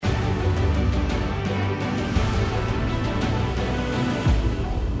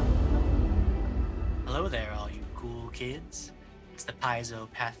kids. It's the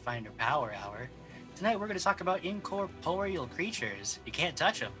Paizo Pathfinder Power Hour. Tonight we're going to talk about incorporeal creatures. You can't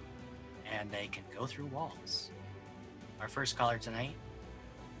touch them, and they can go through walls. Our first caller tonight.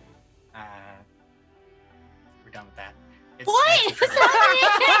 We're done with that.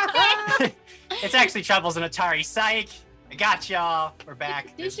 It's actually Troubles in Atari. Psych! I got y'all. We're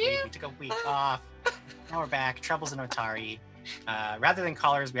back. Did you? We took a week off. Now we're back. Troubles in Atari. Rather than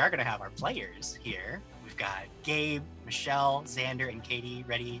callers, we are going to have our players here. We've got Gabe, Michelle, Xander, and Katie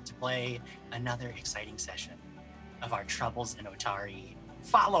ready to play another exciting session of our Troubles in Otari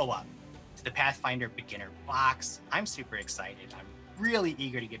follow-up to the Pathfinder Beginner Box. I'm super excited. I'm really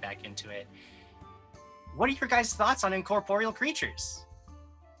eager to get back into it. What are your guys' thoughts on incorporeal creatures?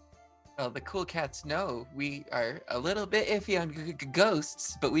 Well, the cool cats know we are a little bit iffy on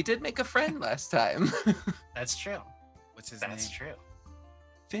ghosts, but we did make a friend last time. That's true. What's his That's name? true.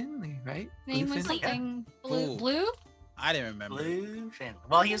 Finley, right? Name Blue was Finley? something Cool. blue. I didn't remember. Blue Finley.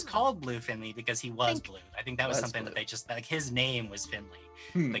 Well, he was called Blue Finley because he was Think- blue. I think that was Was something that blue. they just, like, his name was Finley.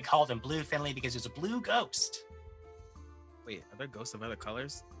 Hmm. They called him Blue Finley because he was a blue ghost. Wait, are there ghosts of other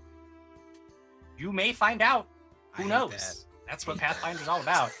colors? You may find out. I Who hate knows? that. That's what Pathfinder's all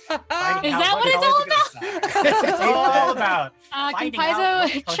about. Finding Is out that what it's colors all are gonna start. That's what it's all about. Can Finding out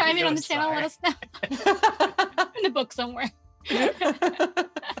Paizo what chime in on the ghosts channel? are. Let us know. In the book somewhere.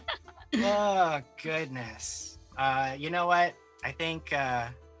 Oh goodness. You know what? I think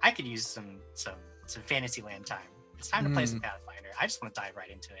I could use some Fantasyland time. It's time to play some Pathfinder. I just want to dive right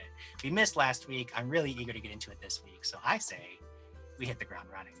into it. We missed last week. I'm really eager to get into it this week. So I say we hit the ground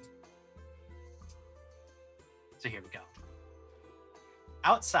running. So here we go.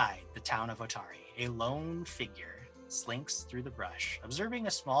 Outside the town of Otari, a lone figure slinks through the brush, observing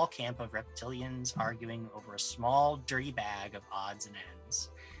a small camp of reptilians arguing over a small, dirty bag of odds and ends.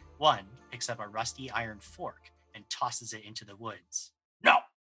 One picks up a rusty iron fork and tosses it into the woods. No!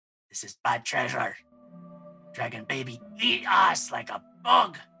 This is bad treasure. Dragon baby, eat us like a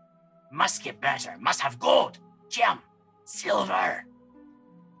bug. Must get better. Must have gold, gem, silver.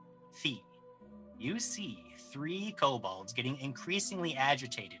 Thee, you see 3 kobolds getting increasingly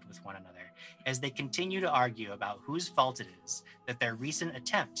agitated with one another as they continue to argue about whose fault it is that their recent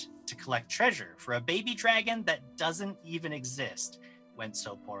attempt to collect treasure for a baby dragon that doesn't even exist went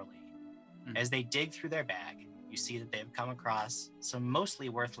so poorly. As they dig through their bag, you see that they've come across some mostly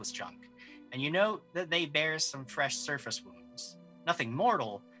worthless junk, and you note that they bear some fresh surface wounds. Nothing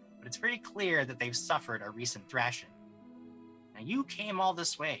mortal, but it's very clear that they've suffered a recent thrashing. Now you came all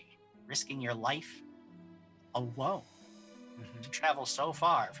this way, risking your life alone to travel so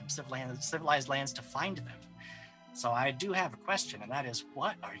far from civilized lands to find them. So I do have a question, and that is,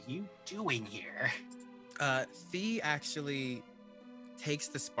 what are you doing here? Thea actually takes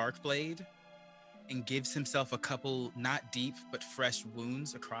the spark blade and gives himself a couple not deep but fresh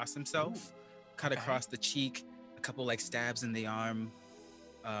wounds across himself. Cut okay. across the cheek, a couple like stabs in the arm,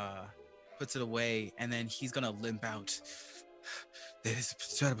 puts it away, and then he's gonna limp out. There's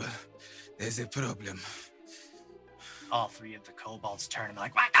trouble. There's a problem. All 3 of the kobolds turn and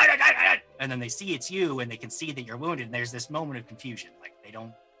they're like, and then they see it's you and they can see that you're wounded, and there's this moment of confusion. Like, they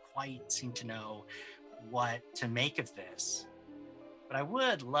don't quite seem to know what to make of this. But I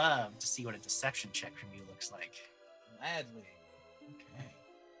would love to see what a deception check from you looks like. Gladly. Okay.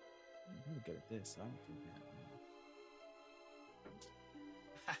 I'm really good at this. So I don't feel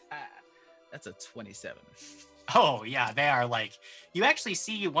bad. That's a 27. Oh yeah, they are like, you actually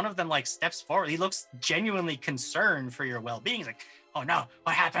see one of them like steps forward. He looks genuinely concerned for your well-being. He's like, oh no,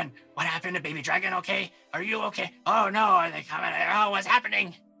 what happened? What happened to baby dragon? Okay, are you okay? Oh no, are they coming? Oh, what's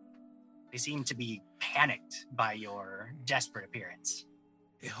happening? They seem to be panicked by your desperate appearance.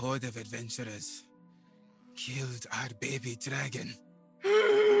 A horde of adventurers killed our baby dragon.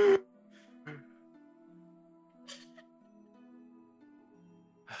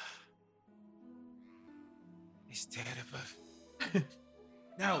 It's terrible.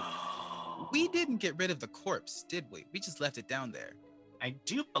 Now, we didn't get rid of the corpse, did we? We just left it down there. I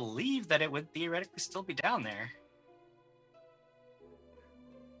do believe that it would theoretically still be down there.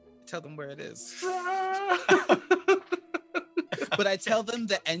 Tell them where it is. But I tell them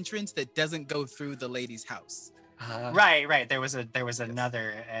the entrance that doesn't go through the lady's house. Right. There was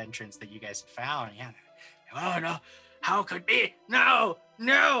another entrance that you guys had found. Yeah. Oh no, how could be? No.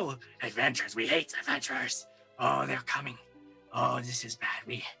 Adventures, we hate adventurers. Oh, they're coming. Oh, this is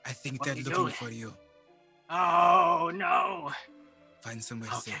bad. I think What they're are we looking doing? for you. Oh no. Find somewhere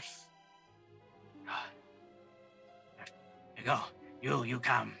Okay. safe. You go. You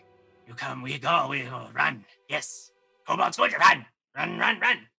come. You come. We go. Run. Yes. Kobolds, go. Run.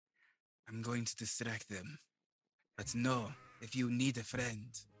 Run. I'm going to distract them. But know, if you need a friend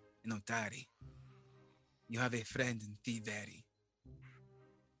in Otari, you have a friend in Thievery.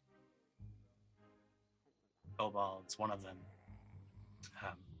 Kobolds, one of them,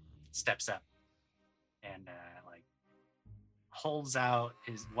 steps up and like holds out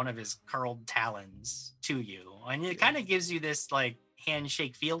one of his curled talons to you, and it kind of gives you this like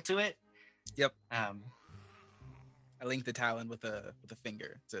handshake feel to it. Yep. I link the talon with a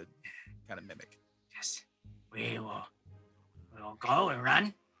finger to kind of mimic. Yes, we'll go and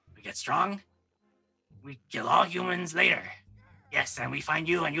run. We get strong. We kill all humans later. Yes, and we find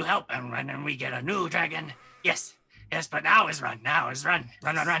you and you help, and then we get a new dragon. Yes, but now is run.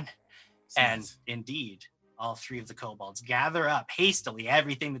 Run. And indeed, all three of the kobolds gather up hastily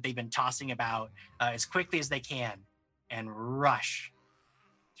everything that they've been tossing about as quickly as they can and rush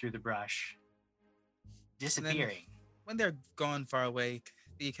through the brush, disappearing. When they're gone far away,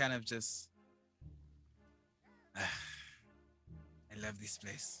 he kind of just... I love this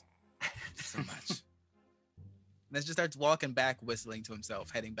place so much. And then just starts walking back, whistling to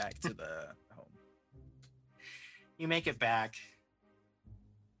himself, heading back to the home. You make it back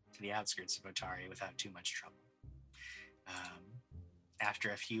to the outskirts of Otari without too much trouble. After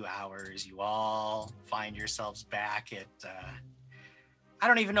a few hours, you all find yourselves back at, I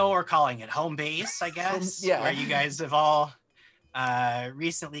don't even know what we're calling it, home base, I guess, Yeah. where you guys have all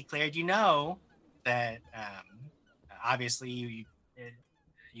recently cleared. You know that obviously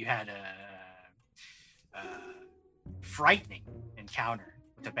you had a frightening encounter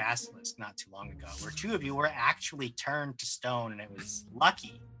with a basilisk not too long ago, where two of you were actually turned to stone, and it was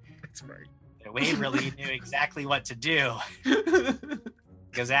lucky That's right. that Waverly knew exactly what to do.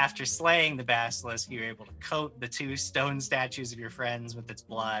 Because after slaying the basilisk, you were able to coat the two stone statues of your friends with its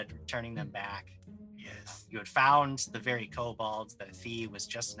blood, returning them back. Yes. You had found the very kobolds that Thee was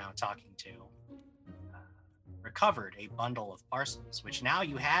just now talking to. Recovered a bundle of parcels, which now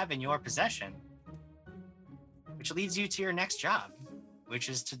you have in your possession, which leads you to your next job, which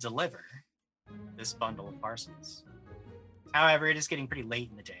is to deliver this bundle of parcels. However, it is getting pretty late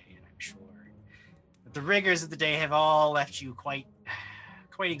in the day, and I'm sure that the rigors of the day have all left you quite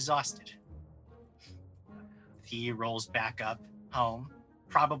exhausted. He rolls back up home,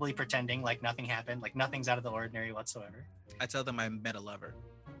 probably pretending like nothing happened, like nothing's out of the ordinary whatsoever. I tell them I met a lover.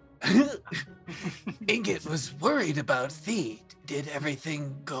 Ingot was worried about Thee. Did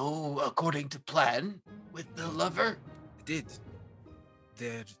everything go according to plan with the lover? I did.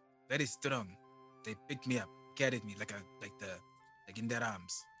 They're very strong. They picked me up, carried me like in their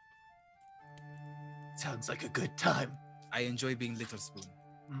arms. Sounds like a good time. I enjoy being Little Spoon.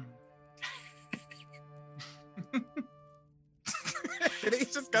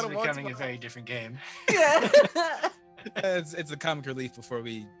 He's just kind It's of becoming a very different game. Yeah. It's a comic relief before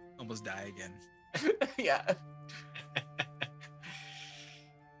we almost die again. Yeah.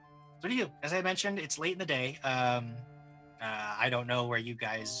 What do you? As I mentioned, it's late in the day. I don't know where you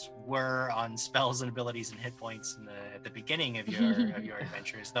guys were on spells and abilities and hit points at the beginning of your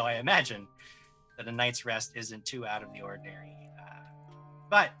adventures, though I imagine that a night's rest isn't too out of the ordinary.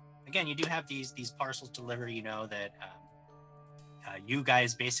 But again, you do have these parcels to deliver. You know that you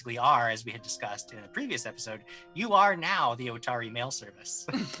guys basically are, as we had discussed in a previous episode, you are now the Otari mail service.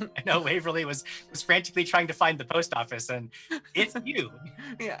 I know Waverly was frantically trying to find the post office, and it's you.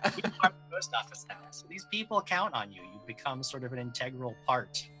 Yeah. You are the post office now. So these people count on you. You've become sort of an integral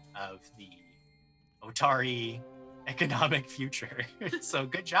part of the Otari economic future. So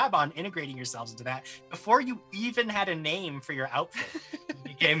good job on integrating yourselves into that. Before you even had a name for your outfit, you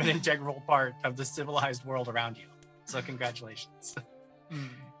became an integral part of the civilized world around you. So congratulations.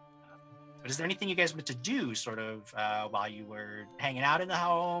 But is there anything you guys wanted to do sort of while you were hanging out in the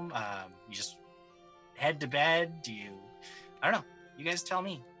home? You just head to bed? I don't know. You guys tell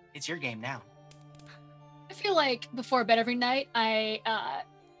me. It's your game now. I feel like before bed every night, I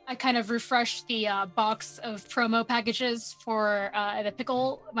kind of refresh the box of promo packages for the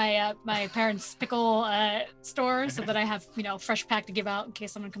pickle, my parents' pickle store, so that I have fresh pack to give out in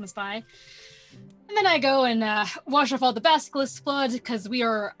case someone comes by. And then I go and wash off all the basilisk blood because we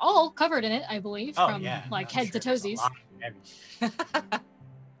are all covered in it, I believe, from head to toesies.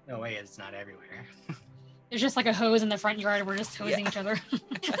 No way, it's not everywhere. There's just like a hose in the front yard. We're just hosing each other.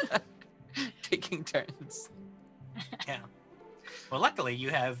 Taking turns. Yeah. Well, luckily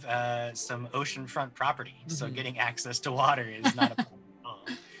you have some oceanfront property, so getting access to water is not a problem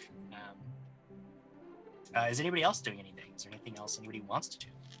at all. Is anybody else doing anything? Is there anything else anybody wants to do?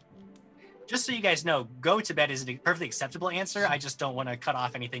 Just so you guys know, go to bed is a perfectly acceptable answer. I just don't want to cut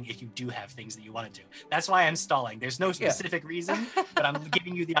off anything if you do have things that you want to do. That's why I'm stalling. There's no specific reason, but I'm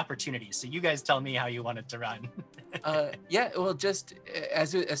giving you the opportunity. So you guys tell me how you want it to run. Yeah, well, just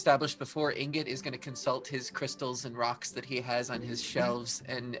as established before, Ingot is going to consult his crystals and rocks that he has on his shelves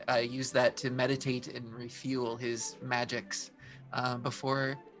and use that to meditate and refuel his magics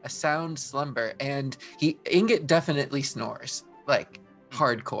before a sound slumber. And Ingot definitely snores, like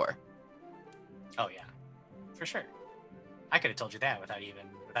hardcore. Oh yeah, for sure. I could have told you that without even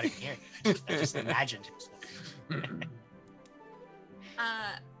hearing it. I just imagined it.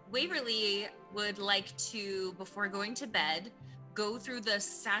 Waverly would like to, before going to bed, go through the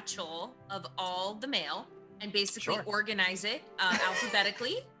satchel of all the mail and basically Sure. organize it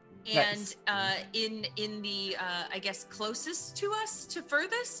alphabetically. And in the I guess closest to us to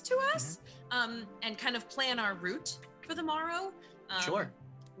furthest to us, and kind of plan our route for the morrow. Sure.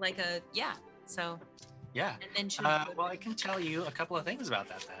 Like so Yeah. and then Well, I can tell you a couple of things about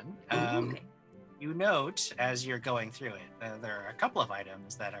that then. okay. You note as you're going through it, there are a couple of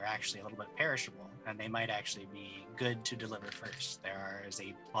items that are actually a little bit perishable, and they might actually be good to deliver first. There is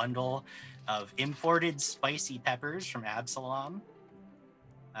a bundle of imported spicy peppers from Absalom,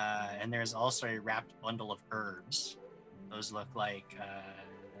 and there's also a wrapped bundle of herbs. Those look like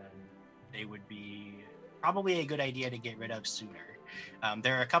they would be probably a good idea to get rid of sooner.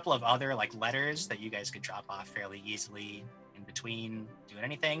 There are a couple of other like letters that you guys could drop off fairly easily in between doing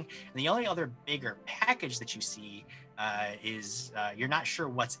anything. And the only other bigger package that you see is you're not sure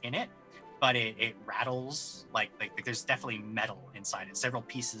what's in it, but it rattles like there's definitely metal inside it, several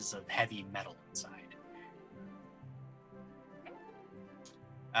pieces of heavy metal inside.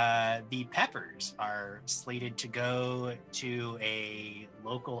 The peppers are slated to go to a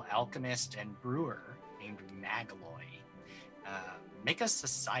local alchemist and brewer named Magaloy. Make a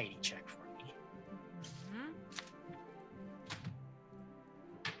society check for me.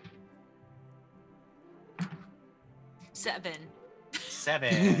 7.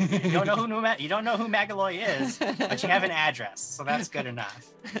 7. You don't know who Magaloy is, but you have an address, so that's good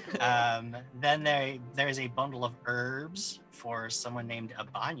enough. Then there's a bundle of herbs for someone named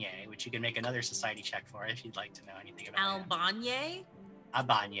Abanye, which you can make another society check for if you'd like to know anything about it. Albanye?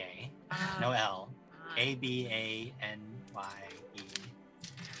 Abanye. No L. Abanye.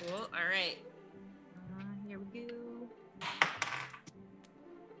 Cool. All right. Here we go.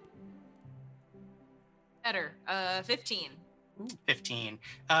 Better. 15. 15.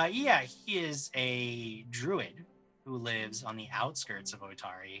 Yeah, he is a druid who lives on the outskirts of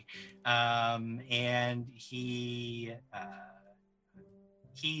Otari, and he's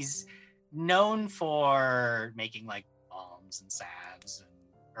known for making like balms and salves and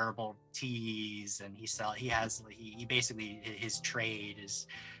herbal teas, and he basically, his trade is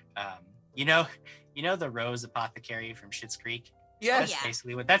you know the Rose Apothecary from Schitt's Creek. Yeah.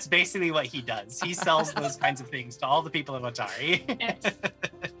 That's basically what he does. He sells those kinds of things to all the people of Otari. Yes.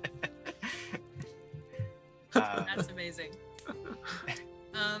 That's amazing.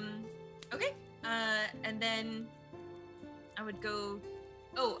 Okay. And then I would go.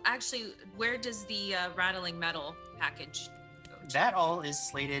 Oh, actually, where does the rattling metal package go to? That all is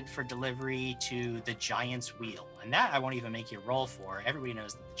slated for delivery to the Giant's Wheel, and that I won't even make you roll for. Everybody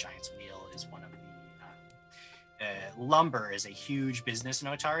knows that the Giant's Wheel is one of the lumber is a huge business in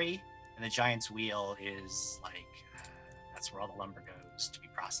Otari, and the Giant's Wheel is like that's where all the lumber goes to be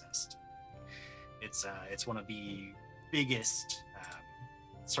processed. It's one of the biggest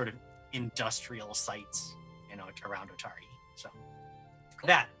sort of industrial sites around Otari. So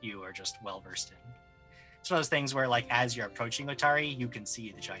that you are just well versed in. It's one of those things where, like, as you're approaching Otari, you can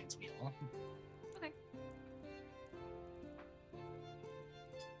see the Giant's Wheel. Okay.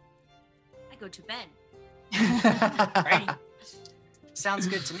 I go to bed. Alrighty. Sounds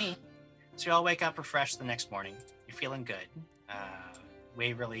good to me. So you all wake up refreshed the next morning. You're feeling good.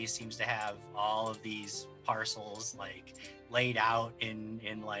 Waverly seems to have all of these parcels like laid out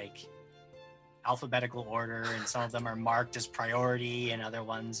in like alphabetical order, and some of them are marked as priority, and other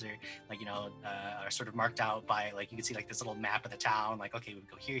ones are like are sort of marked out by, like, you can see like this little map of the town, like, okay, we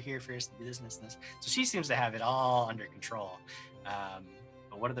go here first, do this and this and this. So she seems to have it all under control.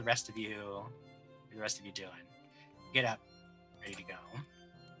 But what are the rest of you doing? Get up, ready to go.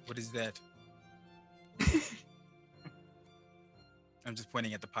 What is that? I'm just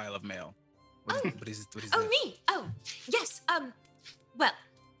pointing at the pile of mail. What is Oh, that? me. Oh, yes. Well,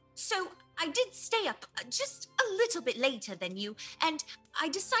 so I did stay up just a little bit later than you, and I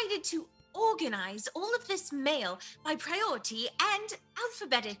decided to organize all of this mail by priority and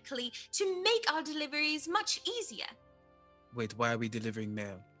alphabetically to make our deliveries much easier. Wait, why are we delivering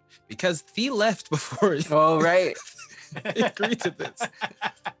mail? Because Thea left before Oh, right. he agreed to this.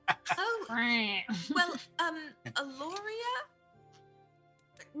 Oh, Right. well, Aloria?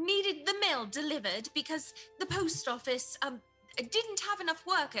 needed the mail delivered because the post office didn't have enough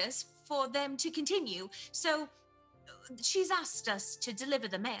workers for them to continue. So she's asked us to deliver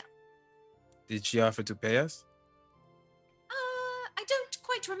the mail. Did she offer to pay us? I don't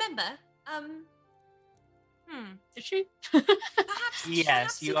quite remember. Did she? Perhaps.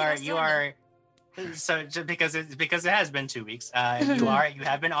 Yes, you are. You are. So just because it has been 2 weeks, you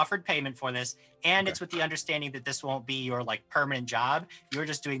have been offered payment for this, and it's with the understanding that this won't be your like permanent job. You're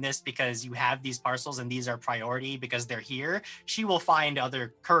just doing this because you have these parcels and these are priority because they're here. She will find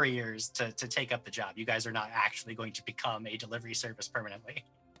other couriers to take up the job. You guys are not actually going to become a delivery service permanently.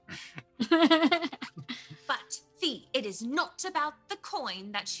 But Fee, it is not about the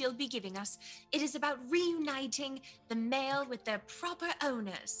coin that she'll be giving us. It is about reuniting the mail with their proper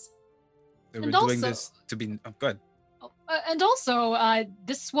owners. They were And doing also- this to be good. And also,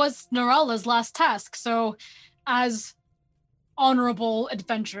 this was Narala's last task. So, as honorable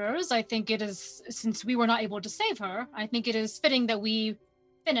adventurers, I think it is, since we were not able to save her, I think it is fitting that we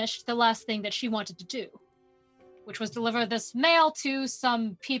finished the last thing that she wanted to do, which was deliver this mail to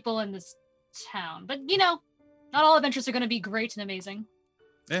some people in this town. But, not all adventures are going to be great and amazing.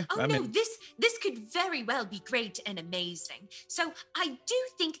 Yeah, Oh I no, mean, this could very well be great and amazing. So I do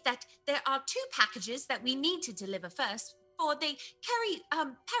think that there are 2 packages that we need to deliver first, for they carry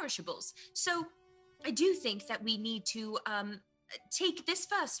perishables. So I do think that we need to take this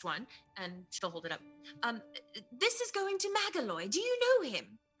first one, and she'll hold it up. This is going to Magaloy. Do you know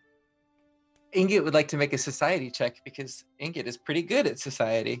him? Inget would like to make a society check because Inget is pretty good at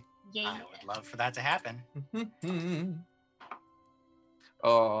society. Yeah. I would love for that to happen.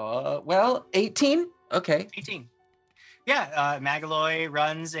 Well, 18? Okay. 18. Yeah, Magaloy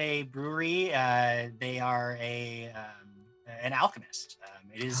runs a brewery. They are an alchemist.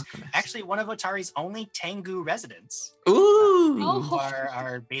 It is actually one of Otari's only Tengu residents. Ooh. Oh.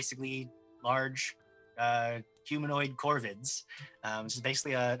 Are basically large humanoid corvids. Which is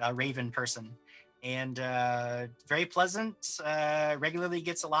basically a raven person. And very pleasant, regularly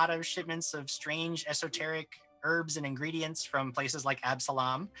gets a lot of shipments of strange esoteric herbs and ingredients from places like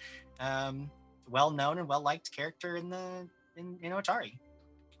Absalam. Well-known and well-liked character in Otari.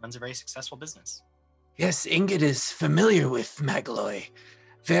 Runs a very successful business. Yes, Inget is familiar with Magaloy.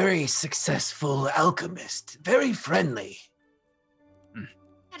 Very successful alchemist, very friendly.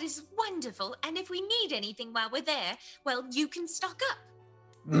 That is wonderful. And if we need anything while we're there, well, you can stock up.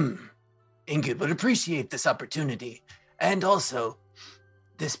 Inget would appreciate this opportunity. And also,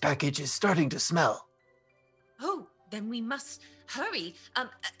 this package is starting to smell. Oh, then we must hurry.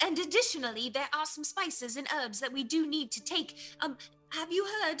 And additionally, there are some spices and herbs that we do need to take. Have you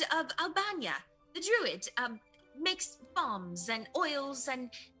heard of Albania? The druid makes balms and oils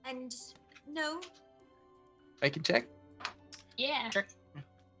and no? I can check. Yeah. Sure.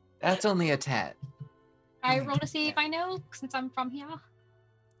 That's only a tad. I roll to see if I know, since I'm from here.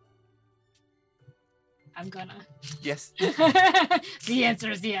 I'm gonna. Yes. The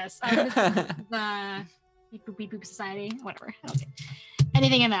answer is yes. The Beep Boop Beep Boop Society, whatever. Okay.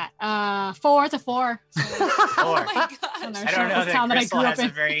 Anything in that? 4 to 4. So, Oh my god. I I don't Sure, know this town that that I Crystal grew has up a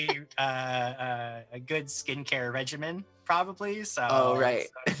in. very a good skincare regimen, probably. So, Oh, right.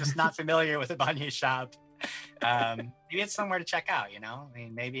 so just not familiar with Abanya's shop. Maybe it's somewhere to check out. I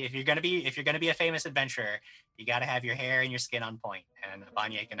mean, maybe if you're gonna be a famous adventurer, you got to have your hair and your skin on point, and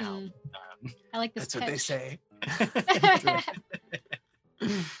Abanya can help. I like this That's what they pitch. say.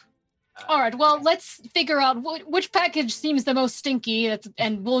 All right, well, let's figure out which package seems the most stinky,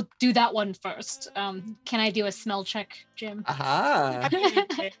 and we'll do that one first. Can I do a smell check, Jim? Aha. I mean,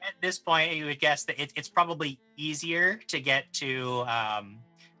 at this point, you would guess that it's probably easier to get to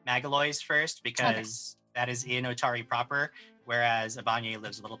Magaloy's first because that is in Otari proper, whereas Abanya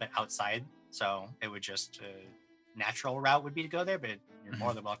lives a little bit outside. So it would just natural route would be to go there, but you're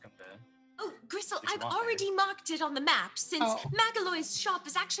more than welcome to. Oh, Gristle, What you I've want there. already marked it on the map since Oh. Magaloy's shop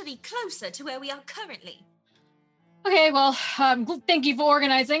is actually closer to where we are currently. Okay, well, thank you for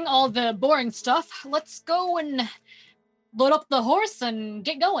organizing all the boring stuff. Let's go and load up the horse and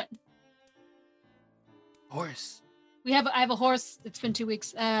get going. Horse. I have a horse. It's been 2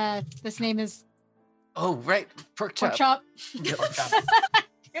 weeks. This name is Oh, right. Pork chop. Pork Chop. Pork chop,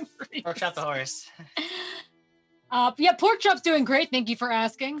 pork chop the horse. Yeah, Pork Chop's doing great. Thank you for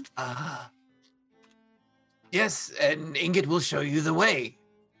asking. Yes, and Inget will show you the way.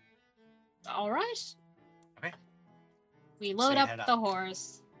 All right. Okay. We So load you up head the up.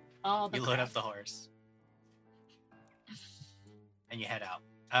 horse. All the You load crap. up the horse, and you head out.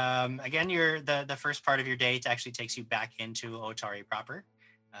 Again, the first part of your day actually takes you back into Otari proper.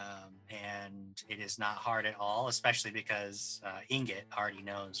 And it is not hard at all, especially because Ingot already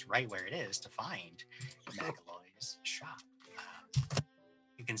knows right where it is to find McAloy's shop.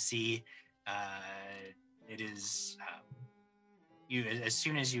 You can see it is you as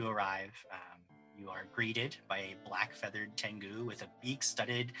soon as you arrive. You are greeted by a black-feathered Tengu with a beak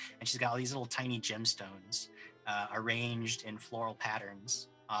studded, and she's got all these little tiny gemstones arranged in floral patterns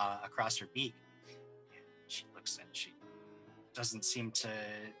across her beak. And she looks and she doesn't seem to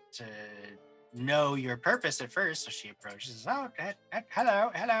know your purpose at first, so she approaches. Oh,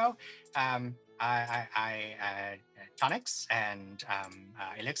 hello. I tonics and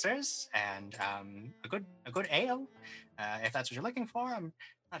elixirs and a good ale, if that's what you're looking for. I'm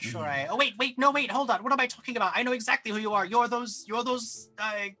not sure. Wait, hold on. What am I talking about? I know exactly who you are. You're those.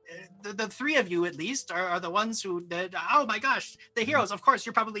 The three of you, at least, are the ones who. Oh my gosh, the heroes. Of course,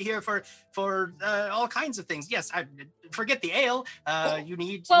 you're probably here for all kinds of things. Yes, I forget the ale. You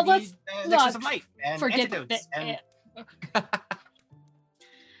need elixirs of life and antidotes.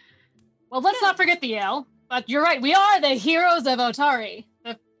 Well, let's not forget the ale. But you're right. We are the heroes of Otari.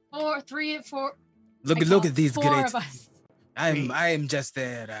 The four. Look at these four great. Of us. I'm just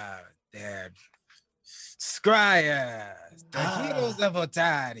their scryer. The heroes of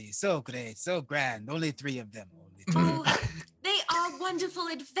Otari. So great, so grand. Only three of them. Oh, they are wonderful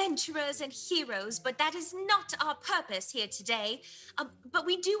adventurers and heroes, but that is not our purpose here today. But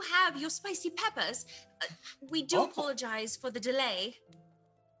we do have your spicy peppers. We do apologize for the delay.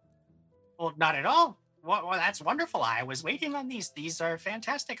 Well, not at all. Well, that's wonderful. I was waiting on these. These are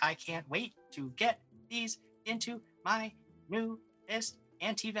fantastic. I can't wait to get these into my newest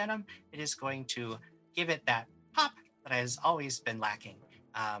anti-venom. It is going to give it that pop that has always been lacking.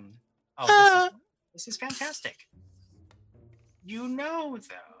 This is fantastic. You know,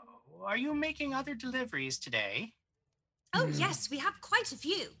 though, are you making other deliveries today? Oh, yes, we have quite a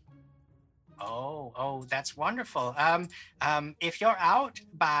few. Oh, that's wonderful. If you're out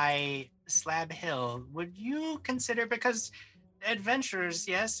by Slab Hill, would you consider, because adventurers,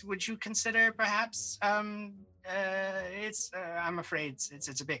 yes, would you consider perhaps, I'm afraid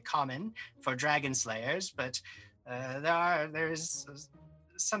it's a bit common for dragon slayers, but there's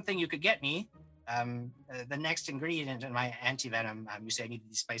something you could get me. The next ingredient in my anti-venom, you say I need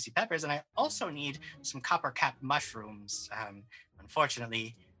these spicy peppers, and I also need some copper cap mushrooms.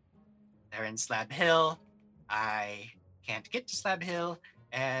 Unfortunately, they're in Slab Hill. I can't get to Slab Hill.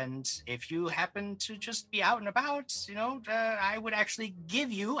 And if you happen to just be out and about, I would actually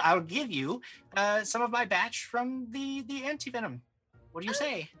I'll give you some of my batch from the anti-venom. What do you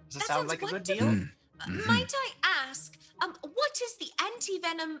say? Does it sound like a good deal? Might I ask, what is the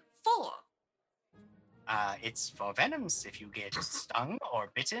anti-venom for? It's for venoms. If you get stung or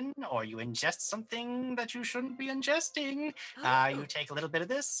bitten or you ingest something that you shouldn't be ingesting, you take a little bit of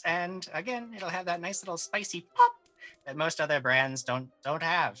this, and again, it'll have that nice little spicy pop that most other brands don't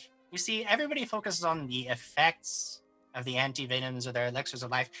have. You see, everybody focuses on the effects of the anti-venoms or their elixirs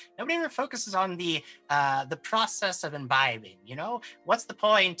of life. Nobody ever focuses on the process of imbibing. What's the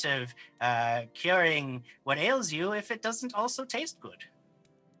point of curing what ails you if it doesn't also taste good?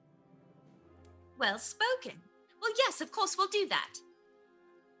 Well spoken. Well, yes, of course, we'll do that.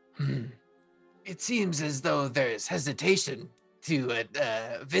 It seems as though there's hesitation to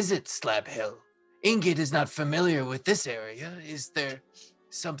visit Slab Hill. Ingot is not familiar with this area. Is there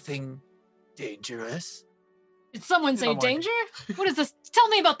something dangerous? Did someone say danger? What is this? Tell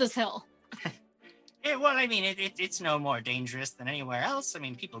me about this hill. It's no more dangerous than anywhere else. I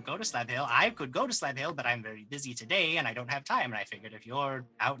mean, people go to Slab Hill. I could go to Slab Hill, but I'm very busy today and I don't have time. And I figured if you're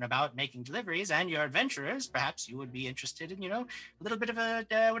out and about making deliveries and you're adventurers, perhaps you would be interested in, a little bit of a,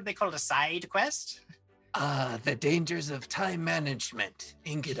 what do they call it, a side quest? The dangers of time management.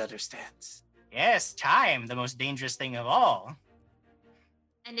 Ingot understands. Yes, time, the most dangerous thing of all.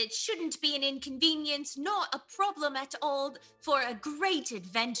 And it shouldn't be an inconvenience nor a problem at all for a great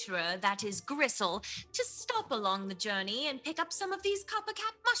adventurer, that is Gristle, to stop along the journey and pick up some of these copper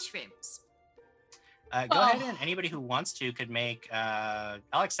cap mushrooms. Go ahead, and anybody who wants to could make, I'll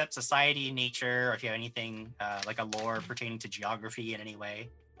accept society, nature, or if you have anything like a lore pertaining to geography in any way,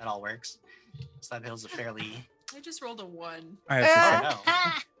 that all works. Slab Hill's a fairly... I just rolled a 1. All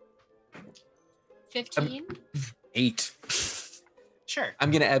right, 15? 8. Sure.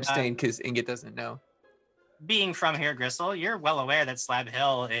 I'm gonna abstain because Ingot doesn't know. Being from here, Gristle, you're well aware that Slab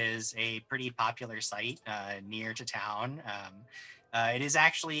Hill is a pretty popular site near to town. It is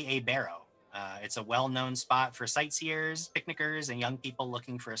actually a barrow. It's a well-known spot for sightseers, picnickers, and young people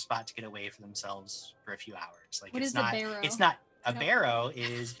looking for a spot to get away for themselves for a few hours. What is a barrow? It's not a barrow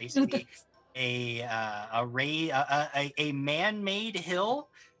is basically a man-made hill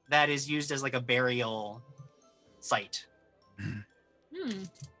that is used as like a burial site.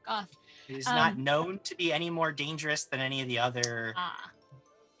 Goth. It is not known to be any more dangerous than any of the other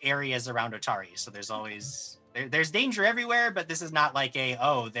areas around Otari. So there's always there's danger everywhere, but this is not like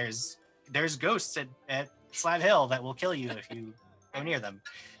there's ghosts at Slab Hill that will kill you if you go near them.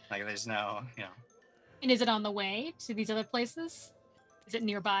 Like there's no, And is it on the way to these other places? Is it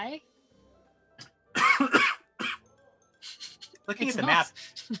nearby? Looking It's at the not.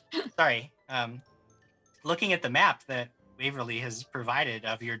 map, sorry, looking at the map that Waverly has provided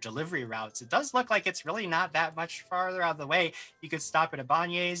of your delivery routes, it does look like it's really not that much farther out of the way. You could stop at a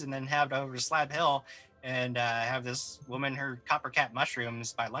Banye's and then head over to Slab Hill and have this woman her copper cat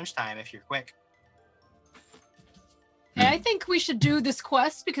mushrooms by lunchtime if you're quick. And I think we should do this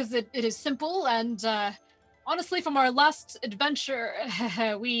quest because it is simple and honestly, from our last adventure,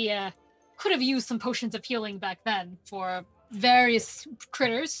 we could have used some potions of healing back then for various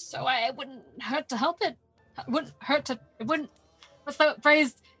critters, so it wouldn't hurt to help it. What's the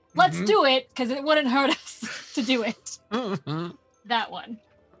phrase? Let's do it, because it wouldn't hurt us to do it. That one.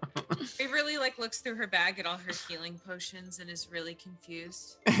 Waverly looks through her bag at all her healing potions and is really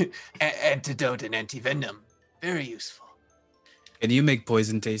confused. Antidote and antivenom. Very useful. Can you make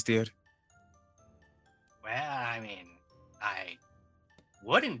poison tastier? Well, I mean, I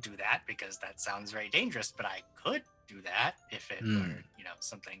wouldn't do that because that sounds very dangerous, but I could do that if it were,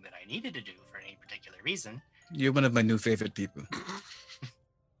 something that I needed to do for any particular reason. You're one of my new favorite people.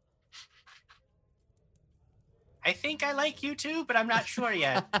 I think I like you too, but I'm not sure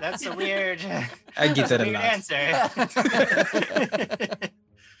yet. That's a weird, I get that a weird lot. answer.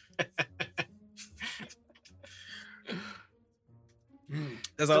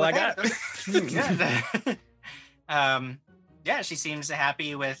 That's all I got. Yeah, she seems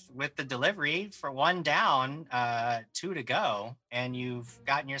happy with the delivery. For one down, 2 to go, and you've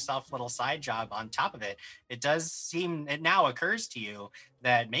gotten yourself a little side job on top of it. It now occurs to you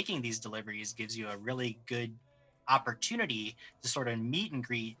that making these deliveries gives you a really good opportunity to sort of meet and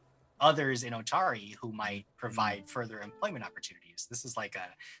greet others in Otari who might provide further employment opportunities. This is like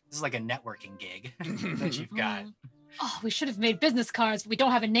a networking gig that you've got. Oh, we should have made business cards, but we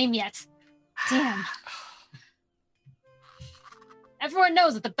don't have a name yet. Damn. Everyone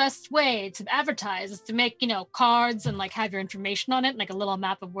knows that the best way to advertise is to make, cards and have your information on it, like a little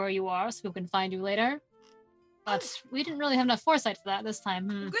map of where you are so people can find you later. But we didn't really have enough foresight for that this time.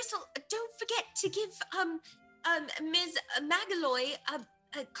 Gristle, don't forget to give Ms. Magaloy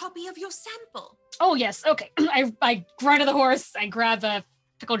a copy of your sample. Oh, yes. Okay. I run to the horse. I grab a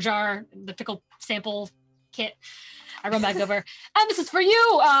pickle jar, the pickle sample kit. I run back over. And this is for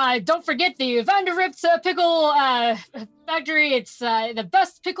you. Don't forget the Vanderript pickle factory. It's the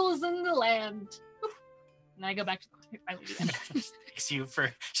best pickles in the land. Oop. And I go back to I leave it. Thanks you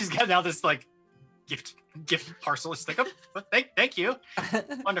for. She's got now this gift parcel. She's like, oh, thank you.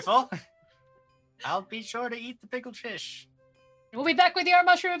 Wonderful. I'll be sure to eat the pickled fish. We'll be back with your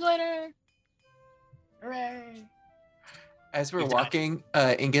mushrooms later. Hooray! As we're You've done it. walking,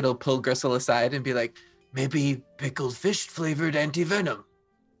 Ingrid will pull Gristle aside and be like, Maybe pickled fish flavored antivenom.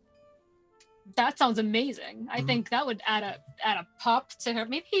 That sounds amazing. I think that would add a pop to her.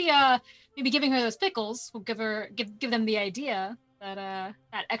 Maybe giving her those pickles will give them the idea that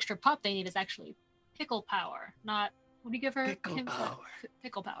that extra pop they need is actually pickle power, not what do you give her? Pickle power.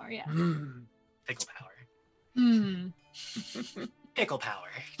 Pickle power, yeah. Pickle power. Hmm. Pickle power.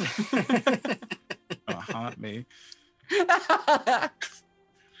 Haunt me.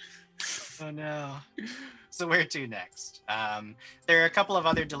 Oh no. So where to next? There are a couple of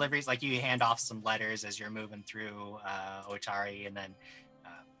other deliveries, like you hand off some letters as you're moving through Otari, and then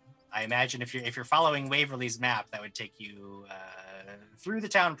I imagine if you're following Waverly's map, that would take you through the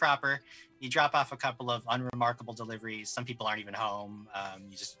town proper. You drop off a couple of unremarkable deliveries. Some people aren't even home.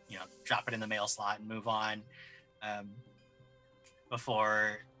 You just drop it in the mail slot and move on.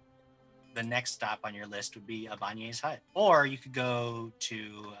 Before the next stop on your list would be a Banye's hut, or you could go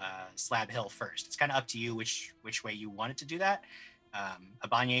to Slab Hill first. It's kind of up to you which way you wanted to do that. A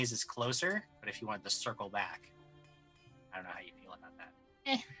Banye's is closer, but if you wanted to circle back, I don't know how you feel about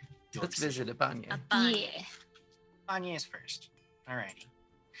that. Your let's decision. visit Abanya. Yeah. Banye's first. Alrighty.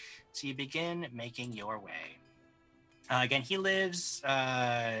 So you begin making your way. Again, he lives in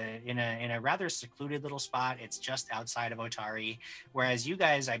a rather secluded little spot. It's just outside of Otari, whereas you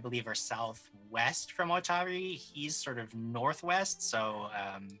guys, I believe, are southwest from Otari. He's sort of northwest, so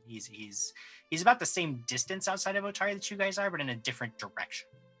he's about the same distance outside of Otari that you guys are, but in a different direction.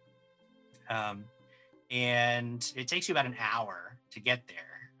 And it takes you about an hour to get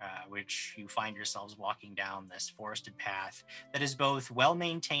there. which you find yourselves walking down this forested path that is both well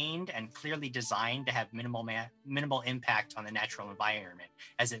maintained and clearly designed to have minimal impact on the natural environment,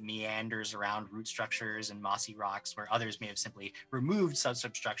 as it meanders around root structures and mossy rocks where others may have simply removed such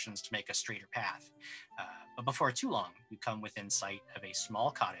obstructions to make a straighter path. But before too long, you come within sight of a small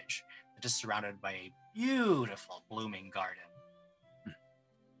cottage that is surrounded by a beautiful blooming garden. What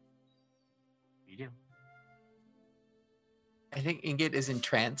do you do? I think Ingrid is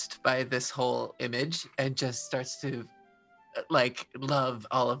entranced by this whole image and just starts to like love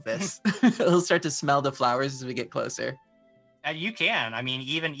all of this. He'll start to smell the flowers as we get closer. And you can. I mean,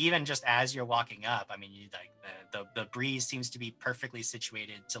 even just as you're walking up, I mean, you like the breeze seems to be perfectly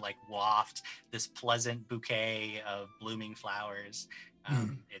situated to like waft this pleasant bouquet of blooming flowers.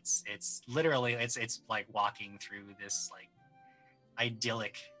 It's literally it's like walking through this like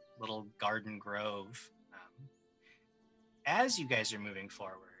idyllic little garden grove. As you guys are moving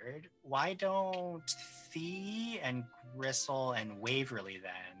forward, why don't Thee and Gristle and Waverly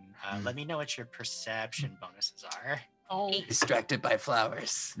then let me know what your perception bonuses are. Oh, Distracted by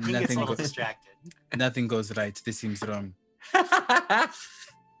flowers. He gets a Nothing little goes. distracted. Nothing goes right. This seems wrong.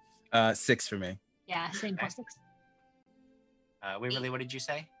 6 for me. yeah, same plus 6. Waverly, what did you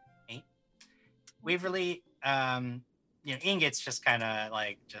say? 8? Waverly, Ingrid's just kind of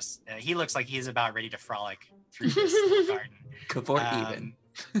like he looks like he's about ready to frolic through this little garden. Kavort even.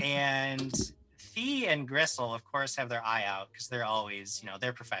 And Thee and Gristle, of course, have their eye out because they're always,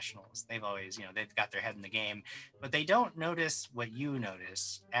 they're professionals. They've always, they've got their head in the game, but they don't notice what you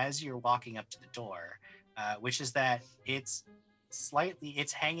notice as you're walking up to the door, which is that it's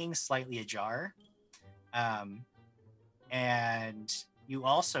hanging slightly ajar. And you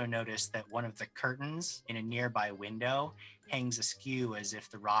also notice that one of the curtains in a nearby window hangs askew as if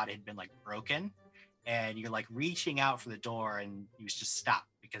the rod had been like broken. And you're like reaching out for the door and you just stop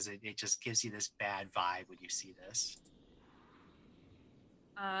because it just gives you this bad vibe when you see this.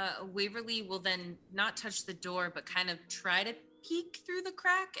 Waverly will then not touch the door, but kind of try to peek through the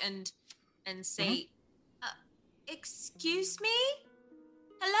crack and say, "Excuse me?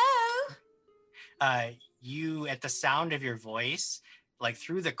 Hello?" You, at the sound of your voice, like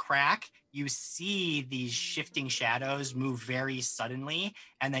through the crack, you see these shifting shadows move very suddenly,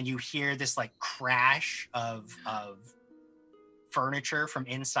 and then you hear this like crash of furniture from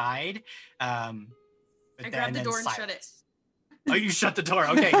inside. I grab the door and shut it. Oh, you shut the door.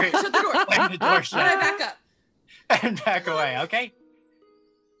 Okay, great. Shut the door. Slam the door shut. And I back up. And back away. Okay.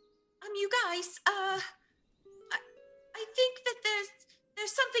 You guys, I think that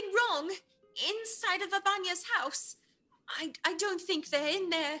there's something wrong inside of Abanya's house. I don't think they're in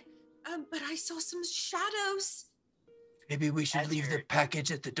there, but I saw some shadows. Maybe we should leave the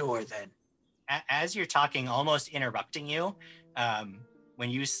package at the door then. As you're talking, almost interrupting you, when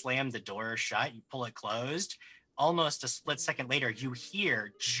you slam the door shut, you pull it closed. Almost a split second later, you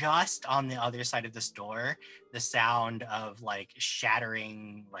hear just on the other side of this door the sound of like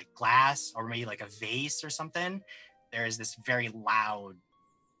shattering like glass or maybe like a vase or something. There is this very loud,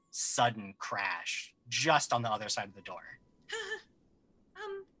 sudden crash just on the other side of the door.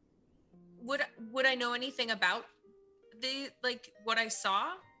 Would I know anything about what I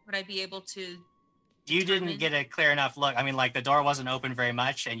saw? Would I be able to? You didn't get a clear enough look. I mean, like the door wasn't open very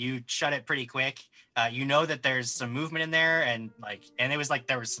much, and you shut it pretty quick. You know that there's some movement in there, and it was like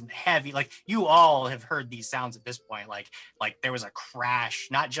there was some heavy. Like you all have heard these sounds at this point. Like there was a crash,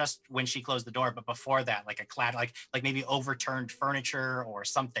 not just when she closed the door, but before that, like a clatter, like maybe overturned furniture or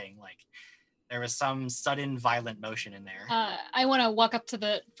something. Like there was some sudden violent motion in there. I want to walk up to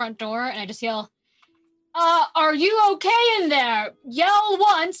the front door and I just yell, "Are you okay in there? Yell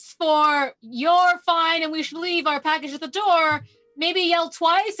once for you're fine and we should leave our package at the door. Maybe yell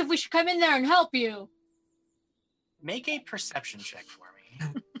twice if we should come in there and help you." Make a perception check for me.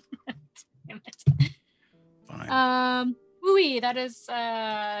 Damn it. Fine. Ooh, that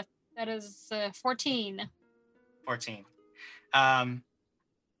is 14. 14.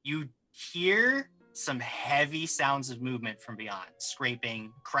 You hear some heavy sounds of movement from beyond,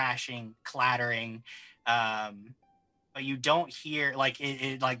 scraping, crashing, clattering, but you don't hear like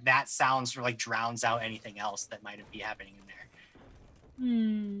it like that sound sort of like drowns out anything else that might be happening in there.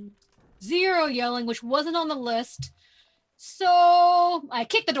 0 yelling, which wasn't on the list. So I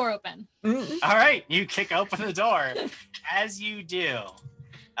kick the door open. All right, you kick open the door. As you do,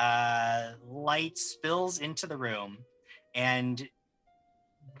 light spills into the room, and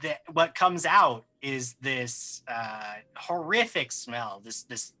what comes out is this horrific smell,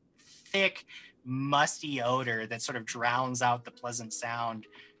 this thick, musty odor that sort of drowns out the pleasant sound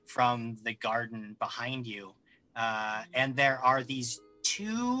from the garden behind you. And there are these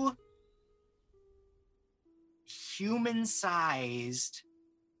two human-sized,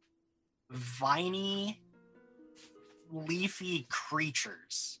 viney, leafy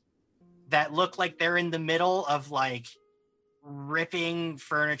creatures that look like they're in the middle of like ripping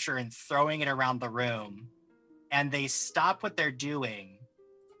furniture and throwing it around the room. And they stop what they're doing,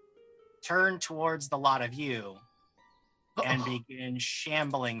 turn towards the lot of you, and begin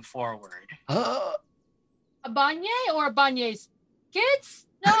shambling forward. A Banye or a Banye's kids?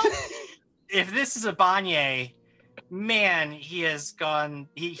 No. If this is a Banye, man, he has gone.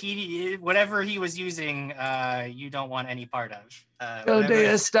 He whatever he was using, you don't want any part of. Donde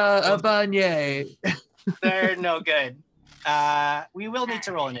está Abanye? They're no good. We will need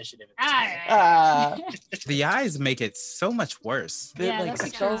to roll initiative. The eyes make it so much worse. They're Yeah, like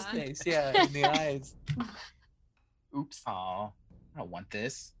that's skull true. face, yeah, in the eyes. Oops. Oh, I don't want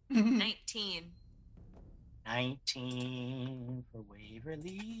this. 19. 19 for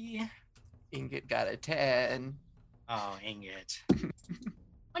Waverly. Ingot got a 10. Oh, Ingot.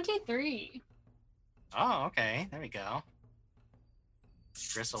 23. Oh, okay. There we go.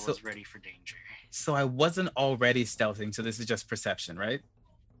 Gristle So- was ready for danger. So I wasn't already stealthing, so this is just perception, right?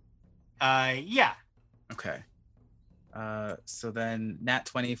 Yeah. Okay. So then nat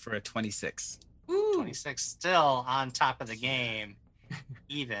 20 for a 26. Ooh. 26 still on top of the game,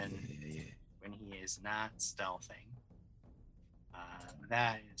 even Yeah. when he is not stealthing.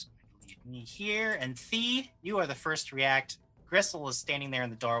 That is going to leave me here. And Thee, you are the first to react. Gristle is standing there in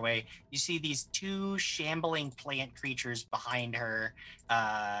the doorway. You see these two shambling plant creatures behind her,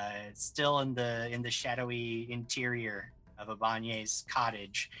 still in the shadowy interior of Abanye's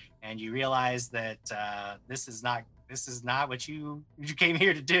cottage, and you realize that this is not what you came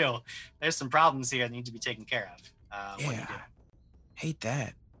here to do. There's some problems here that need to be taken care of. What do you do? Hate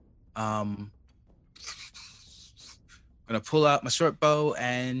that. Gonna pull out my short bow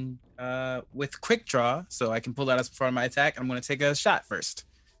and with quick draw, so I can pull that as part of my attack. I'm gonna take a shot first.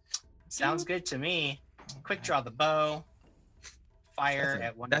 Sounds good to me. Quick draw the bow. Fire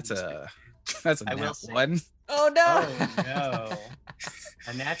at one. That's of these a that's a I will nat say- one. Oh no! Oh no.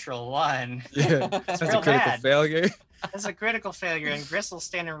 A natural one. Yeah, that's a real critical bad. failure. That's a critical failure, and Gristle's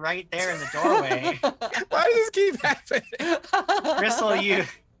standing right there in the doorway. Why does this keep happening? Gristle, you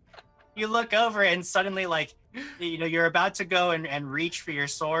look over and suddenly, like, you're about to go and reach for your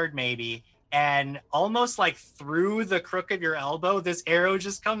sword, maybe, and almost like through the crook of your elbow, this arrow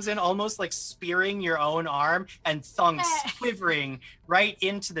just comes in, almost like spearing your own arm, and thunks quivering right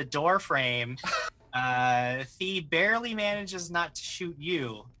into the door frame. Thee barely manages not to shoot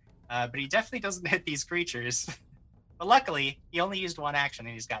you, but he definitely doesn't hit these creatures. But luckily, he only used one action,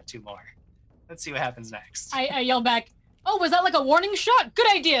 and he's got two more. Let's see what happens next. I yell back, oh, was that like a warning shot? Good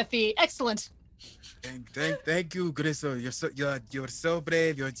idea, Thee. Excellent. Thank you, Gristle. You're so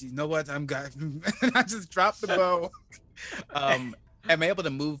brave. You know what? I'm got. I just dropped the bow. Am I able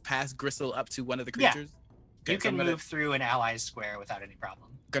to move past Gristle up to one of the Yeah. creatures? You so can I'm gonna- move through an ally's square without any problem.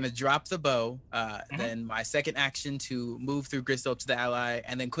 Gonna drop the bow. Then my second action to move through Gristle to the ally,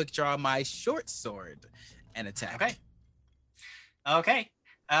 and then quick draw my short sword and attack. Okay. Okay.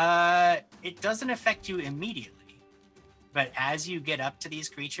 It doesn't affect you immediately, but as you get up to these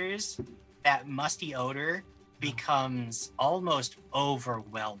creatures, that musty odor becomes almost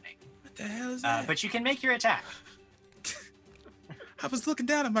overwhelming. What the hell is that? But you can make your attack. I was looking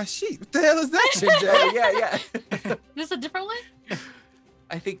down at my sheet. What the hell is that shit, Jay? yeah. Is this a different one?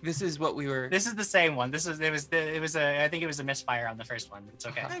 I think this is what we were. This is the same one. I think it was a misfire on the first one, but it's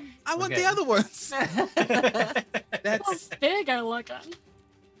okay. I want good. the other ones. How That's big are looking?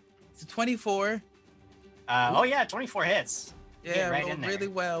 it's a 24. Oh yeah, 24 hits. Yeah, Get right rolled in there. really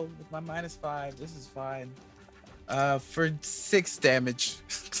well with my -5. This is fine. For 6 damage.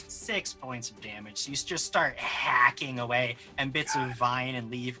 6 points of damage. You just start hacking away, and bits of vine and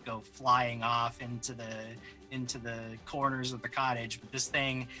leaf go flying off into the corners of the cottage. But this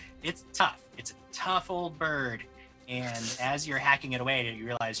thing, it's tough. It's a tough old bird. And as you're hacking it away, you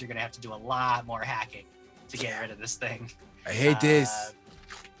realize you're gonna have to do a lot more hacking to get rid of this thing. I hate this.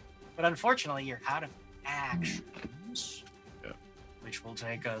 But unfortunately, you're out of actions. Yeah. Which will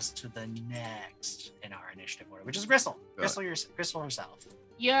take us to the next in our initiative order, which is Gristle. Gristle herself.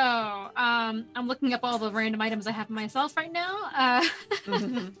 Yo, I'm looking up all the random items I have myself right now.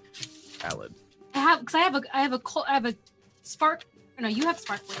 Valid. I have a spark. No, you have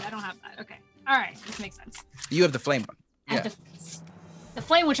spark blade. I don't have that. Okay. All right. This makes sense. You have the flame one. I have the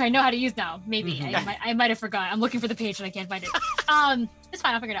flame, which I know how to use now. Maybe Mhm. I might have forgot. I'm looking for the page and I can't find it. It's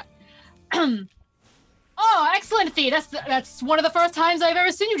fine. I'll figure it out. Oh, excellent, Thee. That's one of the first times I've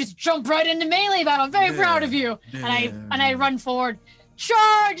ever seen you just jump right into melee battle. I'm very proud of you. And I run forward,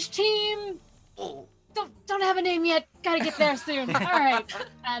 Charge, team! Oh, Don't have a name yet. Gotta get there soon. All right.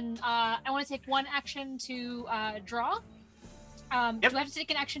 And I want to take one action to draw. Yep. Do I have to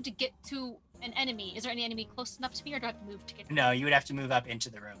take an action to get to an enemy? Is there any enemy close enough to me, or do I have to move to get? no, you would have to move up into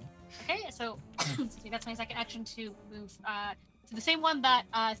the room. Okay, so that's my second action to move to the same one that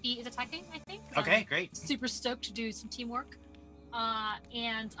Thea is attacking, I think. 'Cause Okay, I'm great. super stoked to do some teamwork.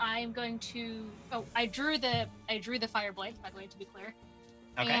 And I'm going to. Oh, I drew the fire blade, by the way, to be clear.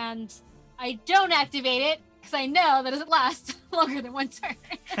 Okay. And I don't activate it because I know that doesn't last longer than one turn.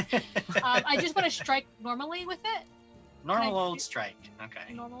 I just want to strike normally with it. Normal I old do- strike.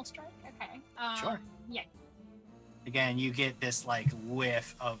 Okay. Normal strike. Okay. Sure. Yeah. Again, you get this like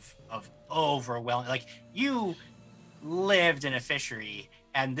whiff of overwhelming. Like you lived in a fishery,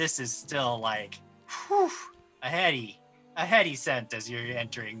 and this is still like whew, a heady scent as you're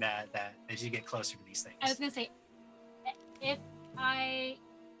entering that as you get closer to these things. I was gonna say, if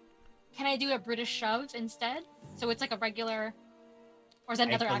can I do a British shove instead? So it's like a regular, or is that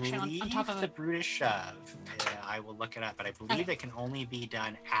another action on top of the it? British shove. Yeah, I will look it up, but I believe Okay. it can only be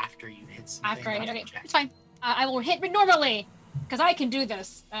done after you hit something. After I hit, I'll okay, check. it's fine. I will hit normally because I can do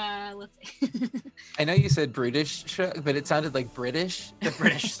this. Let's see. I know you said British, but it sounded like British. The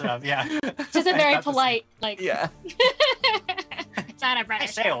British shove, yeah. Just a I very thought the same. polite, like. Yeah. It's not a I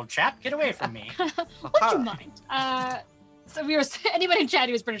British. say, old chap, get away from me. Would you mind? So we were anybody in chat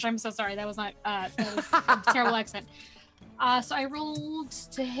who was British. I'm so sorry. That was not that was a terrible accent. So I rolled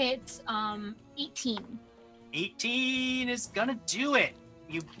to hit 18. 18 is gonna do it.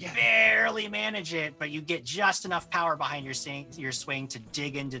 You Yeah. barely manage it, but you get just enough power behind your swing to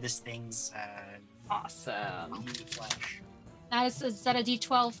dig into this thing's Awesome. meaty flesh. Is that a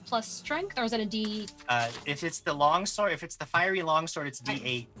D12 plus strength, or is that a If it's the longsword, if it's the fiery longsword, it's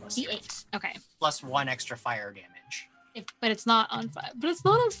D8 plus strength, D8? Okay. plus 1 extra fire damage. But it's not on fire. But it's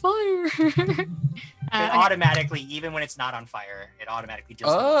not on fire. It Okay. automatically, even when it's not on fire, it automatically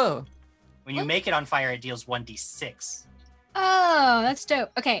deals. Oh. When you make it on fire, it deals 1d6. Oh, that's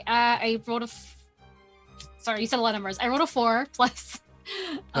dope. Okay, I rolled sorry, you said a lot of numbers. I rolled a 4 plus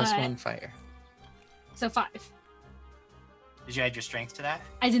Plus one fire. so 5. Did you add your strength to that?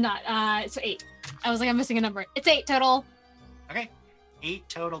 I did not. So 8. I was like, I'm missing a number. It's 8 total, Okay, 8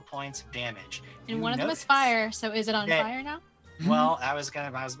 total points of damage. and You one of them is notice- fire. So is it on that- fire now? Well, I was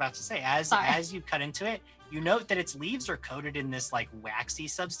about to say, Sorry. as you cut into it, you note that its leaves are coated in this like waxy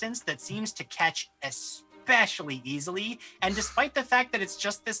substance that seems to catch especially easily. And despite the fact that it's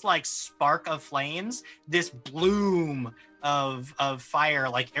just this like spark of flames, this bloom of fire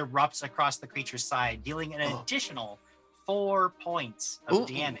like erupts across the creature's side, dealing an additional 4 points of Ooh.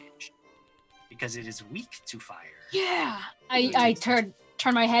 damage because it is weak to fire. Yeah. I turn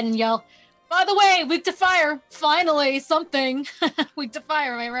my head and yell, by the way, weak to fire. Finally, something. Weak to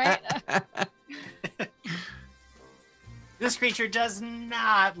fire, am I right? This creature does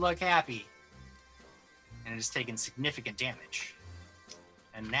not look happy, and it has taken significant damage.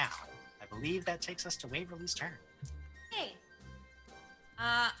 And now, I believe that takes us to Waverly's turn. Hey.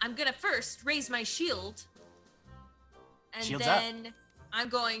 I'm gonna first raise my shield. And Shield's up. then I'm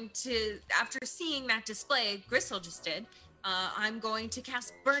going to, after seeing that display Gristle just did, I'm going to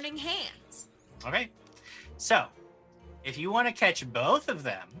cast Burning Hands. Okay, so if you want to catch both of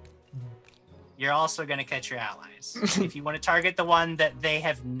them, you're also going to catch your allies. If you want to target the one that they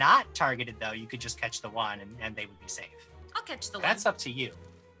have not targeted, though, you could just catch the one and they would be safe. I'll catch the That's one. up to you.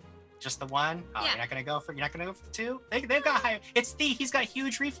 Just the one? Oh, Yeah. you're not gonna go for the two? They've got high. It's he's got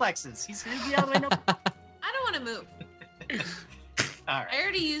huge reflexes. He's gonna be able to know. I don't want to move. All I right.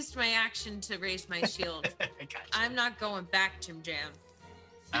 already used my action to raise my shield. I got you. I'm not going back, Jim Jam.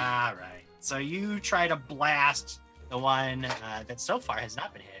 All right. So you try to blast the one that so far has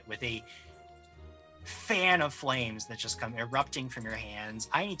not been hit with a fan of flames that just come erupting from your hands.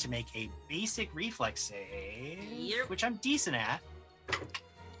 I need to make a basic reflex save, Yep. which I'm decent at.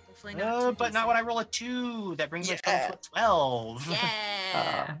 Hopefully not. too But not decent. when I roll a 2. That brings my total Yeah. to a 12.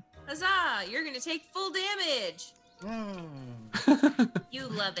 Yeah. Huzzah! You're gonna take full damage. Hmm. You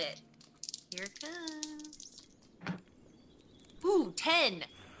love it. Here it comes. Ooh, 10.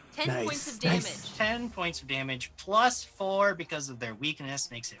 10 Nice, points of nice. damage. 10 points of damage plus 4 because of their weakness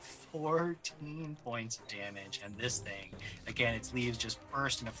makes it 14 points of damage. And this thing, again, its leaves just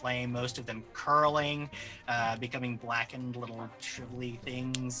burst into flame, most of them curling, becoming blackened little shrivelly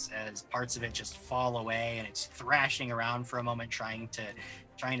things as parts of it just fall away, and it's thrashing around for a moment trying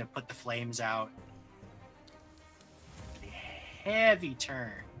to put the flames out. A heavy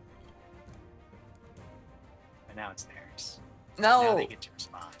turn. But now it's theirs. Now No. they get to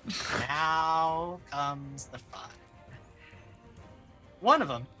respond. Now comes the fun. One of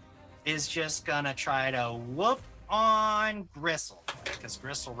them is just gonna try to whoop on Gristle, because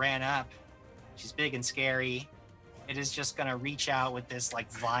Gristle ran up. She's big and scary. It is just gonna reach out with this like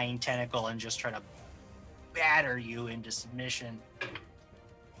vine tentacle and just try to batter you into submission.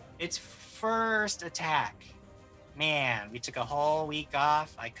 Its first attack. Man, we took a whole week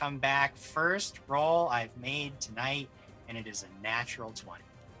off. I come back, first roll I've made tonight, and it is a natural 20.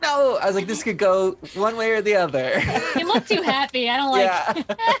 No, I was like, this could go one way or the other. You look too happy. I don't like. Yeah.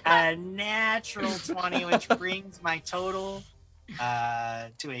 A natural 20, which brings my total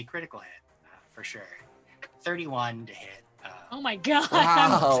to a critical hit, for sure. 31 to hit. Oh my god.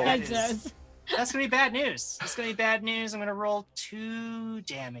 Wow. Jesus. That's gonna be bad news. That's gonna be bad news. I'm gonna roll 2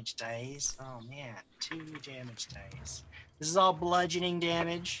 damage dice. Oh man, 2 damage dice. This is all bludgeoning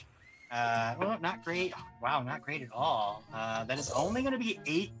damage. Oh, not great. Wow, not great at all. That is only gonna be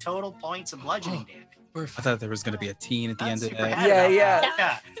 8 total points of bludgeoning damage. I thought there was going to be a teen at the end of Super that. happy Yeah, about yeah.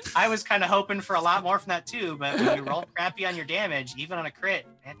 that. Yeah. I was kind of hoping for a lot more from that too, but when you roll crappy on your damage, even on a crit,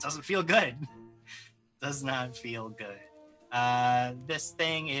 it doesn't feel good. Does not feel good. This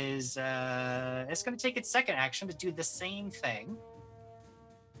thing is it's going to take its second action to do the same thing.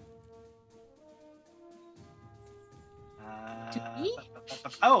 To me?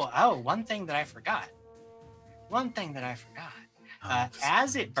 One thing that I forgot.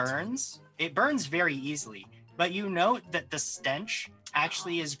 As it burns very easily, but you note that the stench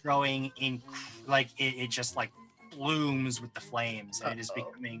actually is growing in, like it just like blooms with the flames, and it is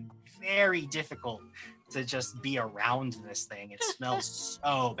becoming very difficult to just be around this thing. It smells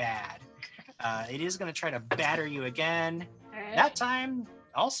so bad. It is going to try to batter you again. Alright. That time,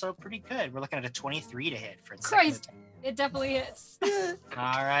 also pretty good. We're looking at a 23 to hit for its second Christ. attack. It definitely is.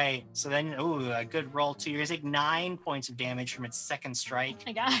 All right. So then, a good roll too. You're going to take 9 points of damage from its second strike. Oh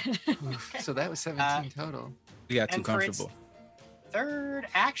my god. Oof, so that was 17 total. We got too And for its comfortable. third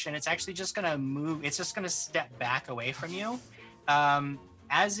action, it's actually just going to move. It's just going to step back away from you.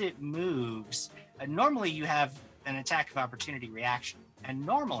 As it moves, normally you have an attack of opportunity reaction, and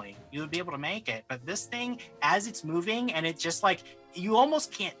normally you would be able to make it. But this thing, as it's moving, and it just like, you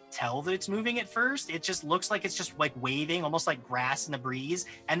almost can't tell that it's moving at first. It just looks like it's just like waving, almost like grass in the breeze.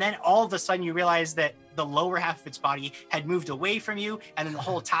 And then all of a sudden you realize that the lower half of its body had moved away from you, and then the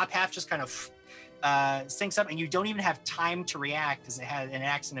whole top half just kind of syncs up, and you don't even have time to react, as it has an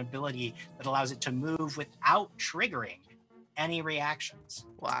accident ability that allows it to move without triggering any reactions.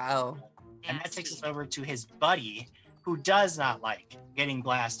 Wow. And that takes us over to his buddy, who does not like getting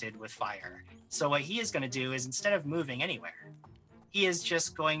blasted with fire. So what he is going to do is, instead of moving anywhere, he is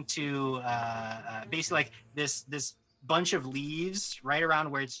just going to basically, like this bunch of leaves right around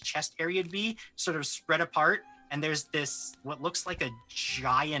where its chest area would be, sort of spread apart, and there's this what looks like a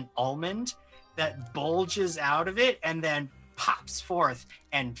giant almond that bulges out of it and then pops forth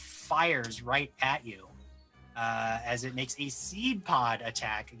and fires right at you. As it makes a seed pod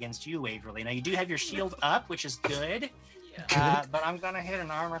attack against you, Waverly. Now you do have your shield up, which is good, but I'm gonna hit an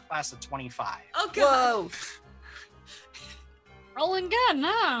armor class of 25. Oh god. Whoa. Rolling gun,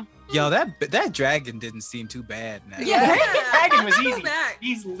 huh? Yo, that dragon didn't seem too bad now. Yeah. Dragon was Go easy. back.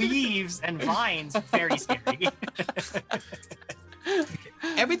 These leaves and vines, very scary.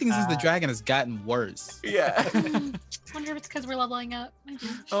 Everything since the dragon has gotten worse. Yeah. Wonder if it's because we're leveling up.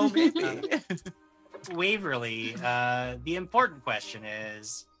 Oh, maybe. Waverly, the important question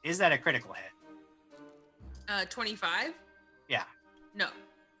is that a critical hit? 25? Yeah. No.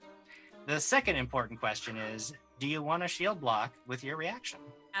 The second important question is, do you want to shield block with your reaction?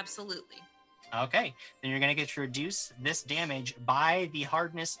 Absolutely. Okay, then you're going to get to reduce this damage by the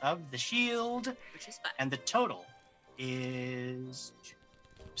hardness of the shield, Which is fine. and the total is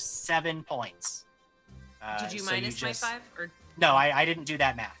 7 points. Did you so minus my just- 5 or No, I didn't do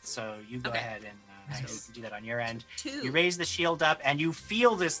that math, so you go Okay. ahead and you can do that on your end. 2? You raise the shield up, and you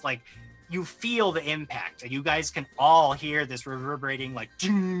feel this, like, you feel the impact. You guys can all hear this reverberating, like,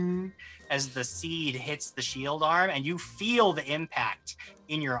 ding, as the seed hits the shield arm, and you feel the impact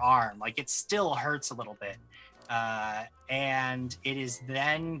in your arm. Like, it still hurts a little bit. And it is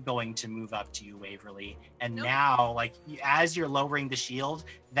then going to move up to you, Waverly. And Nope. now, like, as you're lowering the shield,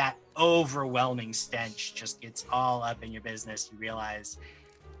 that overwhelming stench just gets all up in your business. You realize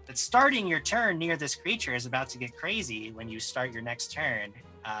that starting your turn near this creature is about to get crazy when you start your next turn.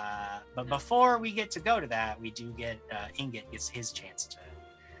 But before we get to go to that, we do get Ingot gets his chance to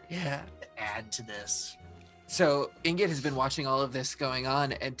Yeah. add to this. So Ingot has been watching all of this going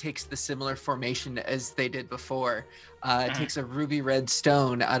on and takes the similar formation as they did before. Takes a ruby red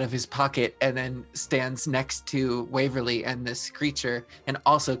stone out of his pocket and then stands next to Waverly and this creature, and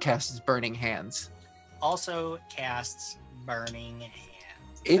also casts Burning Hands. Also casts Burning Hands.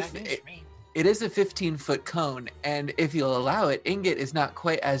 If Bad news for me. it is a 15-foot cone, and if you'll allow it, Ingot is not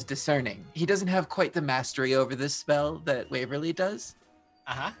quite as discerning. He doesn't have quite the mastery over this spell that Waverly does.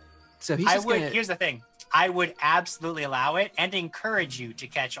 Uh-huh. So he's I just would. gonna. Here's the thing. I would absolutely allow it and encourage you to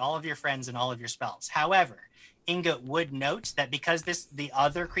catch all of your friends and all of your spells. However, Ingot would note that because the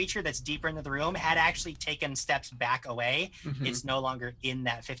other creature that's deeper into the room had actually taken steps back away, Mhm. it's no longer in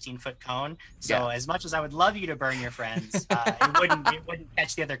that 15-foot cone. So Yeah. as much as I would love you to burn your friends, it wouldn't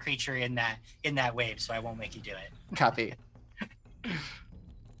catch the other creature in that wave. So I won't make you do it. Copy.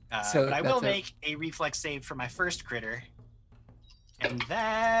 So But I will that's make a reflex save for my first critter. And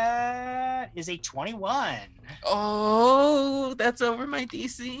that is a 21. Oh, that's over my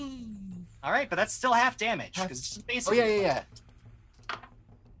DC. All right, but that's still half damage. Half- 'cause it's Oh basically yeah.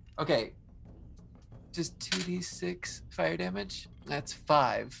 Okay. Just 2d6 fire damage. That's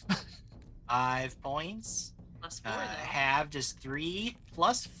 5. 5 points. Plus 4 though. Halved is 3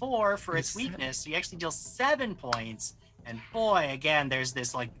 plus 4 for its Is weakness. So you actually deal 7 points. And boy, again, there's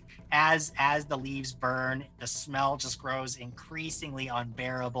this like as the leaves burn, the smell just grows increasingly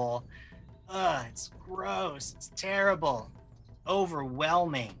unbearable. Ugh, it's gross. It's terrible.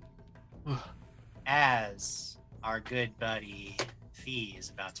 Overwhelming. As our good buddy Fee is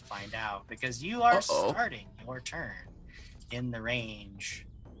about to find out, because you are Uh-oh. starting your turn in the range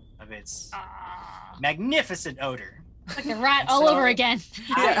of its Ah, magnificent odor. like a rat And all so- over again.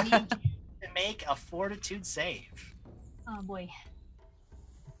 I need you to make a fortitude save. Oh boy.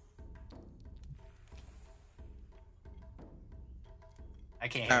 I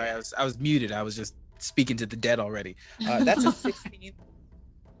can't All hear right, you. I was muted. I was just speaking to the dead already. That's a 16.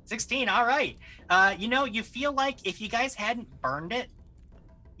 16, all right. You feel like if you guys hadn't burned it,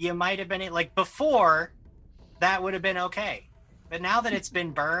 you might have been like before, that would have been okay. But now that it's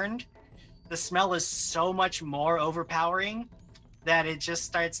been burned, the smell is so much more overpowering that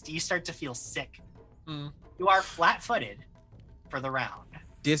you start to feel sick. Mm. You are flat-footed for the round.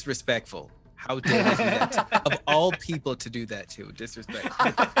 Disrespectful. How dare you do that? Of all people to do that to, disrespectful.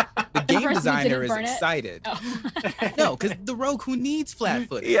 The game person who designer didn't is burn it? excited. Oh. No, because the rogue who needs flat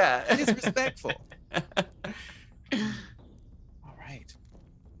footed. Yeah. Disrespectful. All right.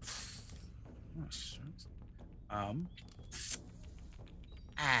 Oh, shucks.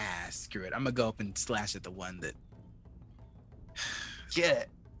 Screw it. I'm gonna go up and slash at the one that. Get it.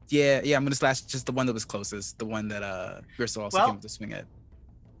 Yeah. I'm gonna slash just the one that was closest. The one that Gristle also Well- came to swing at.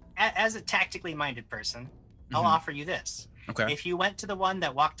 As a tactically minded person, I'll Mhm. offer you this. Okay. If you went to the one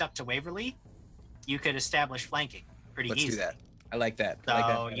that walked up to Waverly, you could establish flanking pretty Let's easily. do that. I like that. So I like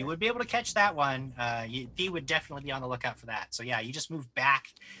that better. you would be able to catch that one. Dee would definitely be on the lookout for that. So yeah, you just move back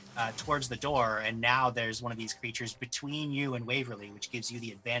towards the door, and now there's one of these creatures between you and Waverly, which gives you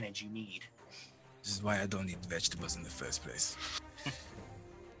the advantage you need. This is why I don't eat vegetables in the first place.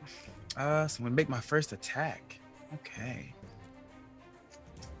 So I'm gonna make my first attack. Okay.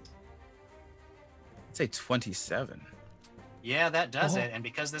 I'd say 27. Yeah, that does Oh. it. And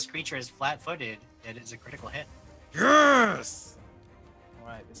because this creature is flat-footed, it is a critical hit. Yes! All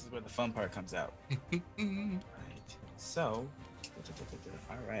right, this is where the fun part comes out. Right. So,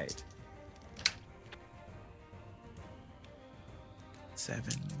 all right.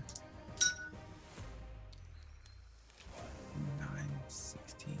 7, 9,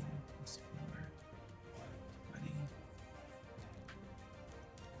 16 plus 4, 20.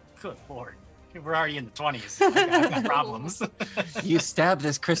 Good lord. We're already in the 20s. I've got problems. You stab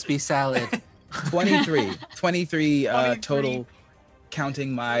this crispy salad. 23. 23 23. total,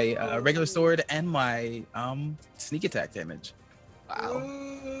 counting my regular sword and my sneak attack damage. Wow.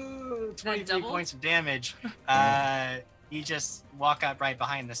 Ooh, 23 double? points of damage. You just walk up right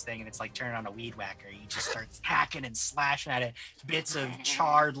behind this thing and it's like turning on a weed whacker. You just start hacking and slashing at it. Bits of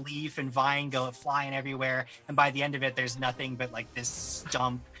charred leaf and vine go flying everywhere. And by the end of it, there's nothing but like this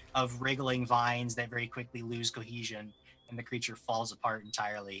stump of wriggling vines that very quickly lose cohesion and the creature falls apart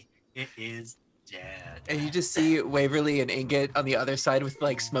entirely. It is dead. And you just see Waverly and Ingot on the other side with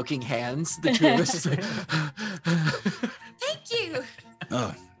like smoking hands. The two of us is like, Thank you.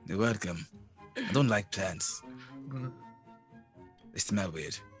 Oh, you're welcome. I don't like plants. Mm. They smell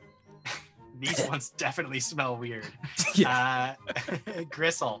weird. These ones definitely smell weird. Yeah.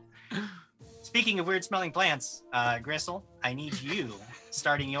 Gristle. Speaking of weird smelling plants, Gristle, I need you,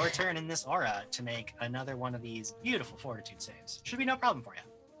 starting your turn in this aura, to make another one of these beautiful fortitude saves. Should be no problem for you.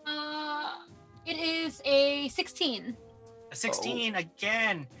 It is a 16. A 16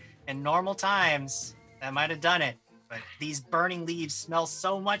 again. In normal times, that might have done it. But these burning leaves smell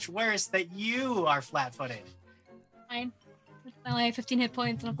so much worse that you are flat-footed. Fine. I only have 15 hit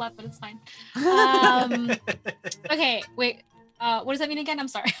points and a flat, but it's fine. Okay, wait. What does that mean again? I'm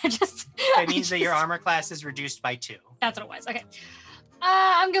sorry. It means that your armor class is reduced by 2. That's what it was. Okay.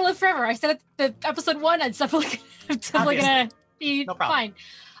 I'm gonna live forever. I said at the episode 1, I'm definitely gonna be fine.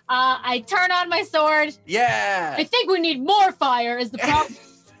 I turn on my sword. Yeah. I think we need more fire. Is the problem?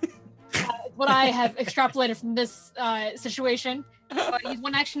 What I have extrapolated from this situation. So I use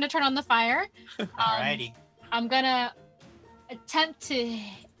one action to turn on the fire. Alrighty. I'm gonna attempt to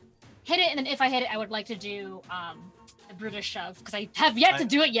hit it, and then if I hit it, I would like to do the Brutish shove because I have yet to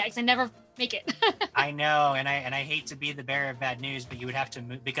do it yet because I never make it. I know, and I hate to be the bearer of bad news, but you would have to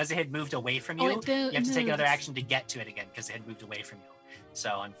move because it had moved away from you. You have to take another action to get to it again because it had moved away from you.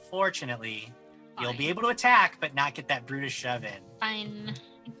 So unfortunately, you'll be able to attack, but not get that Brutish shove in. Fine,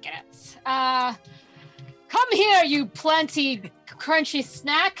 get it. Come here, you plenty crunchy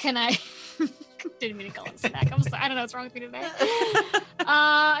snack, and I didn't mean to call it snack. I'm sorry. I don't know what's wrong with me today.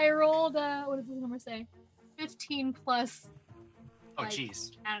 I rolled. What does this number say? 15 plus. Oh,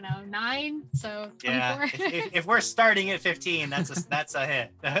 jeez. I don't know, 9. So 24. Yeah. if we're starting at 15, that's a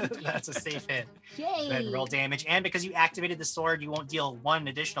hit. That's a safe hit. Yay. Then roll damage, and because you activated the sword, you won't deal 1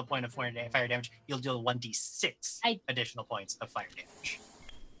 additional point of fire damage. You'll deal 1d6 additional points of fire damage.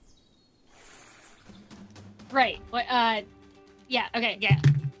 Right. What? Yeah. Okay. Yeah.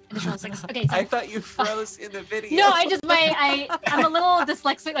 Additional 6. Okay. So, I thought you froze in the video. No, I'm a little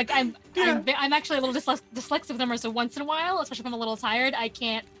dyslexic. Like I'm actually a little dyslexic with numbers. So once in a while, especially if I'm a little tired, I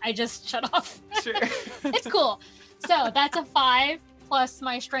just shut off. Sure. It's cool. So that's a 5 plus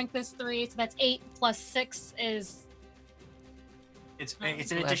my strength is 3, so that's 8 plus 6 is. It's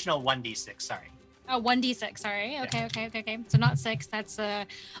an additional 1d6. Sorry. Oh, 1d6. Sorry. Okay. So not 6. That's a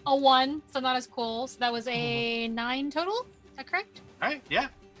 1. So not as cool. So that was a 9 total. Is that correct? All right. Yeah.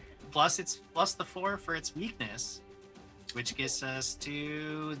 Plus the 4 for its weakness, which gets us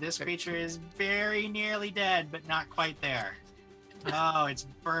to this creature is very nearly dead, but not quite there. Oh, it's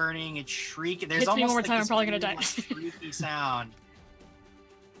burning, it's shrieking. There's Hits me almost one more like time, this I'm probably gonna die. shrieky sound.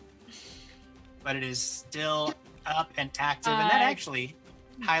 But it is still up and active, and that actually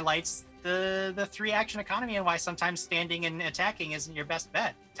highlights the 3-action economy and why sometimes standing and attacking isn't your best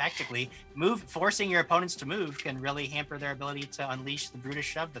bet. Tactically, forcing your opponents to move can really hamper their ability to unleash the Brutish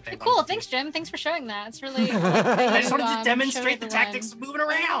shove that they want. Cool, thanks, Jim. Thanks for showing that. It's really. I just wanted to demonstrate the tactics of moving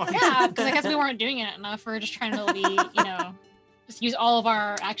around. Yeah, because I guess we weren't doing it enough. We're just trying to be, just use all of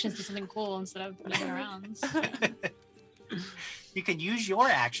our actions to do something cool instead of moving around. So. You can use your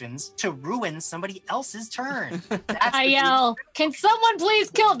actions to ruin somebody else's turn. I yell, can someone please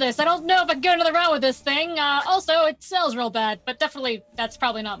kill this? I don't know if I can go another round with this thing. Also, it smells real bad, but definitely, that's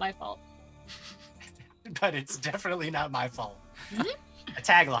probably not my fault. But it's definitely not my fault. Mm-hmm. A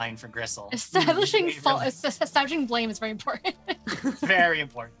tagline for Gristle. Establishing blame is very important. Very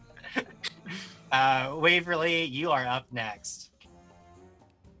important. Waverly, you are up next.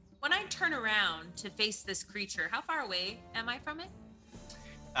 When I turn around to face this creature, how far away am I from it?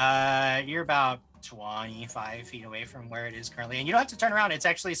 You're about 25 feet away from where it is currently, and you don't have to turn around. It's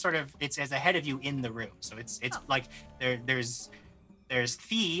actually it's ahead of you in the room. So it's like there's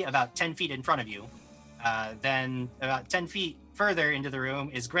Fee about 10 feet in front of you. Then about 10 feet further into the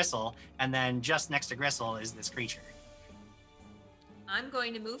room is Gristle, and then just next to Gristle is this creature. I'm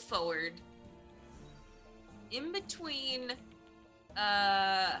going to move forward in between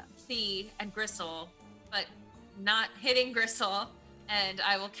Fee and Gristle, but not hitting Gristle, and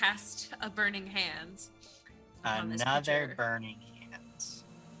I will cast a Burning Hands. Another Burning Hands.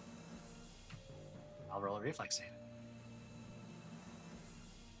 I'll roll a reflex save.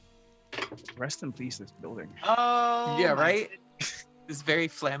 Rest in peace, this building. Oh, yeah, right? This very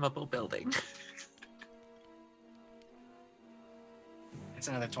flammable building. It's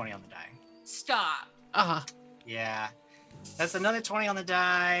another 20 on the die. Stop. Yeah. That's another 20 on the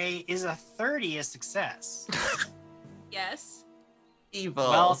die. Is a 30 a success? Yes. Evil.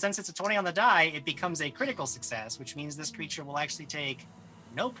 Well, since it's a 20 on the die, it becomes a critical success, which means this creature will actually take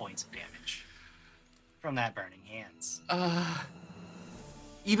no points of damage from that Burning Hands.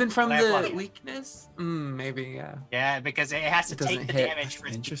 Even from the weakness? Maybe, yeah. Yeah, because it has to take the damage for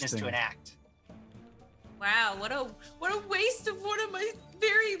its weakness to enact. Wow, what a waste of one of my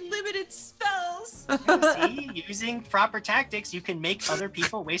very limited spells. See, using proper tactics, you can make other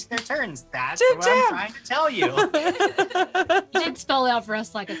people waste their turns. That's what I'm trying to tell you. You did spell it out for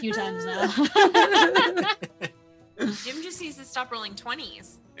us like a few times now. Jim just needs to stop rolling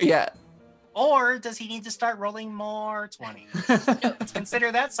 20s. Yeah. Or does he need to start rolling more 20s? Let's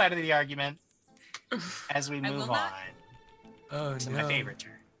consider that side of the argument as we move on to my favorite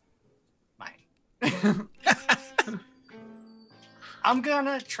turn. Mine. I'm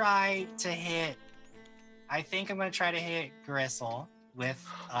gonna try to hit I think I'm gonna try to hit Gristle with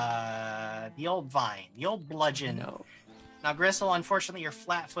the old vine, the old bludgeon. No. Now, Gristle, unfortunately, you're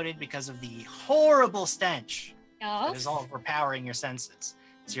flat-footed because of the horrible stench that is all overpowering your senses.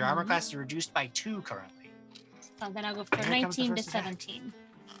 So your armor class is reduced by 2 currently. So then I'll go for Here comes the 19 to first attack. 17.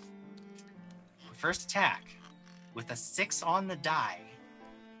 The first attack with a 6 on the die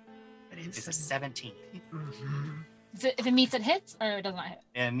That is a 17. Mhm. If it meets, it hits, or it does not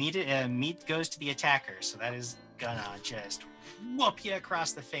hit. Meat goes to the attacker, so that is gonna just whoop you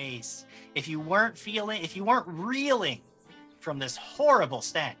across the face. If you weren't reeling from this horrible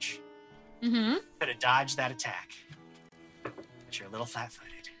stench, Mm-hmm. could have dodged that attack. But you're a little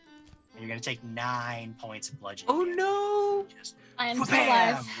flat-footed, and you're gonna take 9 points of bludgeoning. Oh damage. no! Just I am still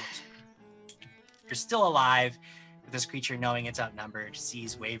wham! alive. You're still alive. But this creature, knowing it's outnumbered,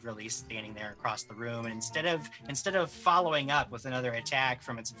 sees Waverly standing there across the room, and instead of following up with another attack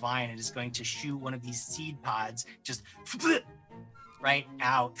from its vine, it is going to shoot one of these seed pods just right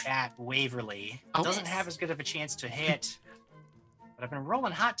out at Waverly. Oh. Doesn't have as good of a chance to hit, but I've been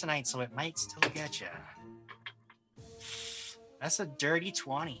rolling hot tonight, so it might still get you. That's a dirty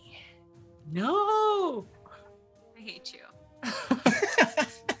 20. No! I hate you.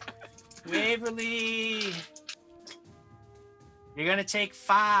 Waverly, you're gonna take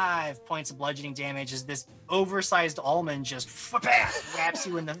 5 points of bludgeoning damage as this oversized almond just whaps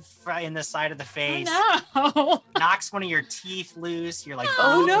you in the side of the face, No. knocks one of your teeth loose. You're like,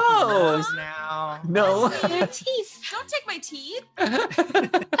 Oh, bleeding from your no. nose now. No. Your teeth. Don't take my teeth.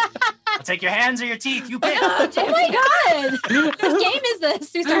 I'll take your hands or your teeth. You pick. Oh my god! What game is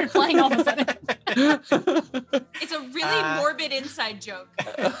this? You started playing all of a sudden. It's a really morbid inside joke.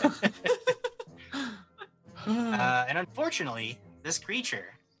 And unfortunately, this creature,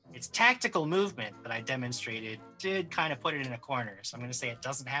 its tactical movement that I demonstrated did kind of put it in a corner. So I'm going to say it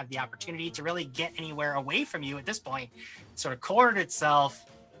doesn't have the opportunity to really get anywhere away from you at this point. It sort of cornered itself.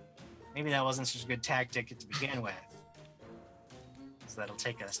 Maybe that wasn't such a good tactic to begin with. So that'll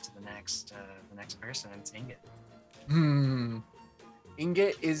take us to the next person, and it's Ingot.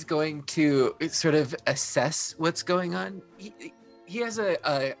 Ingot is going to sort of assess what's going on. He has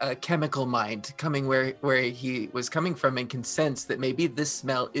a chemical mind coming where he was coming from and can sense that maybe this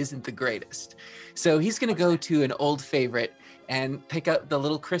smell isn't the greatest. So he's going to go to an old favorite and pick up the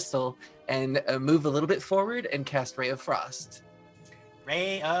little crystal and move a little bit forward and cast Ray of Frost.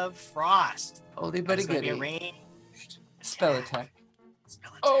 Ray of Frost. Oldie That buddy is going to be a goodie. ranged Spell attack.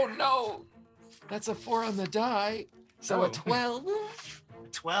 Spell attack. Oh no! That's a 4 on the die. So Oh. a 12.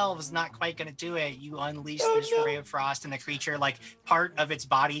 12 is not quite going to do it. You unleash Oh, this no. ray of frost, and the creature, like part of its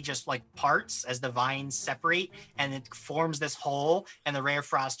body, just like parts as the vines separate, and it forms this hole. And the ray of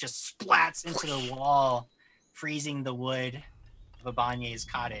frost just splats into the wall, freezing the wood of Abanye's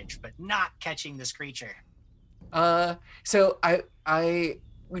cottage, but not catching this creature. So I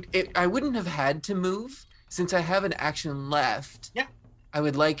wouldn't have had to move since I have an action left. Yeah. I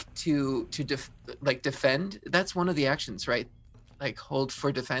would like to defend. That's one of the actions, right? Like hold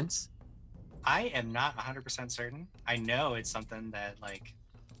for defense. I am not 100% certain. I know it's something that, like,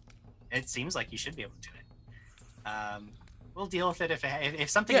 it seems like you should be able to do it. We'll deal with it if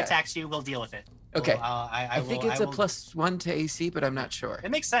something Yeah. attacks you. We'll deal with it. Okay. I think will- it's I a will- +1 to AC, but I'm not sure. It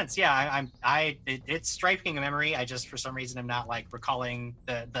makes sense. Yeah, it's striking a memory. I just, for some reason, am not like recalling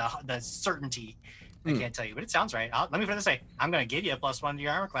the certainty. I Hmm. can't tell you, but it sounds right. Let me put it this way: I'm going to give you a +1 to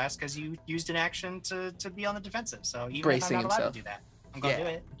your armor class because you used an action to be on the defensive. So even Bracing if I'm not allowed himself. to do that, I'm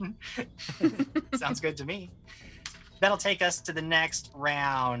going to do it. Sounds good to me. That'll take us to the next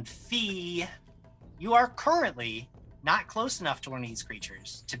round. Fee, you are currently not close enough to one of these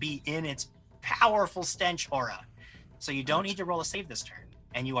creatures to be in its powerful stench aura. So you don't need to roll a save this turn,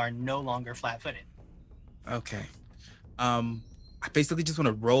 and you are no longer flat-footed. Okay. I basically just want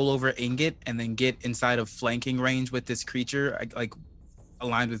to roll over Ingot and then get inside of flanking range with this creature, like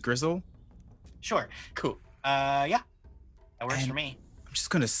aligned with Gristle. Sure. Cool. Yeah. That works And- for me. I'm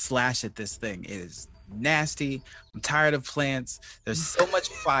just gonna slash at this thing. It is nasty. I'm tired of plants. There's so much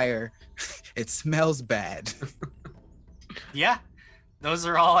fire. It smells bad. Yeah. Those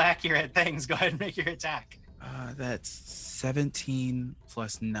are all accurate things. Go ahead and make your attack. That's 17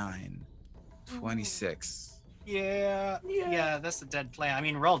 plus 9, 26. Yeah, that's a dead plant. I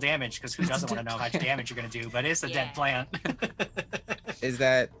mean, roll damage, because who That's a doesn't want to dead know how much plant. damage you're going to do, but it's a dead Yeah. plant. Is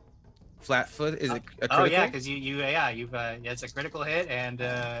that flat foot? Is it a critical? Oh yeah, because you've it's a critical hit, and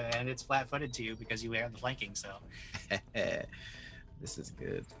it's flat-footed to you because you have the flanking. So This is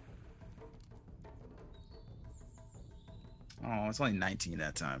good. Oh, it's only 19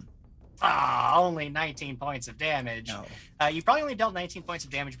 that time. only 19 points of damage. No. You probably only dealt 19 points of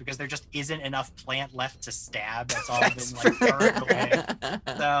damage because there just isn't enough plant left to stab. That's all been like burned away.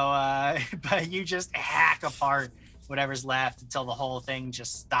 So, but you just hack apart whatever's left until the whole thing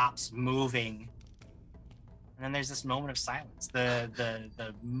just stops moving. And then there's this moment of silence.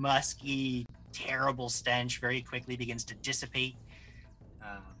 The musky, terrible stench very quickly begins to dissipate.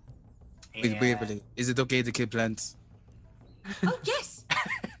 Wait. Is it okay to kill plants? Oh, yes.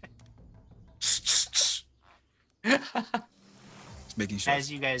 Just making sure.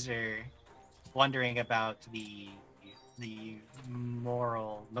 As you guys are wondering about the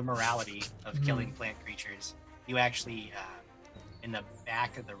morality of killing plant creatures, you actually in the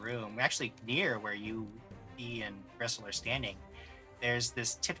back of the room, actually near where you and Gristle are standing, there's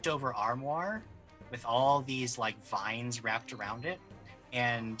this tipped over armoire with all these like vines wrapped around it,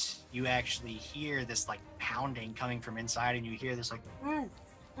 and you actually hear this like pounding coming from inside, and you hear this like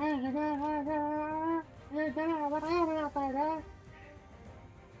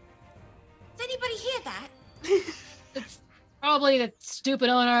Does anybody hear that? It's probably the stupid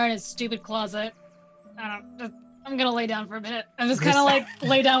owner in his stupid closet. I'm gonna lay down for a minute. I'm just kind of like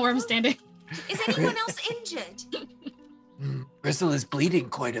lay down where I'm standing. Is anyone else injured? Gristle is bleeding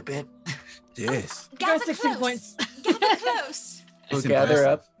quite a bit. Yes. I got Gather 16 close. points. Gather close. We'll It's gather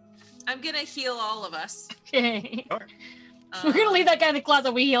impressive. up. I'm gonna heal all of us. Okay. Sure. We're gonna leave that guy in the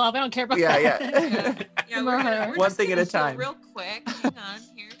closet. We heal up. I don't care about Yeah, that. Yeah, we're Murder. One just thing at gonna a time. heal real quick. Hang on,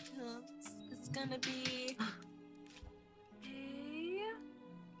 here it comes. It's gonna be.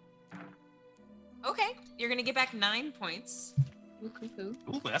 Okay, you're gonna get back 9 points. ooh,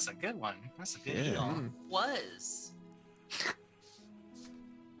 that's a good one. That's a good Yeah. heal. Was.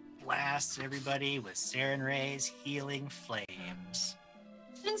 Blast everybody with Saren Ray's healing flames.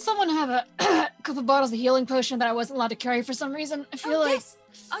 Didn't someone have a couple bottles of healing potion that I wasn't allowed to carry for some reason? I feel Oh, like yes.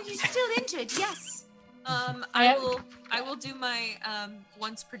 Are you still injured? Yes. I will do my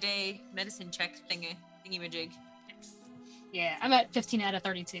once per day medicine check thingy-majig. yeah, I'm at 15 out of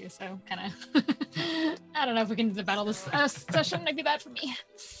 32, so kind of. I don't know if we can do the battle this session. Might be bad for me.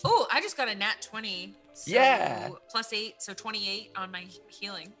 Oh, I just got a nat 20. So Yeah. Plus 8, so 28 on my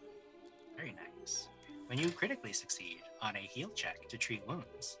healing. Very nice. When you critically succeed on a heal check to treat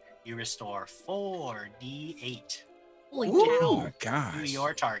wounds, you restore 4d8 Holy Oh cow! my to gosh.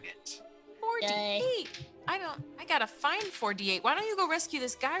 your target. 4d8. I got a fine 4d8. Why don't you go rescue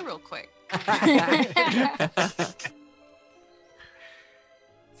this guy real quick?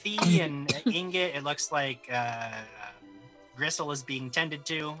 Thea and Inget, it looks like Gristle is being tended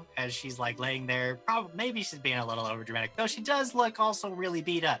to as she's like laying there. Probably, maybe she's being a little over dramatic, though she does look also really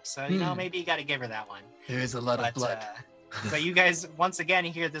beat up. So you know, maybe you got to give her that one. There is a lot of But, blood. but you guys once again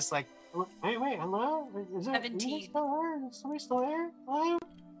hear this like, wait, hello? Is it 17. still there? Is somebody still there? Hello?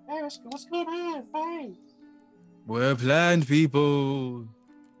 Hey, what's going on? Hey. We're plant people.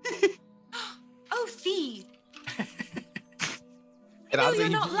 Oh, Fee. And No, I was you're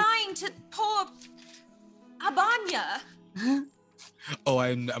like, not lying to poor Abanya. oh,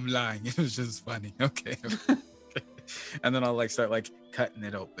 I'm lying. It was just funny. Okay. And then I'll like start like cutting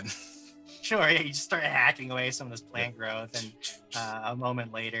it open. Sure, yeah, you just start hacking away some of this plant growth, and a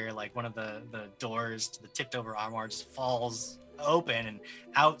moment later, like one of the doors to the tipped over armoire just falls open, and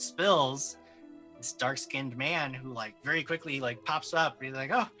out spills this dark-skinned man who like very quickly like pops up. He's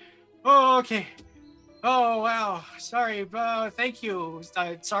like, oh, okay. Oh, wow. Sorry. Thank you.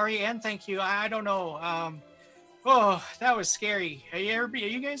 Sorry and thank you. I don't know. Oh, that was scary. Are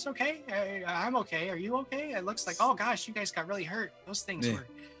you guys okay? I'm okay. Are you okay? It looks like, oh gosh, you guys got really hurt. Those things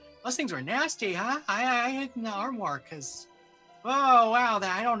were nasty, huh? I hid in the armoire because, oh wow,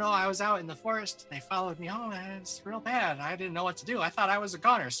 I don't know. I was out in the forest. They followed me home, and it's real bad. I didn't know what to do. I thought I was a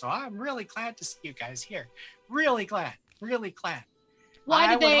goner, so I'm really glad to see you guys here. Really glad. Really glad.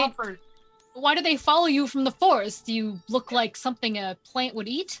 Why I would offer- Why do they follow you from the forest? Do you look like something a plant would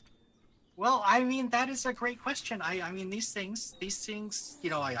eat? Well, I mean, that is a great question. I mean, these things, you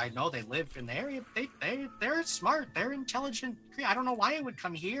know, I know they live in the area. They're smart. They're intelligent. I don't know why it would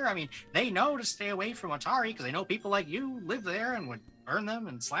come here. I mean, they know to stay away from Atari because they know people like you live there and would burn them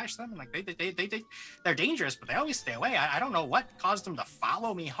and slash them. And like they're dangerous, but they always stay away. I don't know what caused them to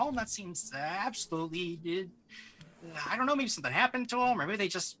follow me home. That seems absolutely. I don't know, maybe something happened to them, or maybe they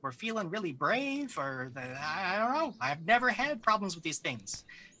just were feeling really brave, or I don't know. I've never had problems with these things.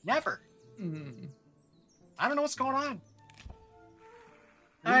 Never. I don't know what's going on.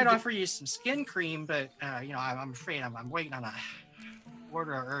 I'd offer you some skin cream, but you know, I'm afraid I'm waiting on a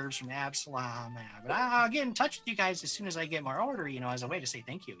order of herbs from Absalom. But I'll get in touch with you guys as soon as I get more order, you know, as a way to say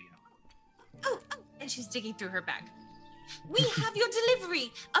thank you, you know. Oh, and she's digging through her bag. We have your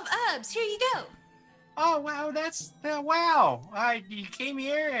delivery of herbs. Here you go. Oh wow, that's wow! You came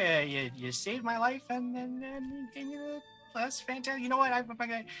here, you saved my life, and then you gave me that's fantastic. You know what?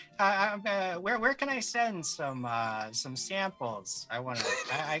 Where can I send some samples? I want to.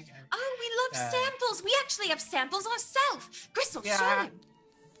 Oh, we love samples. We actually have samples ourselves. Gristle, Yeah, show him.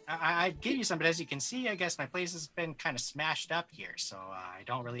 I'd give you some, but as you can see, I guess my place has been kind of smashed up here, so I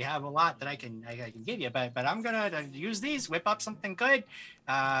don't really have a lot that I can give you. But I'm gonna use these, whip up something good.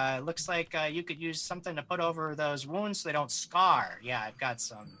 Looks like you could use something to put over those wounds so they don't scar. Yeah, I've got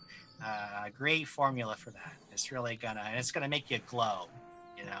some great formula for that. It's really it's gonna make you glow.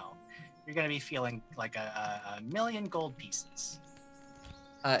 You know, you're gonna be feeling like a million gold pieces.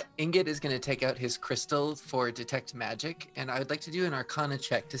 Ingot is going to take out his crystal for detect magic, and I would like to do an Arcana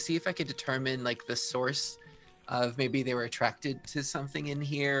check to see if I could determine like the source of maybe they were attracted to something in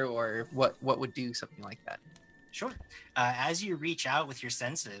here, or what would do something like that. Sure. As you reach out with your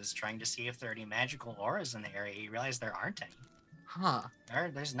senses, trying to see if there are any magical auras in the area, you realize there aren't any. Huh.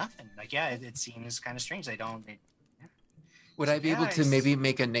 There's nothing. Like, yeah, it seems kind of strange. Would I be able to maybe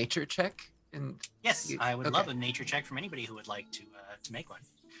make a nature check? And yes, I would love a nature check from anybody who would like to make one.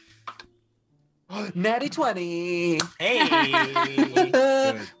 Natty 20.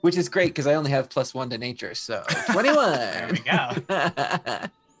 Hey. Which is great because I only have +1 to nature, so 21. There we go.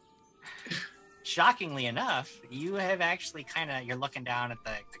 Shockingly enough, you have actually you're looking down at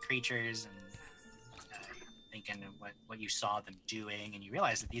the creatures and thinking of what you saw them doing, and you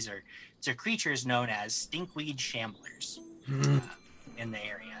realize that these are creatures known as stinkweed shamblers in the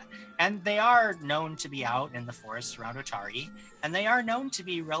area. And they are known to be out in the forests around Otari, and they are known to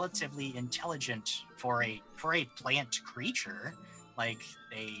be relatively intelligent for a plant creature. Like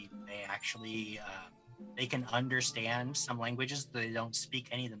they actually they can understand some languages. They don't speak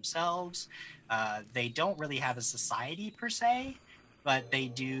any themselves. They don't really have a society per se, but they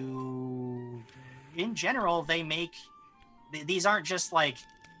do. In general, they make these aren't just like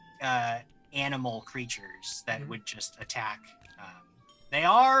animal creatures that would just attack. They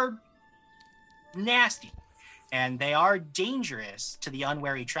are nasty, and they are dangerous to the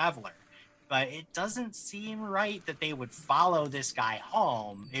unwary traveler. But it doesn't seem right that they would follow this guy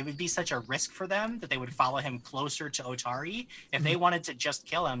home. It would be such a risk for them that they would follow him closer to Otari. If they wanted to just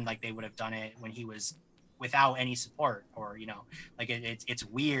kill him, like they would have done it when he was without any support, or like it's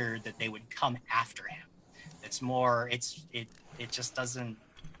weird that they would come after him. It's more it just doesn't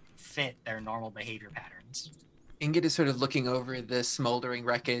fit their normal behavior patterns. Ingot is sort of looking over the smoldering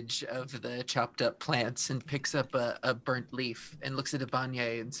wreckage of the chopped up plants and picks up a burnt leaf and looks at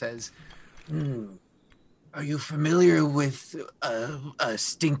Abanye and says, Are you familiar with a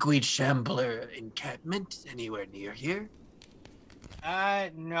stinkweed shambler encampment anywhere near here?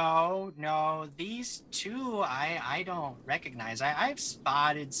 No. These two I don't recognize. I've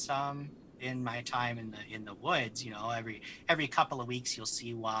spotted some in my time in the woods. Every couple of weeks you'll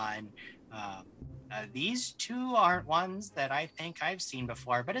see one. These two aren't ones that I think I've seen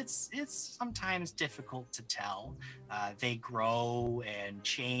before, but it's sometimes difficult to tell. They grow and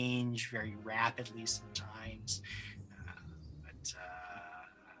change very rapidly sometimes.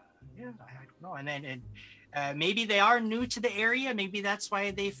 Yeah, I don't know. And then maybe they are new to the area. Maybe that's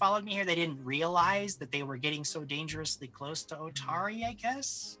why they followed me here. They didn't realize that they were getting so dangerously close to Otari, I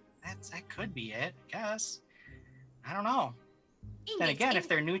guess. That could be it, I guess. I don't know. Then again, if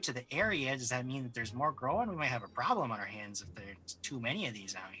they're new to the area, does that mean that there's more growing? We might have a problem on our hands if there's too many of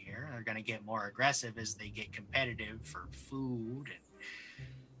these out here. They're going to get more aggressive as they get competitive for food, and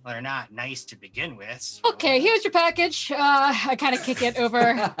they're not nice to begin with. So. Okay, here's your package. I kind of kick it over.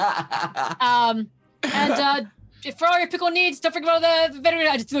 And for all your pickle needs, don't forget about the veterinary.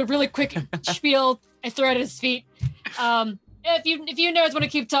 I just do a really quick spiel. I throw it at his feet. If you nerds want to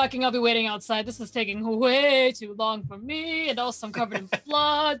keep talking, I'll be waiting outside. This is taking way too long for me, and also I'm covered in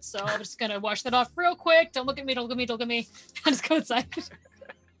blood, so I'm just gonna wash that off real quick. Don't look at me. I'm just go inside.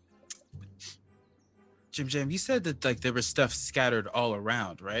 Jim, you said that like there was stuff scattered all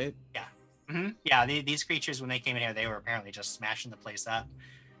around, right? Yeah. Mm-hmm. Yeah, these creatures, when they came in here, they were apparently just smashing the place up,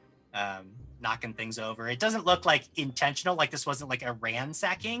 knocking things over. It doesn't look like intentional, like this wasn't like a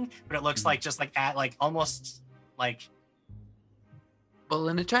ransacking, but it looks like just like almost like bull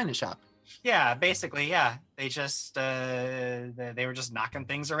in a china shop. Yeah, basically, yeah. They just they were just knocking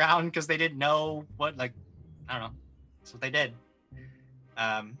things around because they didn't know what, like, I don't know. That's what they did.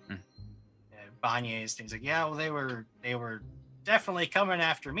 Banye's things like, yeah, well, they were definitely coming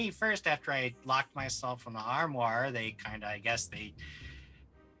after me first after I locked myself in the armoire. They kind of, I guess they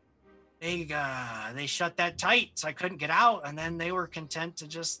they shut that tight, so I couldn't get out, and then they were content to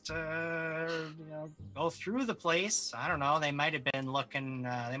just go through the place. I don't know. They might have been looking.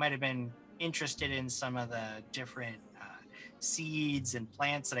 They might have been interested in some of the different seeds and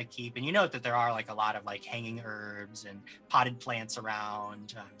plants that I keep. And you note that there are like a lot of like hanging herbs and potted plants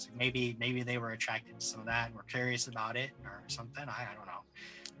around. So maybe they were attracted to some of that and were curious about it or something. I don't know.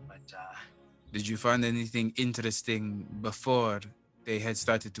 But Did you find anything interesting before they had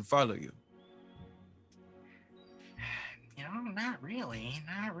started to follow you? Not really.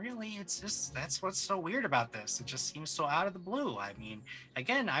 It's just, that's what's so weird about this. It just seems so out of the blue. I mean,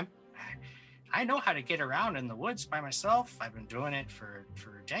 again, I know how to get around in the woods by myself. I've been doing it for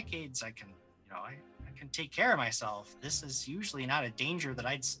decades. I can take care of myself. This is usually not a danger that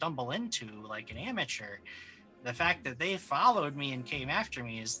I'd stumble into like an amateur. The fact that they followed me and came after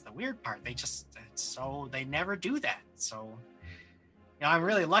me is the weird part. They never do that. So, I'm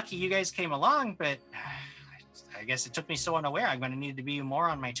really lucky you guys came along, but I guess it took me so unaware. I'm going to need to be more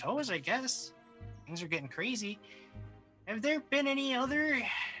on my toes, I guess. Things are getting crazy. Have there been any other...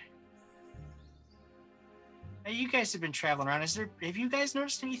 You guys have been traveling around. Have you guys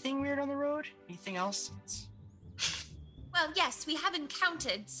noticed anything weird on the road? Anything else? Well, yes, we have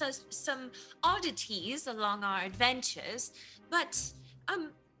encountered some oddities along our adventures, but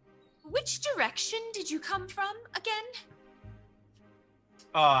which direction did you come from again?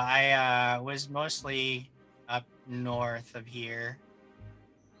 Oh, I was mostly up north of here.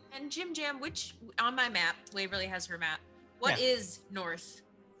 And Jim Jam, which on my map, Waverly has her map. What is north?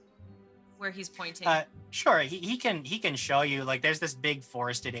 Where he's pointing. Sure, he can show you. Like, there's this big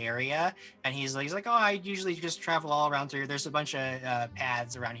forested area, and he's like, oh, I usually just travel all around through. There's a bunch of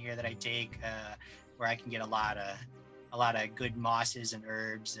paths around here that I take where I can get a lot of good mosses and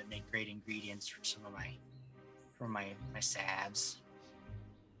herbs that make great ingredients for some of my salves.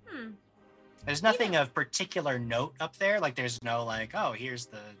 There's nothing of particular note up there. Like, there's no like, oh, here's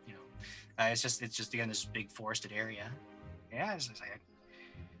the it's just again this big forested area. Yeah, it's just like.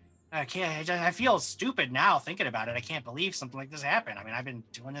 I feel stupid now thinking about it. I can't believe something like this happened. I mean, I've been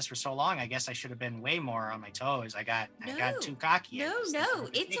doing this for so long. I guess I should have been way more on my toes. I got too cocky. No,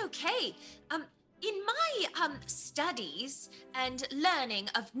 it's okay. In my studies and learning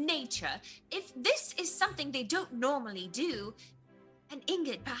of nature, if this is something they don't normally do, and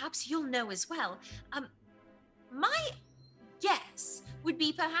Ingrid, perhaps you'll know as well. My guess would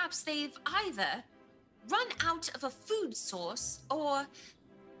be perhaps they've either run out of a food source or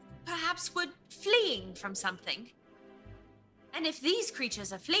perhaps were fleeing from something. And if these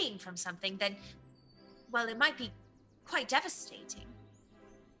creatures are fleeing from something, then, well, it might be quite devastating.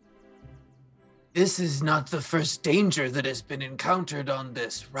 This is not the first danger that has been encountered on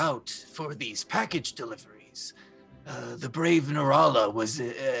this route for these package deliveries. The brave Narala was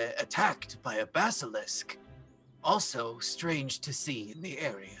attacked by a basilisk. Also strange to see in the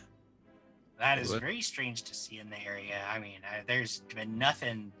area. That is very strange to see in the area. I mean, there's been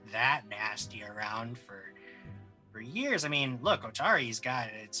nothing that nasty around for years. I mean, look, Otari's got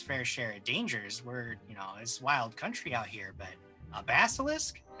its fair share of dangers. It's wild country out here, but a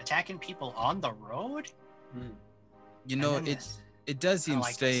basilisk attacking people on the road? It does seem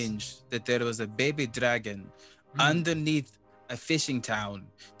strange that there was a baby dragon underneath a fishing town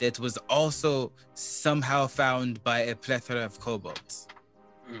that was also somehow found by a plethora of kobolds.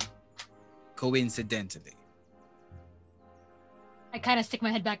 Coincidentally. I kind of stick my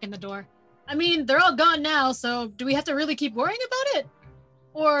head back in the door. I mean, they're all gone now, so do we have to really keep worrying about it?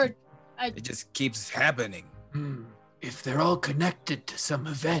 Or it just keeps happening. If they're all connected to some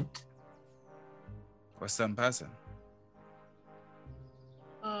event. Or some person.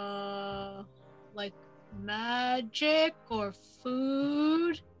 Like magic or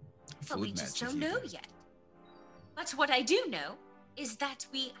food? But we just don't know yet. But what I do know is that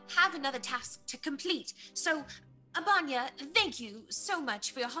we have another task to complete. So, Abanya, thank you so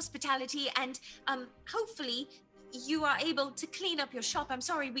much for your hospitality, and hopefully you are able to clean up your shop. I'm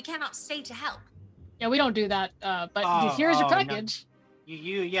sorry, we cannot stay to help. Yeah, we don't do that, but here's your package. No.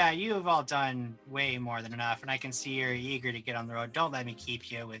 You have all done way more than enough, and I can see you're eager to get on the road. Don't let me keep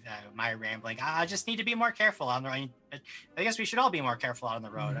you with my rambling. I just need to be more careful on the road. I guess we should all be more careful on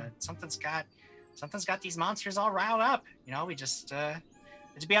the road. Something's got these monsters all riled up. We just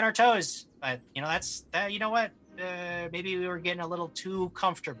need to be on our toes. But that's that. You know what? Maybe we were getting a little too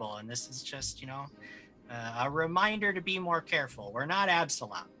comfortable, and this is just a reminder to be more careful. We're not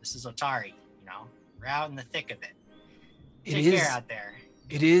Absalom. This is Otari. We're out in the thick of it. Take care out there.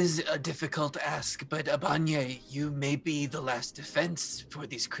 It is a difficult ask, but Abanya, you may be the last defense for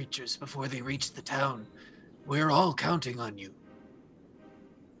these creatures before they reach the town. We're all counting on you.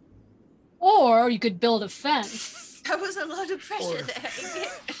 Or you could build a fence. That was a lot of pressure there.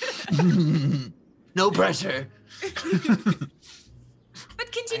 No pressure.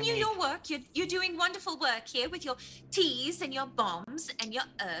 But continue your work. You're doing wonderful work here with your teas and your bombs and your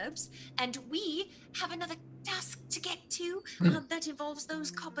herbs. And we have another task to get to that involves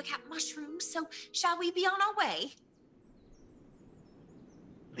those coppercat mushrooms. So shall we be on our way?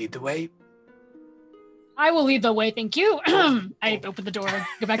 Lead the way. I will lead the way, thank you. I open the door,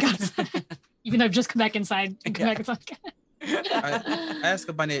 go back outside. Even though I've just come back inside and come back inside again. I ask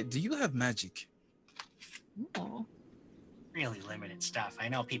Abane, do you have magic? Oh. Really limited stuff. I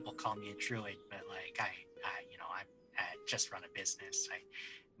know people call me a druid, but like I just run a business. I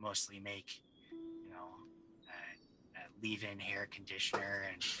mostly make, leave-in hair conditioner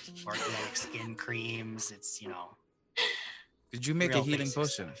and organic skin creams. It's, Did you make a real healing basic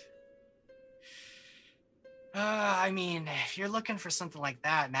potion? stuff. I mean, if you're looking for something like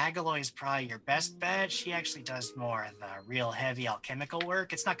that, Magaloy is probably your best bet. She actually does more of the real heavy alchemical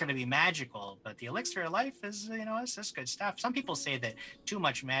work. It's not going to be magical, but the elixir of life is, it's just good stuff. Some people say that too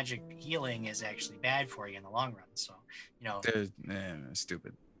much magic healing is actually bad for you in the long run. So, They're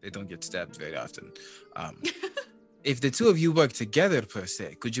stupid. They don't get stabbed very often. If the two of you work together, per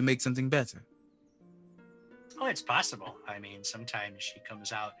se, could you make something better? Oh, it's possible. I mean, sometimes she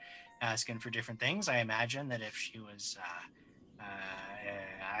comes out asking for different things. I imagine that if she was,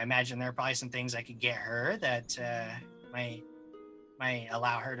 I imagine there are probably some things I could get her that might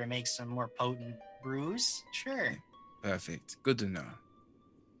allow her to make some more potent brews. Sure. Perfect. Good to know.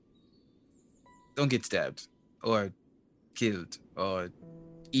 Don't get stabbed or killed or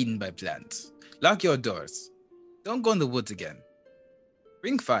eaten by plants. Lock your doors. Don't go in the woods again.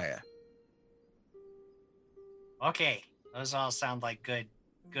 Bring fire. Okay, those all sound like good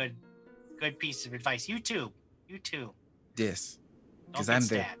piece of advice. You too. Yes, Don't because get I'm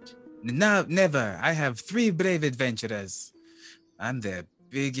there. stabbed. No, never. I have 3 brave adventurers. I'm their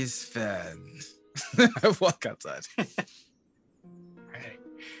biggest fan. I walk outside. All right.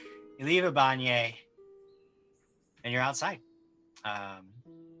 You leave Abane, and you're outside.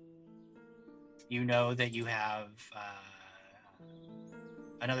 You know that you have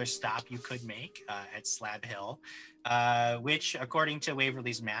another stop you could make at Slab Hill, which, according to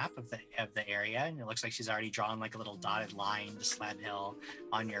Waverly's map of the area, and it looks like she's already drawn like a little dotted line to Slab Hill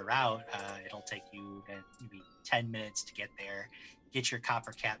on your route. It'll take you maybe 10 minutes to get there, get your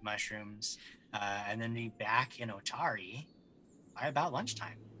coppercat mushrooms, and then be back in Otari by about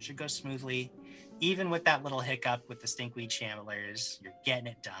lunchtime. Should go smoothly. Even with that little hiccup with the stinkweed shamblers, you're getting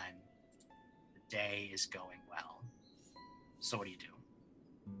it done. The day is going well. So what do you do?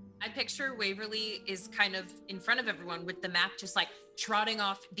 I picture Waverly is kind of in front of everyone with the map, just like trotting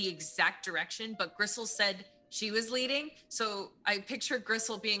off the exact direction. But Gristle said she was leading. So I picture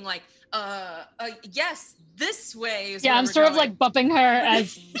Gristle being like, yes, this way is Yeah, where I'm we're sort of going." like bumping her as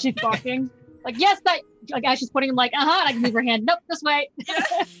she's walking. Like, yes, that, like as she's pointing, like, and I can move her hand. Nope, this way.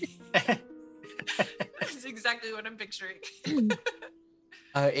 That's exactly what I'm picturing.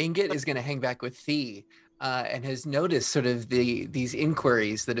 Ingot is going to hang back with Thee and has noticed sort of these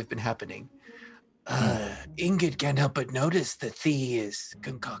inquiries that have been happening. Ingot can't help but notice that Thee is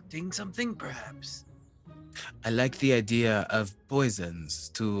concocting something, perhaps. I like the idea of poisons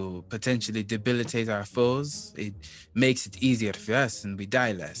to potentially debilitate our foes. It makes it easier for us and we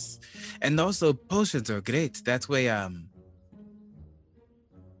die less. And also potions are great. That way,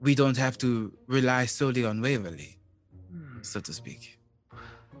 we don't have to rely solely on Waverly, so to speak.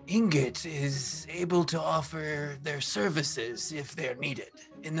 Ingot is able to offer their services if they're needed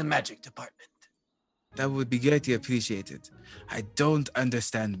in the magic department. That would be greatly appreciated. I don't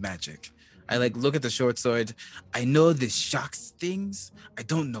understand magic. I look at the short sword. I know this shocks things. I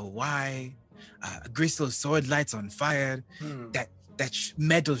don't know why. A Gristle sword lights on fire. That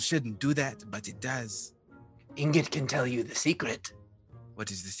metal shouldn't do that, but it does. Ingot can tell you the secret. What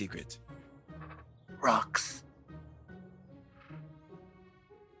is the secret? Rocks.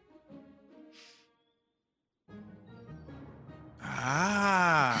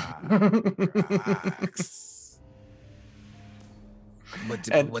 Rocks.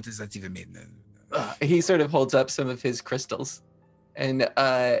 What does that even mean? He sort of holds up some of his crystals and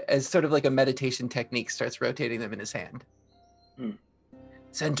as sort of like a meditation technique starts rotating them in his hand.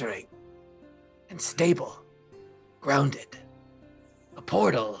 Centering and stable, grounded. A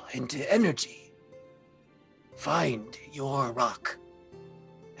portal into energy. Find your rock,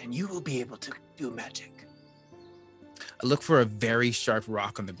 and you will be able to do magic. I look for a very sharp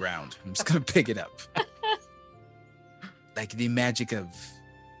rock on the ground. I'm just gonna pick it up. Like the magic of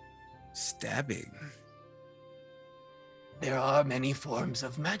stabbing. There are many forms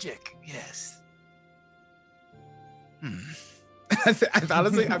of magic, yes.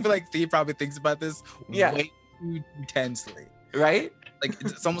 Honestly, I feel like Thea probably thinks about this Yeah. way too intensely. Right? Like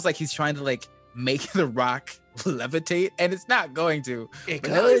it's almost like he's trying to like make the rock levitate, and it's not going to. It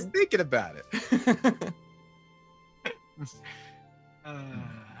But now he's could. thinking about it.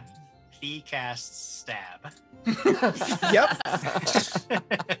 He casts stab. Yep.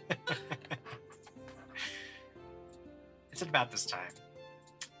 It's at about this time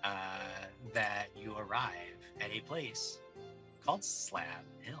that you arrive at a place called Slab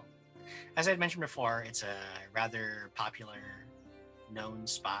Hill. As I had mentioned before, it's a rather popular, known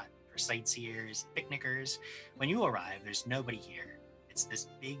spot for sightseers, picnickers. When you arrive, there's nobody here. It's this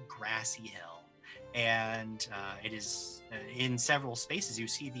big grassy hill, and it is in several spaces you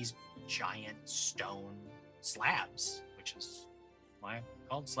see these giant stone slabs, which is why it's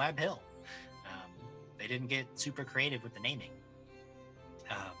called Slab Hill. They didn't get super creative with the naming.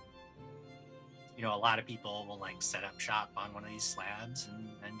 You know, a lot of people will like set up shop on one of these slabs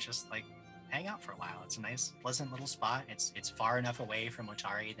and just like hang out for a while. It's a nice, pleasant little spot. It's far enough away from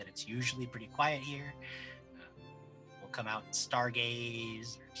Otari that it's usually pretty quiet here. We'll come out and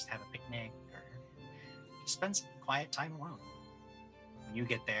stargaze, or just have a picnic, or just spend some quiet time alone. When you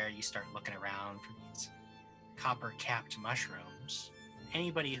get there, you start looking around for these copper-capped mushrooms.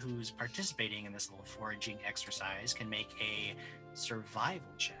 Anybody who's participating in this little foraging exercise can make a survival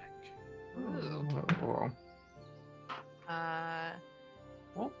check. Ooh.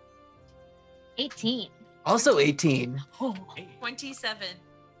 18. Also 18. Oh, Hey. 27.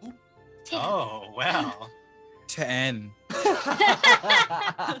 Oh, well. 10.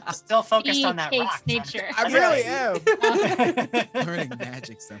 Still focused He on that hates rock. nature. I really am. Learning am.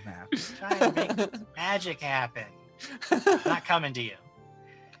 magic somehow. Trying to make magic happen. Not coming to you.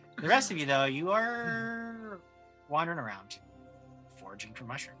 The rest of you, though, you are wandering around, foraging for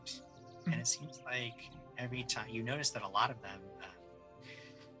mushrooms. And it seems like every time you notice that a lot of them,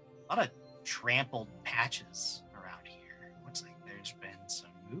 a lot of trampled patches around here. Looks like there's been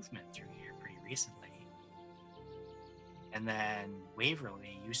some movement through here pretty recently. And then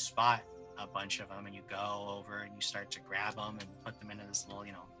Waverly, you spot a bunch of them and you go over and you start to grab them and put them into this little,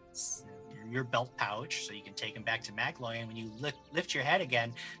 your belt pouch so you can take them back to Magloy. And when you lift your head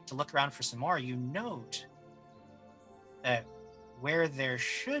again to look around for some more, you note that where there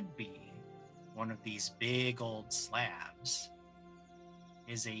should be one of these big old slabs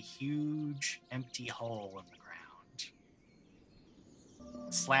is a huge empty hole in the ground.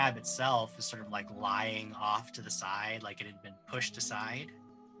 The slab itself is sort of like lying off to the side, like it had been pushed aside.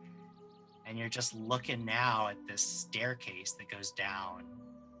 And you're just looking now at this staircase that goes down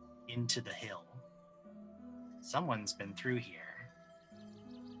into the hill. Someone's been through here,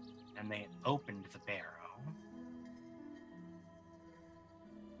 and they opened the barrow.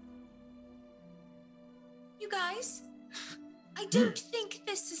 You guys, I don't think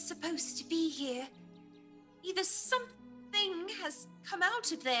this is supposed to be here. Either something has come out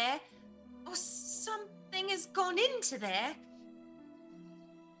of there, or something has gone into there.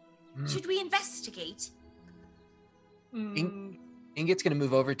 Should we investigate? Ingot's gonna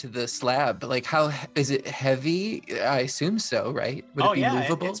move over to the slab. But like, how is it heavy? I assume so, right? Would it be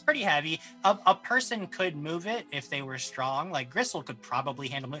movable? It's pretty heavy. A person could move it if they were strong. Like Gristle could probably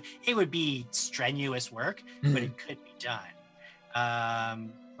handle it. It would be strenuous work, but it could be done.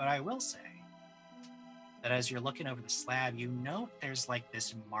 But I will say that as you're looking over the slab, you note there's like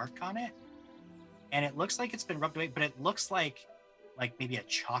this mark on it, and it looks like it's been rubbed away, but it looks like maybe a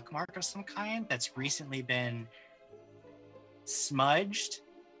chalk mark of some kind that's recently been smudged,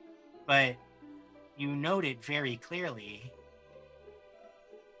 but you note it very clearly.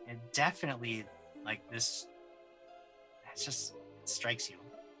 And definitely, like this, it strikes you.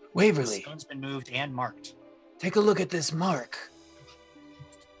 The Waverly, stone's been moved and marked. take a look at this mark.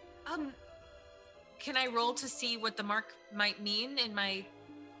 Can I roll to see what the mark might mean in my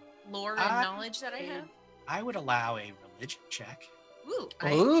lore and knowledge that I have? I would allow a religion check. Ooh,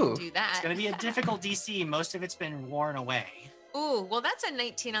 I Ooh. can do that. It's going to be a difficult DC. Most of it's been worn away. Ooh, well, that's a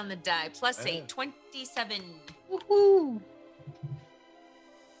 19 on the die, plus 8, Oh. 27. woohoo.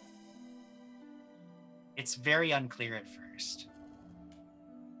 It's very unclear at first.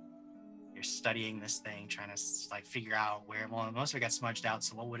 You're studying this thing, trying to like figure out where. Well, most of it got smudged out.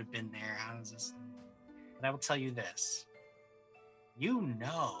 So what would have been there? How does this? But I will tell you this. You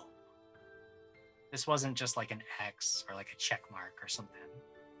know, this wasn't just like an X or like a check mark or something.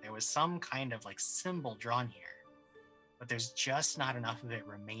 There was some kind of like symbol drawn here, but there's just not enough of it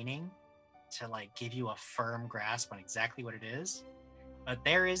remaining to like give you a firm grasp on exactly what it is. But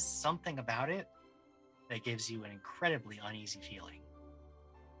there is something about it that gives you an incredibly uneasy feeling.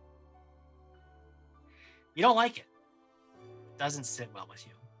 You don't like it. It doesn't sit well with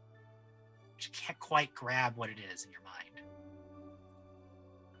you. But you can't quite grab what it is in your mind.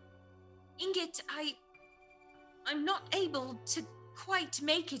 Ingot, I'm not able to quite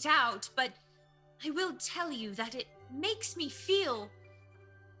make it out, but I will tell you that it makes me feel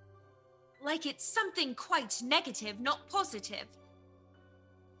like it's something quite negative, not positive.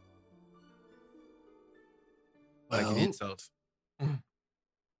 Like an Well, insult.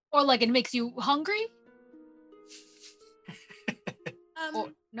 Or like it makes you hungry?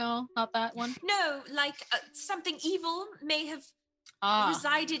 Or no, not that one. No, like something evil may have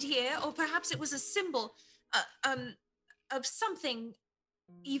resided here, or perhaps it was a symbol of something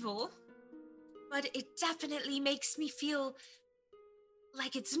evil. But it definitely makes me feel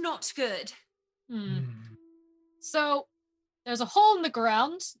like it's not good. So there's a hole in the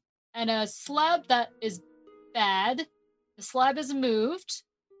ground and a slab that is bad. The slab is moved,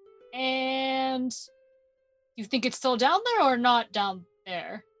 and you think it's still down there or not down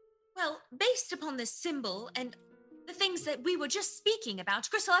there? Well, based upon this symbol and the things that we were just speaking about,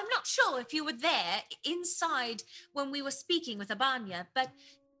 Gristle, I'm not sure if you were there inside when we were speaking with Abanya, but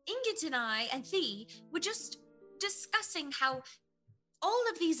Ingot and I and Thee were just discussing how all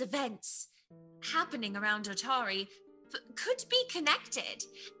of these events happening around Otari could be connected.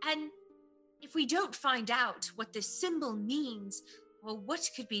 And if we don't find out what this symbol means or what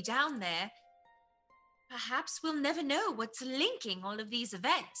could be down there, perhaps we'll never know what's linking all of these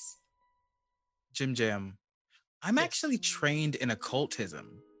events. Jim Jam, I'm Yes. actually trained in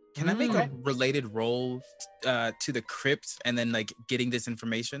occultism. Can I make a related roll to the crypt and then like getting this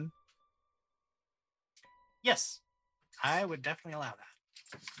information? Yes, I would definitely allow that.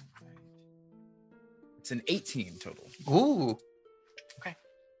 It's an 18 total. Ooh.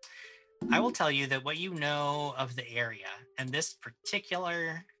 I will tell you that what you know of the area and this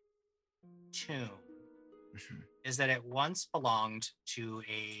particular tomb is that it once belonged to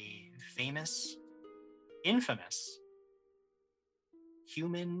a famous, infamous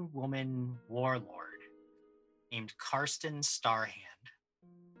human woman warlord named Karsten Starhand.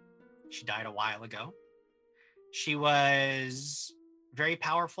 She died a while ago. She was very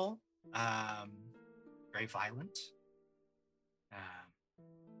powerful, very violent,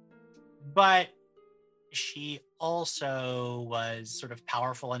 but she also was sort of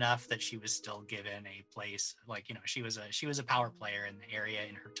powerful enough that she was still given a place, like, you know, she was a power player in the area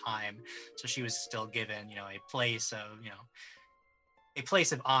in her time, so she was still given, you know, a place of, you know, a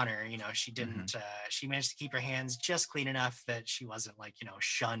place of honor. You know, she didn't she managed to keep her hands just clean enough that she wasn't, like, you know,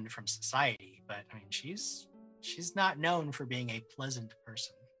 shunned from society. But I mean, she's not known for being a pleasant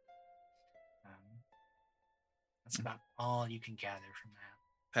person. That's about all you can gather from that.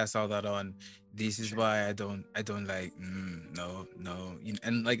 Pass all that on. This is Sure. why I don't like no. You know,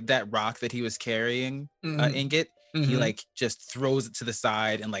 and like that rock that he was carrying, Ingot, he like just throws it to the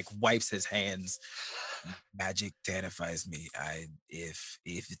side and like wipes his hands. Magic terrifies me.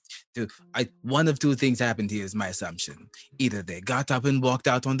 One of two things happened here is my assumption. Either they got up and walked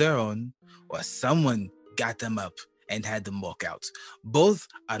out on their own, or someone got them up and had them walk out. Both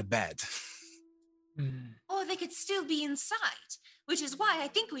are bad. Or they could still be inside, which is why I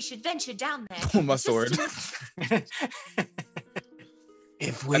think we should venture down there. Pull my just sword. to-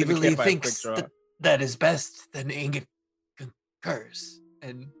 If Out of a Waverly campfire, thinks quick draw. that is best, then Ingot concurs.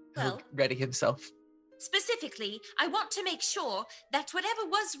 And Well- he'll ready himself. Specifically, I want to make sure that whatever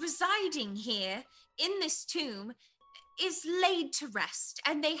was residing here in this tomb is laid to rest,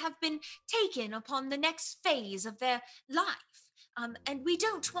 and they have been taken upon the next phase of their life. And we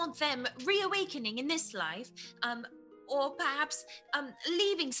don't want them reawakening in this life, or perhaps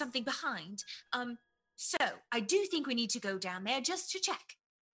leaving something behind. So I do think we need to go down there just to check.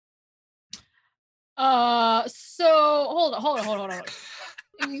 So hold on.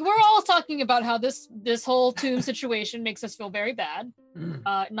 We're all talking about how this whole tomb situation makes us feel very bad.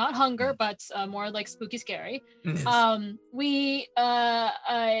 Not hunger, but more like spooky scary.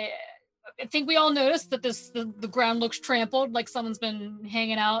 I think we all noticed that the ground looks trampled, like someone's been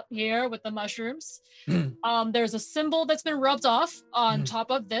hanging out here with the mushrooms. There's a symbol that's been rubbed off on top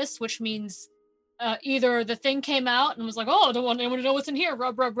of this, which means either the thing came out and was like, "Oh, I don't want anyone to know what's in here,"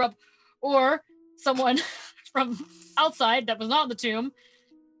 rub, or someone from outside that was not in the tomb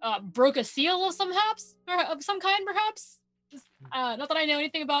broke a seal of some kind, perhaps. Not that I know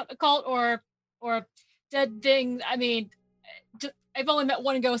anything about occult or dead things. I mean, I've only met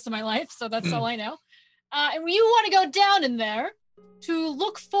one ghost in my life, so that's all I know. And you want to go down in there to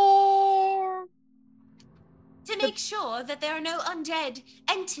look for... To make sure that there are no undead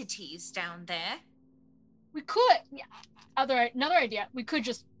entities down there. We could. Yeah. Another idea. We could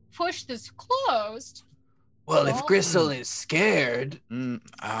just push this closed. Well, if Well- Gristle is scared. Ingrid!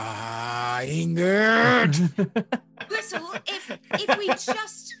 Gristle, if we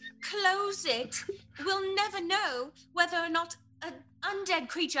just close it, we'll never know whether or not an undead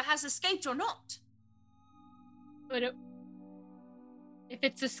creature has escaped or not. But if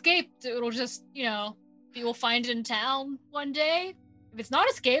it's escaped, it'll just, we'll find it in town one day. If it's not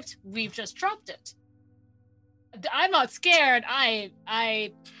escaped, we've just dropped it. I'm not scared. What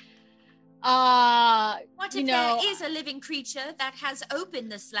if there is a living creature that has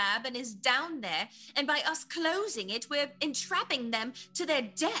opened the slab and is down there, and by us closing it, we're entrapping them to their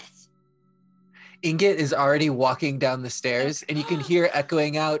death? Ingot is already walking down the stairs, and you can hear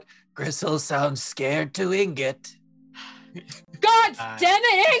echoing out, Gristle sounds scared to Ingot. God damn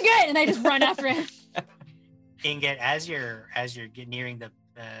it, Ingot! And I just run after him. Ingot, as you're nearing the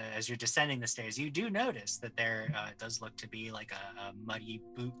as you're descending the stairs, you do notice that there does look to be like a muddy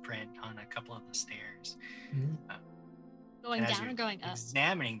boot print on a couple of the stairs. Going down or going up?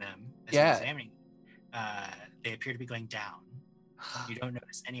 Examining them, they appear to be going down. You don't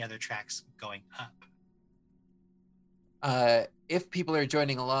notice any other tracks going up. If people are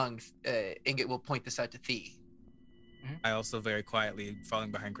joining along, Ingot will point this out to Thee. I also very quietly, falling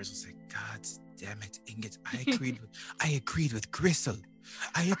behind Gristle, say, "God damn it, Ingot! I agreed with Gristle.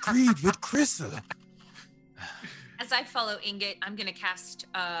 I agreed with Gristle." As I follow Ingot, I'm gonna cast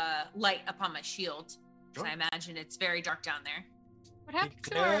light upon my shield, because I imagine it's very dark down there. What happened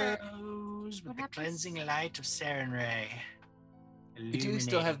It to our... glows with what the happens? cleansing light of Sarenrae. We do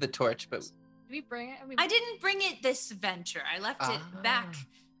still have the torch, but Did we bring it? I didn't bring it this venture. I left it back,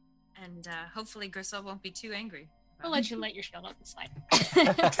 and hopefully Gristle won't be too angry. I'll let you light your shield up. It's fine.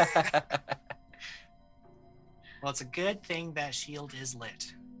 Well, it's a good thing that shield is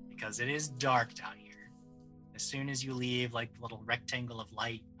lit, because it is dark down here. As soon as you leave like the little rectangle of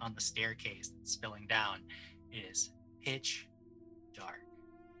light on the staircase that's spilling down, it is pitch dark,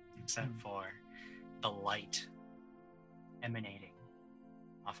 except for the light emanating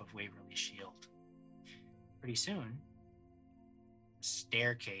off of Waverly's shield. Pretty soon, the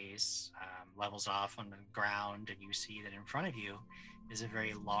staircase levels off on the ground, and you see that in front of you is a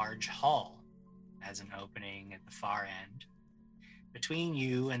very large hall. Has an opening at the far end. Between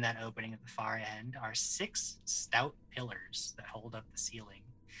you and that opening at the far end are 6 stout pillars that hold up the ceiling.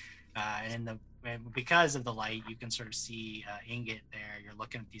 And because of the light, you can sort of see Ingot there. You're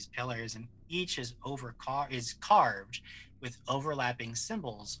looking at these pillars, and each is carved with overlapping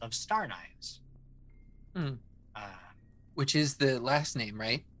symbols of star knives. which is the last name,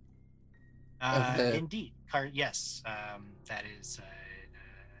 right? Of the- Indeed. Yes. That is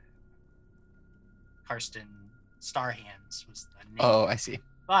Karsten Starhands was the name. Oh, I see.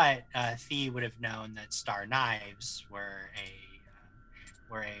 But Thee would have known that star knives were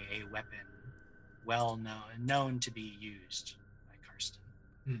a weapon well known to be used by Karsten.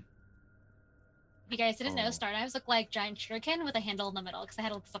 If you guys didn't know, Oh. star knives look like giant shuriken with a handle in the middle, because I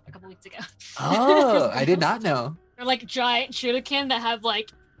had this up a couple weeks ago. Oh, I did not know. They're like giant shuriken that have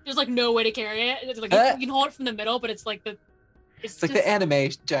there's no way to carry it. It's like you can hold it from the middle, but it's like It's like the anime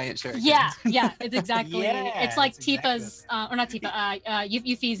giant shirt. Yeah, it's exactly. Yeah, it's like that's exactly Tifa's, or not Tifa,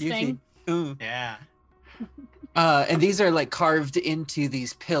 Yuffie's thing. Ooh. Yeah. And these are like carved into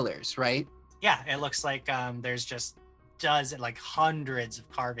these pillars, right? Yeah, it looks like there's just hundreds of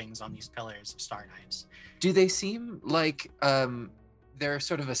carvings on these pillars of star knives. Do they seem like they're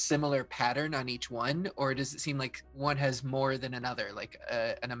sort of a similar pattern on each one, or does it seem like one has more than another, like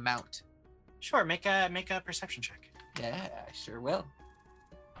an amount? Sure, make a perception check. Yeah, I sure will.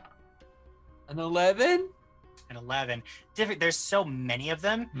 An 11? An 11. There's so many of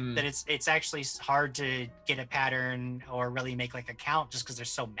them Hmm. that it's actually hard to get a pattern or really make like a count, just because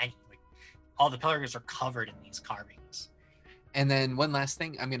there's so many. Like, all the pillars are covered in these carvings. And then one last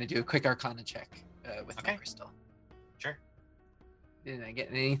thing, I'm going to do a quick Arcana check with my Okay. crystal. Sure. Didn't I get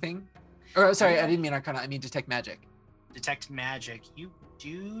anything? Or sorry, I didn't mean Arcana. I mean Detect Magic. Detect magic. You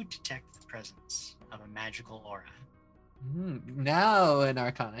do detect the presence of a magical aura. Now an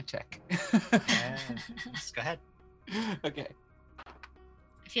Arcana check. Yes. Go ahead. Okay.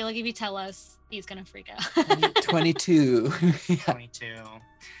 I feel like if you tell us, he's gonna freak out. 22. Yeah. 22.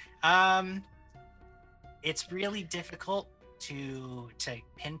 It's really difficult to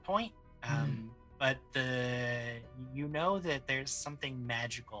pinpoint, but you know that there's something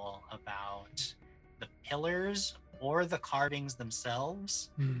magical about the pillars or the carvings themselves.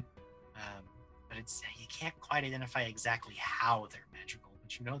 But you can't quite identify exactly how they're magical,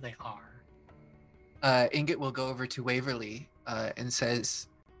 but you know they are. Ingot will go over to Waverly and says,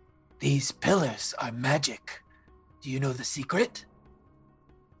 These pillars are magic. Do you know the secret?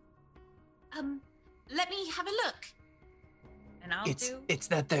 Let me have a look. And I'll do. It's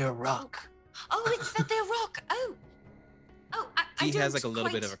that they're rock. Oh, it's that they're rock. Oh, I He don't has like a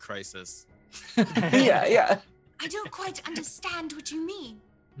little bit quite- of a crisis. Yeah. I don't quite understand what you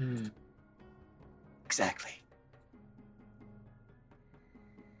mean. Exactly.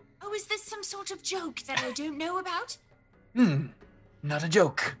 Oh, is this some sort of joke that I don't know about? Not a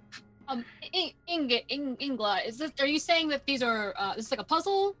joke. Ingla, are you saying that these are this is like a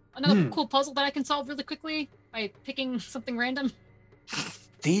puzzle? Another cool puzzle that I can solve really quickly by picking something random?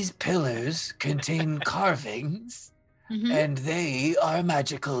 These pillars contain carvings, and they are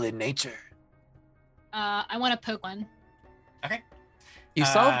magical in nature. I want to poke one. Okay. You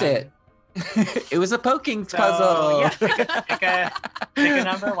solved it. It was a poking So, puzzle. yeah, pick a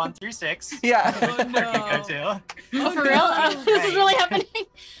number 1 through 6. Yeah. Oh no. Go to. Oh, for real? This is really happening.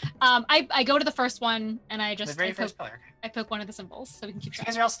 I go to the first one and I The just very first pillar. I poke one of the symbols so we can keep You track.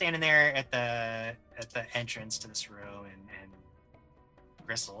 guys are all standing there at the entrance to this room, and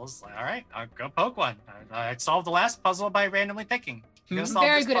Gristle's like, all right, I'll go poke one. I solved the last puzzle by randomly picking. You're gonna solve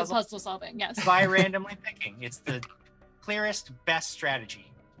Very this good puzzle at puzzle solving. Yes. by randomly picking. It's the clearest, best strategy.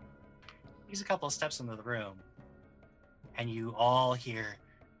 He's a couple of steps into the room, and you all hear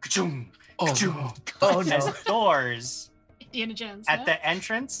ka-choom, ka-choom, Oh, as no. doors Indiana Jones. at no? the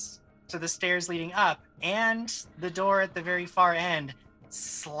entrance to the stairs leading up and the door at the very far end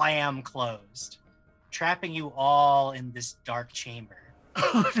slam closed, trapping you all in this dark chamber.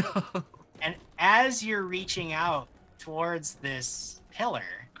 Oh, no. And as you're reaching out towards this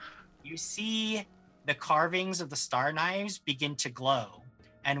pillar, you see the carvings of the star knives begin to glow.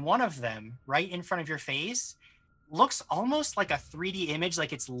 And one of them, right in front of your face, looks almost like a 3D image,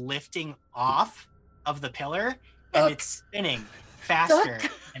 like it's lifting off of the pillar and it's spinning faster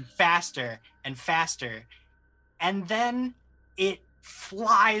and faster and faster. And then it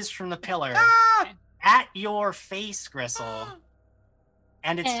flies from the pillar at your face, Gristle.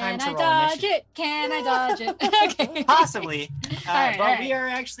 And it's time to Can I roll dodge initiative. it? Can I dodge it? Okay. Possibly. Alright, but alright. we are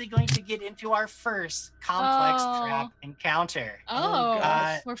actually going to get into our first complex Oh. trap encounter. Oh,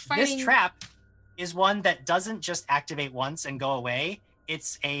 gosh. we're fighting. This trap is one that doesn't just activate once and go away.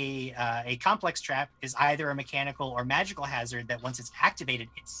 It's a complex trap is either a mechanical or magical hazard that once it's activated,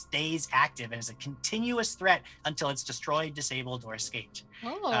 it stays active and is a continuous threat until it's destroyed, disabled, or escaped.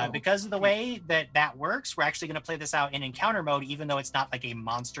 Oh. Because of the way that works, we're actually going to play this out in encounter mode, even though it's not like a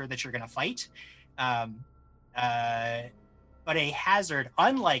monster that you're going to fight. But a hazard,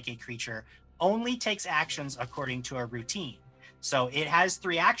 unlike a creature, only takes actions according to a routine. So it has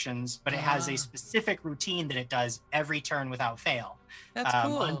 3 actions, but it has a specific routine that it does every turn without fail. That's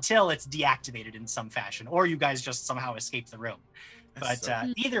cool. Until it's deactivated in some fashion, or you guys just somehow escape the room. That's But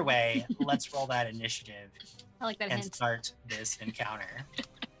so- either way, let's roll that initiative I like that and hint. start this encounter.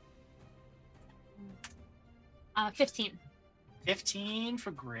 15. 15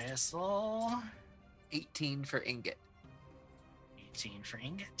 for Gristle, 18 for Ingot. 18 for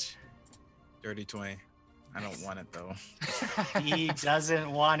Ingot. Dirty 20. I don't want it though. He doesn't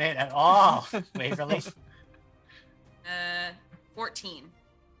want it at all. Waverly. 14.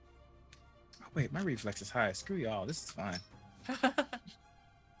 Oh, wait, my reflex is high. Screw y'all. This is fine.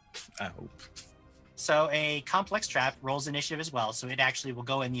 I hope. So a complex trap rolls initiative as well, so it actually will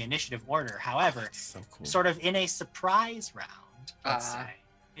go in the initiative order. However, So cool. sort of in a surprise round, let's Ah. say,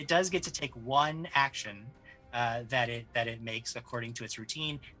 it does get to take one action that it makes according to its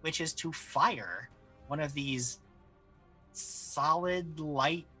routine, which is to fire one of these solid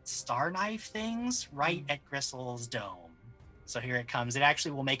light star knife things right at Gristle's dome. So here it comes. It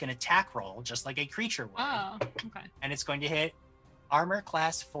actually will make an attack roll just like a creature would, Oh, okay. and it's going to hit armor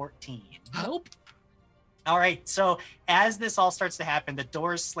class 14. Nope. All right, so as this all starts to happen, the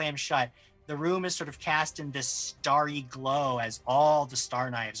doors slam shut. The room is sort of cast in this starry glow as all the star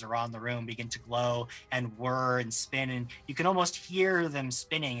knives around the room begin to glow and whir and spin, and you can almost hear them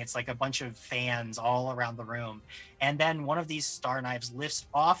spinning. It's like a bunch of fans all around the room. And then one of these star knives lifts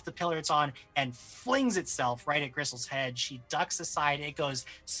off the pillar it's on and flings itself right at Gristle's head. She ducks aside. It goes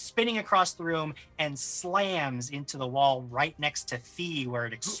spinning across the room and slams into the wall right next to Thee, where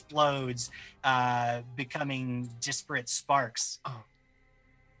it explodes, becoming disparate sparks. Oh.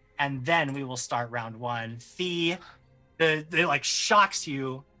 And then we will start round 1. Thea, it like shocks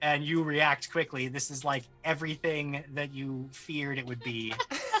you and you react quickly. This is like everything that you feared it would be.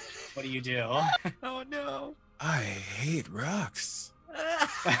 What do you do? Oh no. I hate rocks.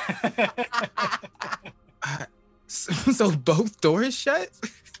 So both doors shut?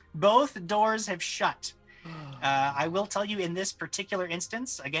 Both doors have shut. I will tell you in this particular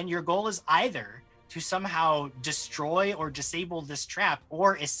instance, again, your goal is either to somehow destroy or disable this trap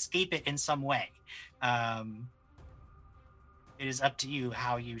or escape it in some way. It is up to you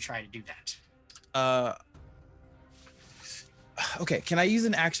how you try to do that. Okay, can I use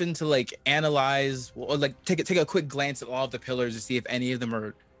an action to like analyze or like take a quick glance at all of the pillars to see if any of them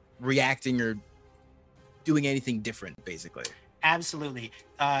are reacting or doing anything different, basically? Absolutely.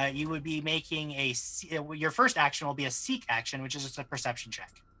 You would be making your first action will be a seek action, which is just a perception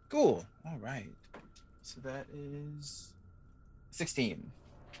check. Cool. All right. So that is 16.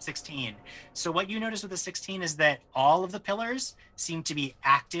 16. So what you notice with the 16 is that all of the pillars seem to be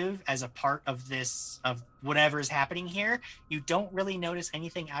active as a part of this, of whatever is happening here. You don't really notice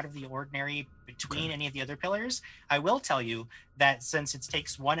anything out of the ordinary between any of the other pillars. I will tell you that since it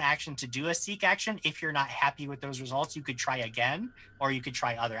takes one action to do a seek action, if you're not happy with those results, you could try again, or you could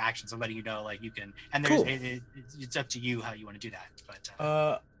try other actions. I'm letting you know, like you can, and there's, it's up to you how you want to do that.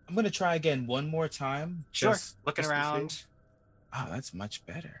 But I'm gonna try again one more time. Sure. Looking around. Oh, that's much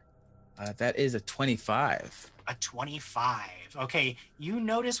better. That is a 25. A 25. Okay, you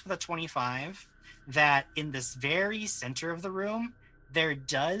notice with a 25 that in this very center of the room, there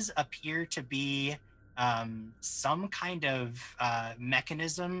does appear to be some kind of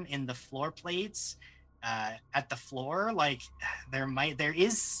mechanism in the floor plates at the floor. Like there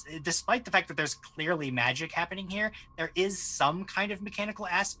is, despite the fact that there's clearly magic happening here, there is some kind of mechanical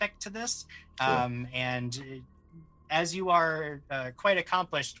aspect to this. Cool. And as you are quite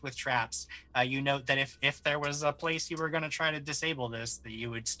accomplished with traps, you note that if there was a place you were going to try to disable this, that you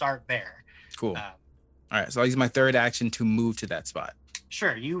would start there. Cool. All right, so I'll use my third action to move to that spot.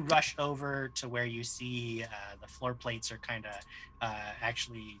 Sure. You rush over to where you see the floor plates are kind of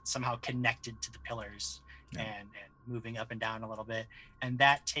actually somehow connected to the pillars and moving up and down a little bit. And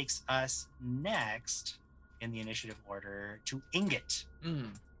that takes us next in the initiative order to Ingot.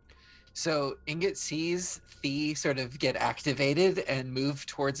 So Ingot sees Thee sort of get activated and move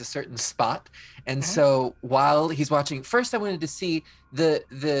towards a certain spot. And so while he's watching, first I wanted to see the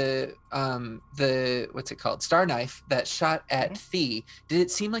what's it called? Star knife that shot at Thee. Did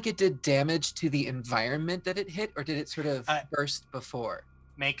it seem like it did damage to the environment that it hit, or did it sort of burst before?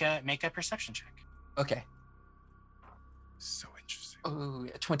 Make a perception check. Okay. So interesting. Oh,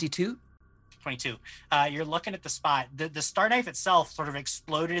 22? 22. You're looking at the spot. The star knife itself sort of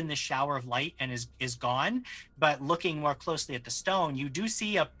exploded in the shower of light and is gone. But looking more closely at the stone, you do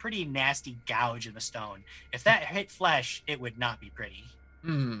see a pretty nasty gouge in the stone. If that hit flesh, it would not be pretty.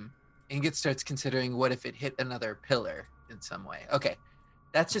 Ingot starts considering what if it hit another pillar in some way. Okay.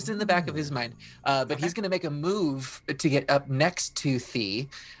 That's just in the back of his mind. But he's going to make a move to get up next to Thee.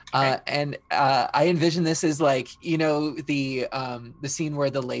 And I envision this as like, you know, the scene where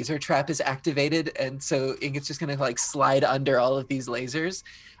the laser trap is activated. And so Ingot's just going to like slide under all of these lasers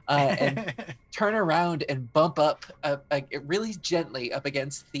and turn around and bump up really gently up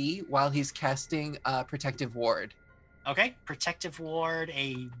against Thee while he's casting Protective Ward. Okay, Protective Ward.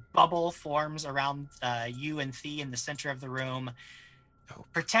 A bubble forms around you and Thee in the center of the room,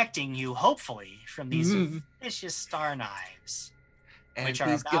 protecting you, hopefully, from these vicious star knives, and which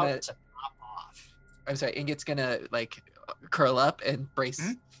are about to pop off. I'm sorry, Ingot's gonna like curl up and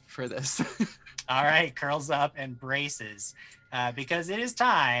brace for this. All right, curls up and braces, because it is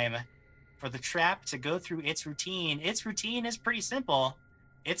time for the trap to go through its routine. Its routine is pretty simple.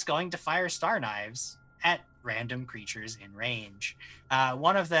 It's going to fire star knives at random creatures in range.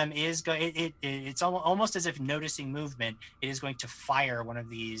 One of them is it's almost as if noticing movement. It is going to fire one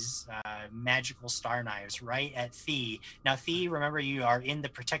of these magical star knives right at Thee. Now, Thee, remember you are in the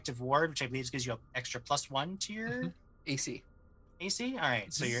Protective Ward, which I believe gives you an extra +1 to your AC. AC? All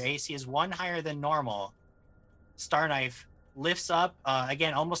right, so your AC is 1 higher than normal. Star knife lifts up,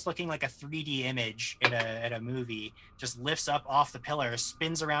 again, almost looking like a 3D image at a movie, just lifts up off the pillar,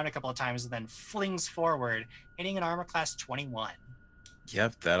 spins around a couple of times, and then flings forward, hitting an armor class 21.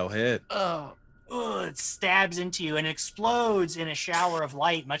 Yep, that'll hit. It stabs into you and explodes in a shower of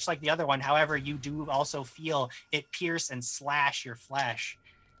light, much like the other one. However, you do also feel it pierce and slash your flesh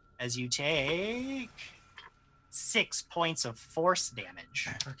as you take 6 points of force damage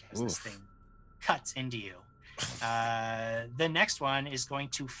as this thing cuts into you. The next one is going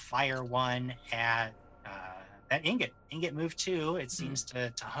to fire one at Ingot. Ingot moved 2. It seems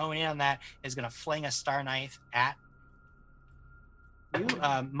to hone in on that. Is going to fling a star knife at you.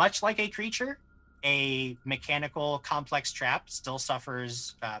 Much like a creature, a mechanical complex trap still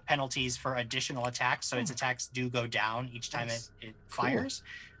suffers penalties for additional attacks. So its attacks do go down each time it fires.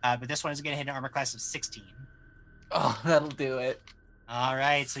 But this one is going to hit an armor class of 16. Oh, that'll do it. All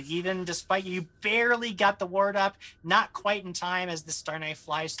right, so even despite you barely got the ward up, not quite in time as the Star Knife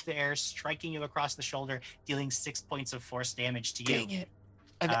flies through the air, striking you across the shoulder, dealing 6 points of force damage to you. Dang it.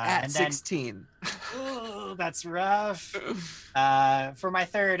 I'm at and then- 16. Ooh, that's rough. For my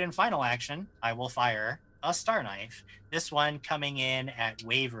third and final action, I will fire a Star Knife. This one coming in at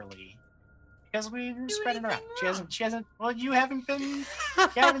Waverly. Because we're spreading around. She hasn't, well, you haven't been, I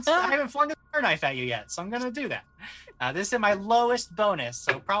haven't flung a Star Knife at you yet, so I'm going to do that. This is my lowest bonus,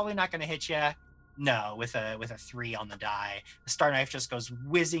 so probably not going to hit you. No, with a 3 on the die. The Star Knife just goes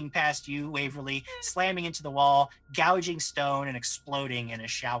whizzing past you, Waverly, slamming into the wall, gouging stone, and exploding in a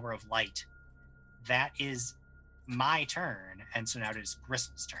shower of light. That is my turn, and so now it is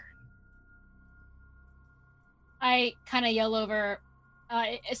Gristle's turn. I kind of yell over.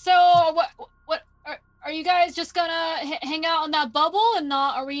 So what are you guys just gonna hang out on that bubble and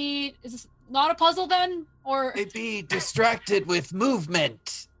not? Is this not a puzzle then, or? They be distracted with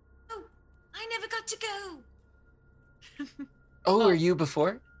movement. Oh, I never got to go. Oh, were you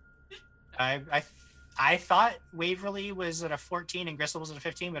before? I thought Waverly was at a 14 and Gristle was at a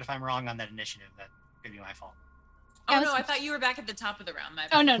 15, but if I'm wrong on that initiative, that could be my fault. Oh no, I thought you were back at the top of the round. My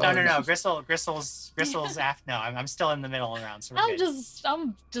Oh no, No. Gristle's after. No, I'm still in the middle of the round. So we're good.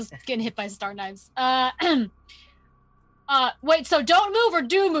 I'm just getting hit by Star Knives. Wait, so don't move or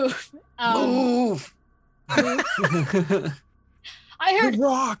do move? Move! I heard The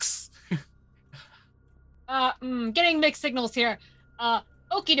rocks. getting mixed signals here.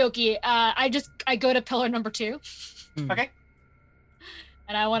 Okie dokie. I go to pillar number 2. Okay.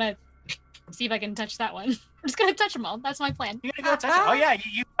 And I want to see if I can touch that one. I'm just gonna touch them all. That's my plan. You're gonna go touch it. Oh yeah,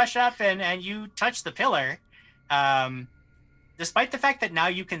 you rush up and you touch the pillar. Despite the fact that now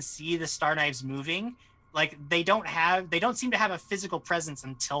you can see the Star Knives moving, like they don't seem to have a physical presence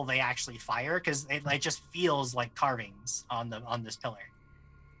until they actually fire, because it just feels like carvings on this pillar.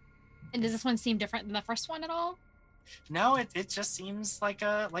 And does this one seem different than the first one at all? No, it just seems like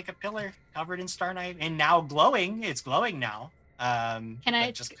a pillar covered in Star Knife and now glowing. It's glowing now.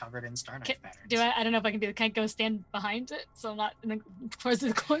 Just covered in Star Knife patterns. I don't know if I can do the. Can I go stand behind it so I'm not towards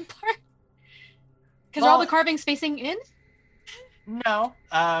the glowing part? Because are all the carvings facing in? No.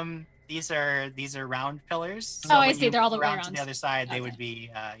 These are round pillars. So I see. They're all the way around. To the other side, they would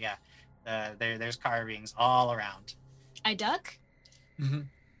be there's carvings all around. I duck. Mm-hmm.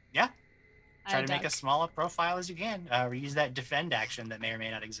 Yeah. Try to make as small a profile as you can. Use that defend action that may or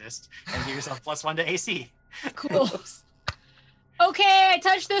may not exist, and give yourself +1 to AC. Cool. Okay, I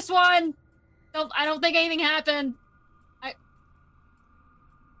touched this one. I don't think anything happened.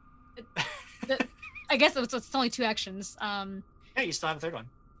 I guess it's only 2 actions. Yeah, you still have a third one.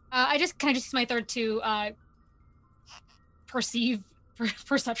 Can I just use my third to perceive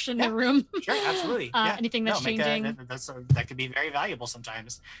perception in the room? Sure, absolutely. Anything that's changing. That could be very valuable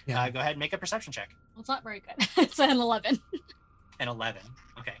sometimes. Yeah. Go ahead and make a perception check. Well, it's not very good. It's an 11. An 11.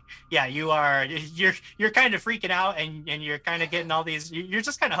 Okay. Yeah, you're kind of freaking out and you're kind of getting all these. You're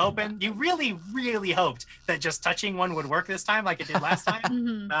just kind of hoping. You really, really hoped that just touching one would work this time, like it did last time.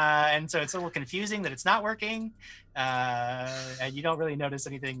 Mhm. And so it's a little confusing that it's not working, and you don't really notice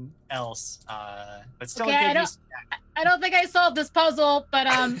anything else. But still, Okay, I don't think I solved this puzzle, but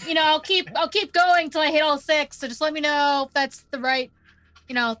I'll keep going till I hit all 6. So just let me know if that's the right,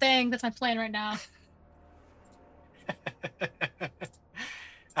 thing. That's my plan right now.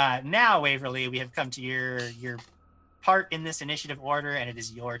 Now, Waverly, we have come to your part in this initiative order, and it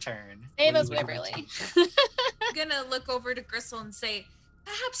is your turn. Save What us, do you want to Waverly. do? I'm gonna look over to Gristle and say,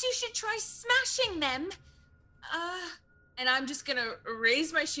 Perhaps you should try smashing them. and I'm just gonna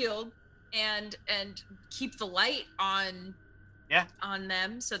raise my shield and keep the light on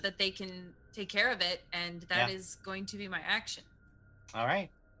them so that they can take care of it, and that is going to be my action. All right.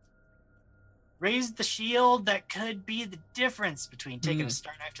 Raise the shield. That could be the difference between taking a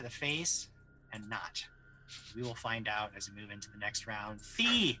Star Knife to the face and not. We will find out as we move into the next round.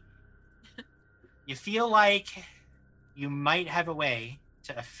 Thea, you feel like you might have a way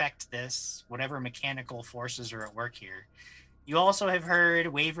to affect this, whatever mechanical forces are at work here. You also have heard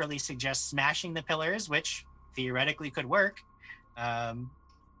Waverly suggest smashing the pillars, which theoretically could work,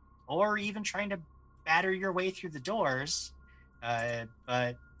 or even trying to batter your way through the doors.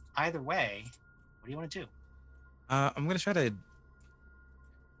 But either way, what do you want to do? I'm gonna try to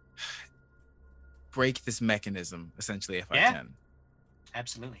break this mechanism, essentially, if I can.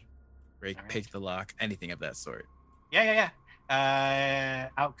 Absolutely. Break, All right. pick the lock, anything of that sort. Yeah.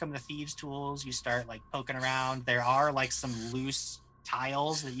 Out come the thieves' tools. You start poking around. There are some loose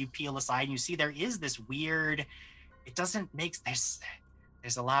tiles that you peel aside, and you see there is this weird. It doesn't make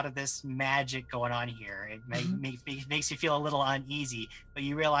there's a lot of this magic going on here. It makes you feel a little uneasy, but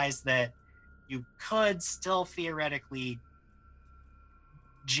you realize that you could still theoretically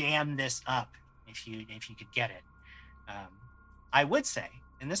jam this up if you could get it. I would say,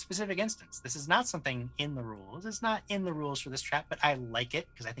 in this specific instance, this is not something in the rules. It's not in the rules for this trap, but I like it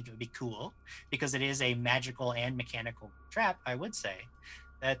because I think it would be cool because it is a magical and mechanical trap. I would say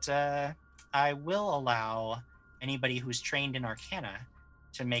that I will allow anybody who's trained in Arcana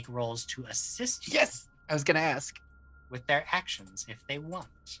to make rolls to assist you. Yes, I was gonna ask. With their actions if they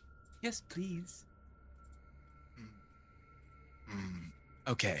want. Yes, please.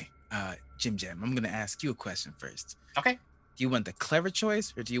 Okay, Jim Jam, I'm gonna ask you a question first. Okay. Do you want the clever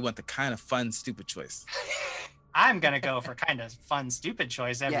choice or do you want the kind of fun, stupid choice? I'm gonna go for kind of fun, stupid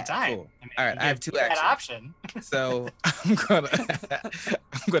choice every time. Cool. All right, I have two that actions. option. So I'm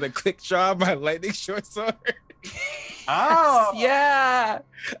gonna quick draw my lightning short sword. Oh Yeah.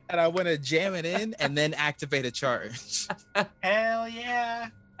 And I want to jam it in and then activate a charge. hell yeah!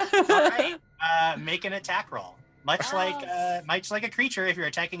 All right, make an attack roll. Much like a creature, if you're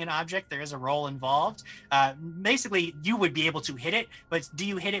attacking an object, there is a roll involved. Basically, you would be able to hit it, but do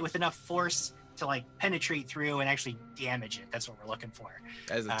you hit it with enough force to like penetrate through and actually damage it? That's what we're looking for.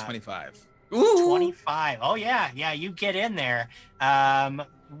 That is a 25. Ooh. 25. Oh yeah, you get in there.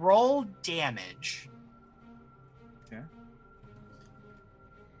 Roll damage. Okay.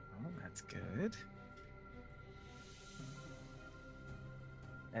 Oh, that's good.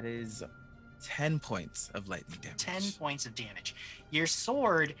 That is 10 points of lightning damage. 10 points of damage. Your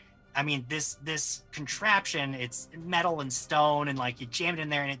sword, I mean, this contraption, it's metal and stone, and like you jam it in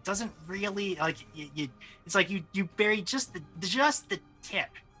there, and it doesn't really like it's like you bury just the tip.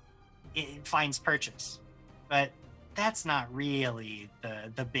 It finds purchase, but that's not really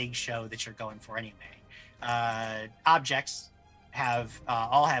the big show that you're going for anyway. Objects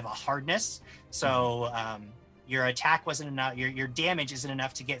all have a hardness, so your attack wasn't enough. Your damage isn't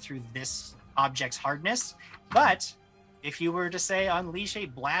enough to get through this object's hardness, but if you were to say unleash a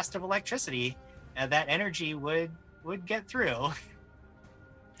blast of electricity, that energy would get through.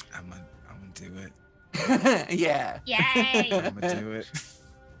 I'm gonna do it. Yeah. Yay! I'm gonna do it.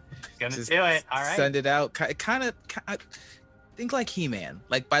 Gonna Just do it. All right. Send it out. Kind of think like He-Man,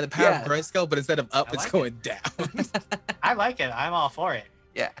 like by the power of Grayskull, but instead of up, I it's like going down. I like it. I'm all for it.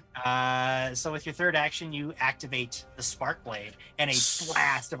 Yeah. So with your third action, you activate the spark blade and a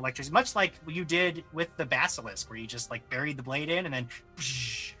blast of electricity, much like you did with the basilisk, where you just like buried the blade in and then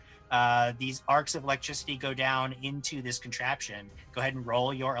these arcs of electricity go down into this contraption. Go ahead and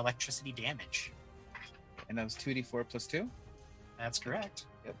roll your electricity damage. And that was 2d4 plus 2. That's correct.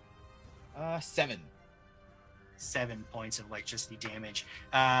 7. 7 points of electricity damage.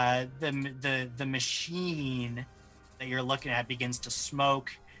 The machine that you're looking at begins to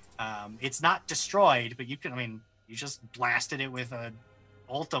smoke. It's not destroyed, but you just blasted it with a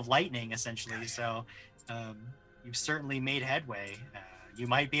bolt of lightning, essentially. So you've certainly made headway. You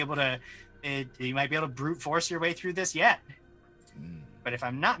might be able to brute force your way through this yet. But if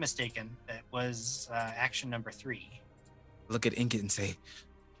I'm not mistaken, that was action number 3. Look at Ingot and say,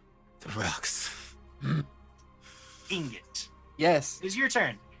 the rocks. Ingot. Yes. It's your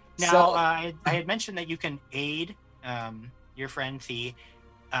turn. Now, So- I had mentioned that you can aid your friend Thee.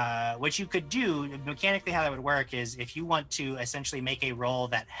 What you could do, mechanically how that would work is if you want to essentially make a roll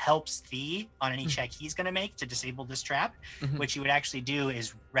that helps Thee on any check he's going to make to disable this trap, what you would actually do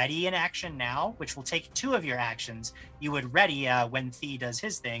is ready an action now, which will take 2 of your actions. You would ready when Thee does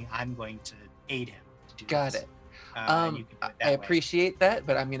his thing, I'm going to aid him to do Got this. it. And you can do it that I way. appreciate that,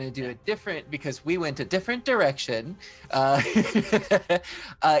 but I'm going to do it different because we went a different direction.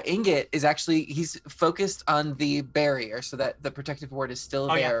 Ingot is actually, he's focused on the barrier so that the protective ward is still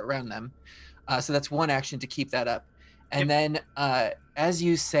there around them. So that's one action to keep that up. And then as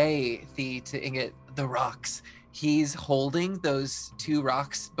you say, to Ingot, the rocks, he's holding those 2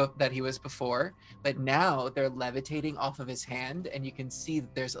 rocks that he was before, but now they're levitating off of his hand, and you can see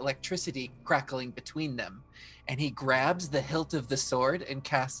that there's electricity crackling between them. And he grabs the hilt of the sword and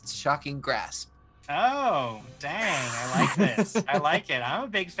casts Shocking Grasp. Oh, dang. I like this. I like it. I'm a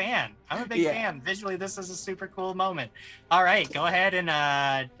big fan. fan. Visually, this is a super cool moment. All right, go ahead and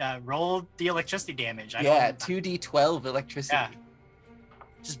roll the electricity damage. 2d12 electricity. Yeah.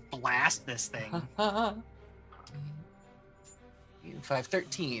 Just blast this thing. 5,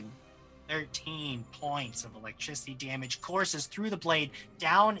 13. 13 points of electricity damage courses through the blade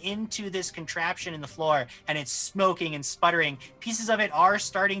down into this contraption in the floor, and it's smoking and sputtering. Pieces of it are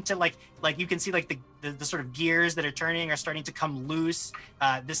starting to like you can see like the sort of gears that are turning are starting to come loose.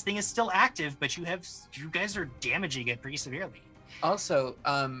 This thing is still active, but you guys are damaging it pretty severely. Also,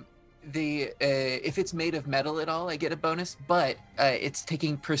 if it's made of metal at all, I get a bonus, but it's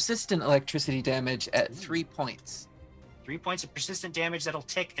taking persistent electricity damage at 3 points. 3 points of persistent damage that'll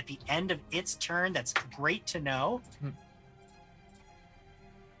tick at the end of its turn. That's great to know.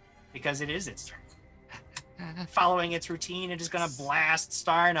 Because it is its turn. Following its routine, it is going to blast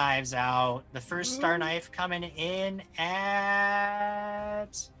Star Knives out. The first Star Knife coming in at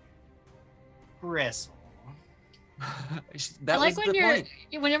Gristle. That I like was when the point.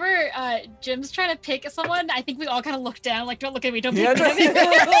 whenever Jim's trying to pick someone, I think we all kind of look down, like, don't look at me, don't Yeah, pick me.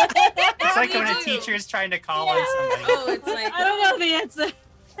 It's like when a do. teacher is trying to call on somebody. Oh, it's like I don't know the answer.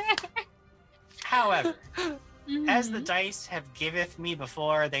 However, as the Mhm. dice have giveth me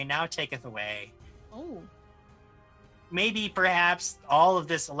before, they now taketh away. Oh. Maybe perhaps all of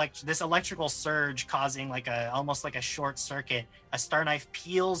this electrical surge causing like almost like a short circuit. A Star Knife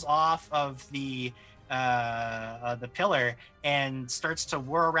peels off of the pillar and starts to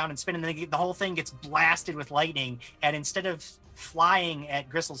whir around and spin, and then the whole thing gets blasted with lightning. And instead of flying at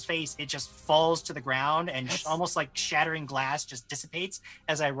Gristle's face, it just falls to the ground and almost like shattering glass just dissipates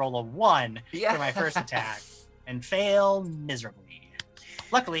as I roll a 1 for my first attack and fail miserably.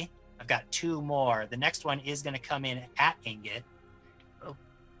 Luckily, I've got 2 more. The next one is going to come in at Ingot. Oh.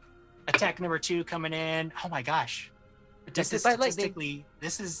 Attack number 2 coming in. Oh my gosh. This is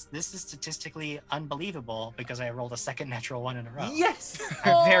statistically unbelievable because I rolled a second natural 1 in a row. Yes.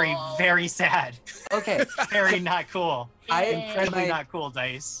 I'm very, very sad. Okay. Very not cool. I- Incredibly my- not cool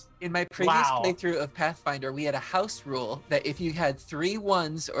dice. In my previous Wow. playthrough of Pathfinder, we had a house rule that if you had 3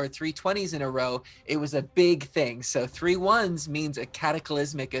 1s or 3 20s in a row, it was a big thing. So 3 1s means a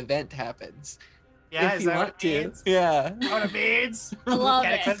cataclysmic event happens. Yeah, if is you that want what it to. means? Yeah. You know what it means? I love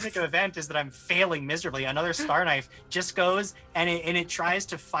Cataclysmic it. event is that I'm failing miserably. Another Star Knife just goes and it tries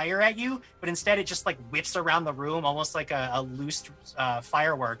to fire at you, but instead it just like whips around the room almost like a loose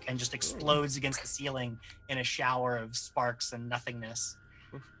firework and just explodes against the ceiling in a shower of sparks and nothingness.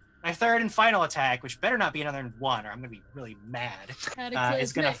 My third and final attack, which better not be another 1 or I'm going to be really mad,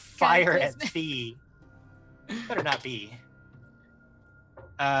 is going to fire at Thee. Better not be.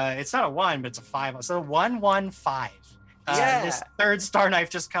 It's not a 1, but it's a 5. So 1-1-5. Yeah. This third Star Knife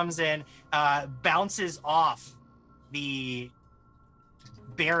just comes in, bounces off the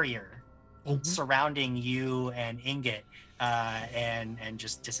barrier surrounding you and Ingot, and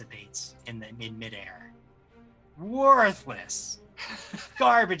just dissipates in midair. Worthless.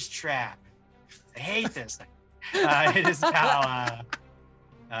 Garbage trap. I hate this thing. It is now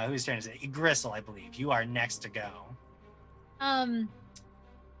whose turn is it? Gristle, I believe. You are next to go.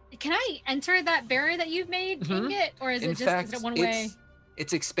 Can I enter that barrier that you've made, Mhm. Ingot, or is In it just fact, is it one way?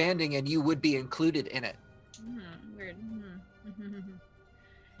 it's expanding and you would be included in it. Weird.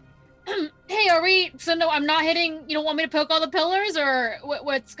 Hey, are we? So no, I'm not hitting. You don't want me to poke all the pillars, or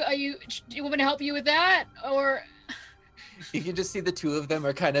what's? Are you? Do you want me to help you with that, or? You can just see the 2 of them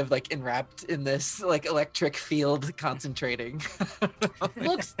are kind of like enwrapped in this like electric field concentrating.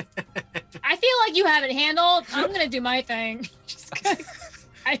 Looks. I feel like you have it handled. I'm gonna do my thing. Just 'cause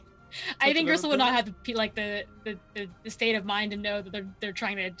I think Gristle would not have the state of mind to know that they're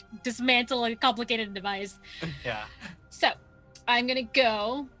trying to dismantle a complicated device. Yeah. So I'm gonna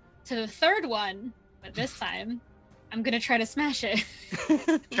go to the third one, but this time I'm gonna try to smash it.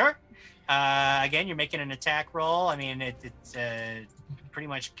 Sure. Again, you're making an attack roll. I mean, it's pretty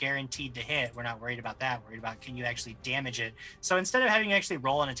much guaranteed to hit. We're not worried about that. We're worried about can you actually damage it. So instead of having you actually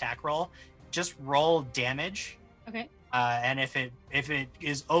roll an attack roll, just roll damage. Okay. And if it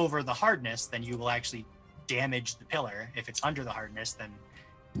is over the hardness, then you will actually damage the pillar. If it's under the hardness, then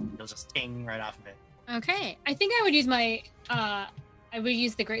you'll just ting right off of it. Okay. I think I would use my I would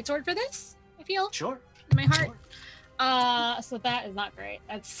use the greatsword for this, I feel. Sure. In my heart. Sure. So that is not great.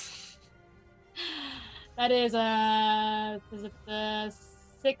 That is it the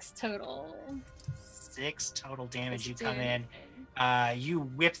 6 total. 6 total damage. You Six come in. damage. You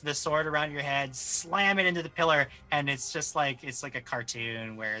whip the sword around your head, slam it into the pillar, and it's just like a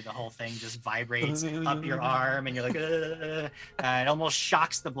cartoon where the whole thing just vibrates up your arm, and you're like, it almost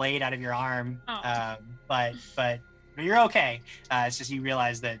shocks the blade out of your arm. Oh. But you're okay. It's just you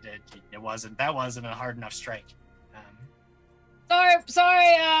realize that that wasn't a hard enough strike.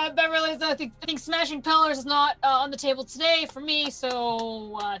 Sorry, Beverly. I think smashing pillars is not on the table today for me.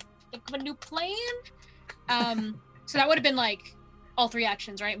 So think of a new plan. So that would have been like all 3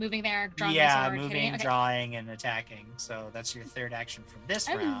 actions, right? Moving there, drawing the sword, hitting moving, it. Okay. drawing, and attacking. So that's your third action from this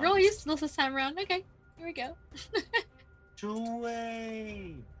round. I'm really used to this time around. Okay, here we go.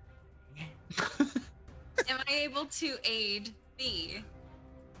 Away. Am I able to aid Thee?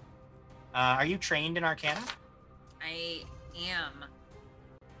 Are you trained in Arcana? I am.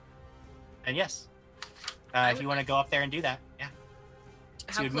 And yes, I if you would- want to go up there and do that, yeah.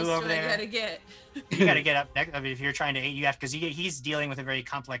 How you'd close move do over I there. gotta get? You got to get up next. I mean, if you're trying to, you have, because he's dealing with a very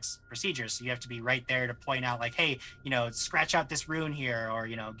complex procedure, so you have to be right there to point out, like, hey, scratch out this rune here, or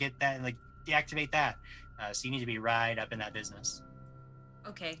get that, like, deactivate that. So you need to be right up in that business.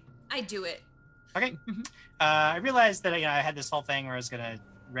 Okay, I do it. Okay. I realized that I had this whole thing where I was gonna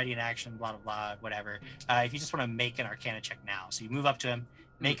ready an action, blah blah blah, whatever. If you just want to make an Arcana check now, so you move up to him,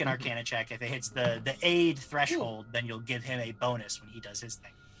 make an Arcana check. If it hits the aid threshold, then you'll give him a bonus when he does his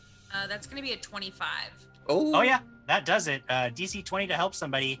thing. That's gonna be a 25. Oh yeah, that does it. DC 20 to help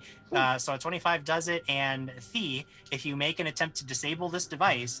somebody. So a 25 does it. And Thee, if you make an attempt to disable this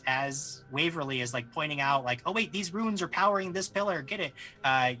device, as Waverly is like pointing out, like, oh wait, these runes are powering this pillar, get it.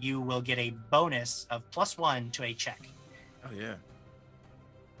 You will get a bonus of +1 to a check. Oh yeah.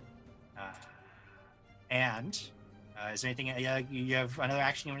 Is there anything you have another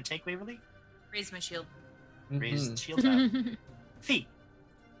action you want to take, Waverly? Raise my shield. Raise the shield up. Thee.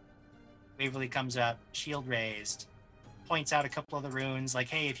 Waverly comes up, shield raised, points out a couple of the runes, like,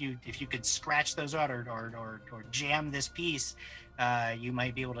 hey, if you could scratch those out or jam this piece, you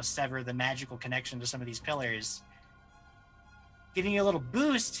might be able to sever the magical connection to some of these pillars, giving you a little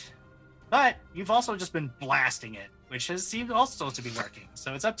boost. But you've also just been blasting it, which has seemed also to be working.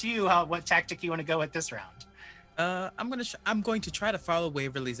 So it's up to you what tactic you want to go with this round. I'm going to try to follow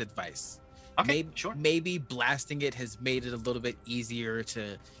Waverly's advice. Okay, sure. Maybe blasting it has made it a little bit easier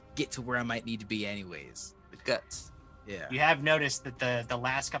to get to where I might need to be anyways. With guts. Yeah. You have noticed that the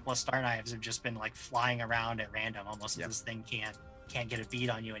last couple of star knives have just been like flying around at random, almost as this thing can't get a beat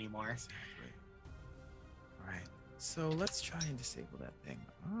on you anymore. Exactly. All right. So let's try and disable that thing.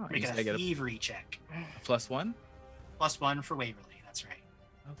 Oh, Make I a get thievery check. a +1? +1 for Waverly. That's right.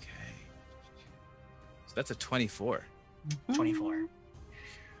 Okay. So that's a 24. 24.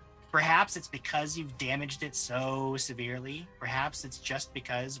 Perhaps it's because you've damaged it so severely. Perhaps it's just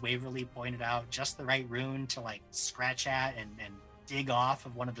because Waverly pointed out just the right rune to like scratch at and dig off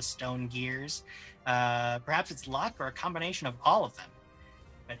of one of the stone gears. Perhaps it's luck or a combination of all of them.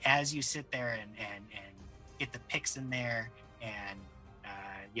 But as you sit there and get the picks in there and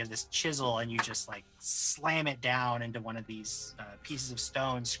you have this chisel and you just like slam it down into one of these pieces of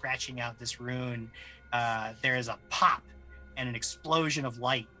stone, scratching out this rune, there is a pop and an explosion of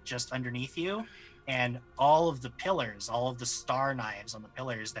light just underneath you, and all of the pillars, all of the star knives on the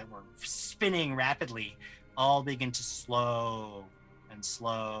pillars that were spinning rapidly, all begin to slow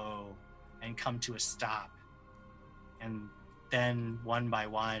and come to a stop. And then one by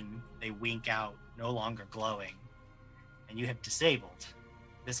one, they wink out, no longer glowing, and you have disabled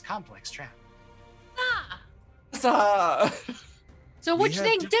this complex trap. Huzzah! So which have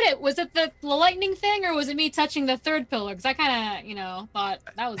thing to- did it? Was it the lightning thing, or was it me touching the third pillar? Because I kind of, thought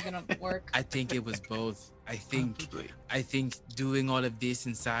that was gonna work. I think it was both. I think Probably. doing all of this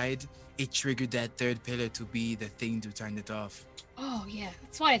inside, it triggered that third pillar to be the thing to turn it off. Oh yeah,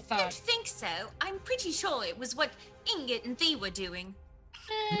 that's what I I don't thought. think so. I'm pretty sure it was what Ingot and Thee were doing.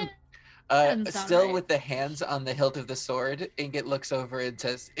 Doesn't sound Still right. with the hands on the hilt of the sword, Ingot looks over and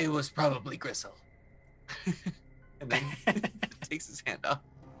says, "It was probably Gristle." And then takes his hand off.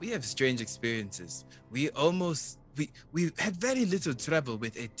 We have strange experiences. We had very little trouble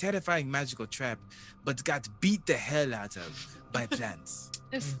with a terrifying magical trap, but got beat the hell out of by plants.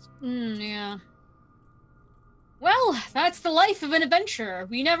 Yeah. Well, that's the life of an adventurer.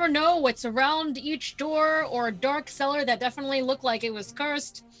 We never know what's around each door or dark cellar that definitely looked like it was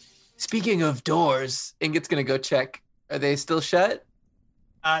cursed. Speaking of doors, Ingot's gonna go check. Are they still shut?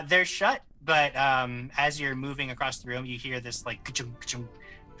 They're shut, but as you're moving across the room, you hear this like ka-chung, ka-chung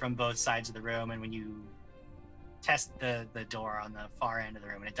from both sides of the room, and when you test the door on the far end of the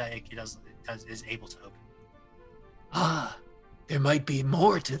room, and it is able to open. Ah, there might be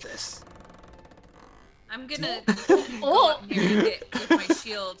more to this. I'm gonna Oh. go up near Ingot with my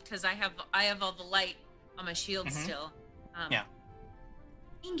shield because I have all the light on my shield Mhm. still. Yeah.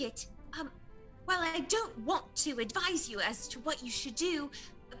 Ingot, while I don't want to advise you as to what you should do,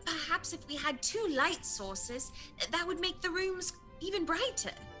 perhaps if we had 2 light sources, that would make the rooms even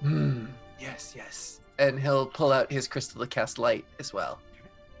brighter. Yes. And he'll pull out his crystal to cast light as well.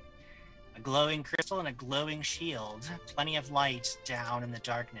 A glowing crystal and a glowing shield. Plenty of light down in the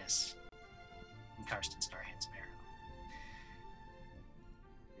darkness. And Karsten Starhand's Marrow.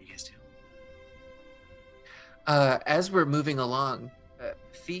 What do you guys do? As we're moving along,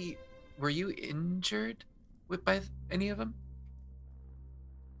 Fee, were you injured by any of them?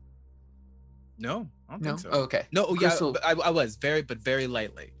 No, I don't No. think so. Oh, okay. No, yeah, Crystal- but I was very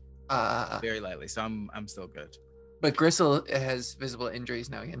lightly, Uh, very lightly. So I'm still good. But Gristle has visible injuries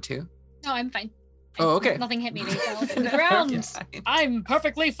now again too. No, I'm fine. Oh, okay. Nothing hit me. They fell to the ground. Yeah. I'm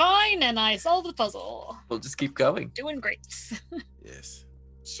perfectly fine, and I solved the puzzle. We'll just keep going. Doing great. Yes.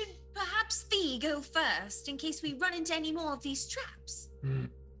 Should perhaps Thee go first in case we run into any more of these traps?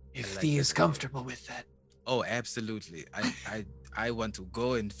 If like Thee that is idea. comfortable with that. Oh, absolutely. I want to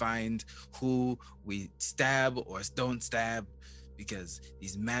go and find who we stab or don't stab, because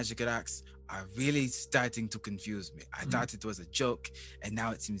these magic rocks are really starting to confuse me. I thought it was a joke, and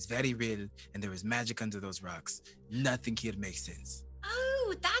now it seems very real, and there is magic under those rocks. Nothing here makes sense.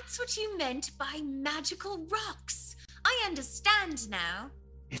 Oh, that's what you meant by magical rocks. I understand now.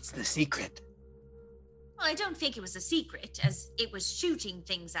 It's the secret. Well, I don't think it was a secret, as it was shooting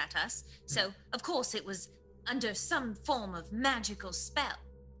things at us. So, of course, it was under some form of magical spell.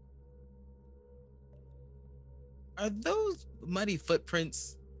 Are those muddy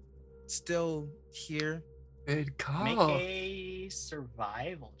footprints still here? Good call. Make a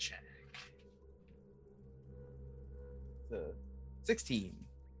survival check. 16.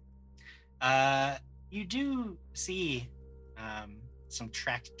 You do see some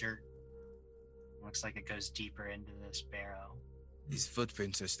tracked dirt. Looks like it goes deeper into this barrow. These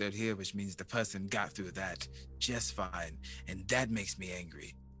footprints are still here, which means the person got through that just fine, and that makes me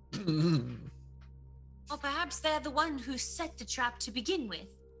angry. Or perhaps they're the one who set the trap to begin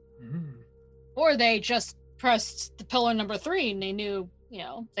with. Or they just pressed the pillar number 3 and they knew,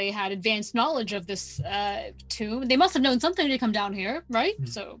 they had advanced knowledge of this tomb. They must have known something to come down here, right?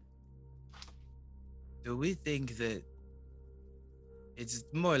 So Do we think that it's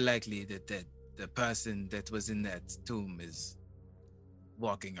more likely that the person that was in that tomb is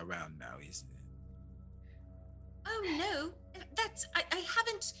walking around now, isn't it? Oh no, I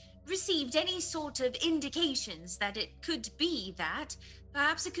haven't received any sort of indications that it could be that.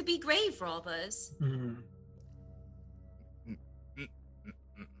 Perhaps it could be grave robbers.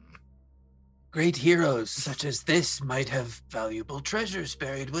 Great heroes such as this might have valuable treasures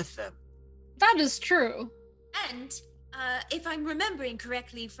buried with them. that is true. And if I'm remembering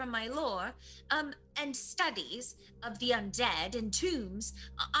correctly from my lore, and studies of the undead and tombs,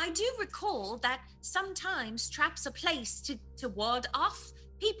 I do recall that sometimes traps are placed to ward off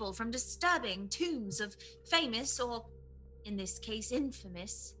people from disturbing tombs of famous, or in this case,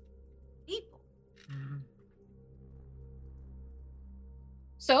 infamous people.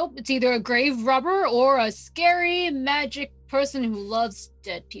 So it's either a grave robber or a scary magic person who loves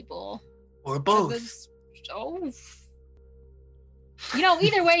dead people. Or both.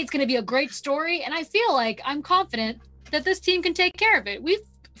 Either way, it's going to be a great story, and I feel like I'm confident that this team can take care of it. We've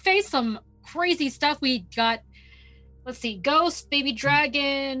faced some crazy stuff. We got, let's see, ghost, baby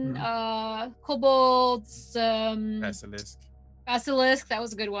dragon, kobolds, basilisk. That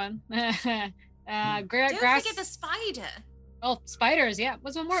was a good one. Don't Grass. forget the spider. Oh, spiders. Yeah,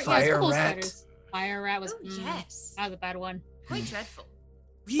 what's one more? Yeah, Fire a couple of rat. spiders. Fire rat was. Oh, yes. That was a bad one. Quite dreadful.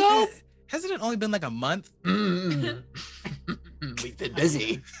 Hasn't it only been like a month? We've been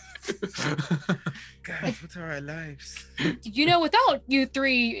busy. God, what are our lives? Without you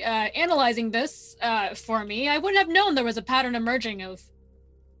three analyzing this for me, I wouldn't have known there was a pattern emerging of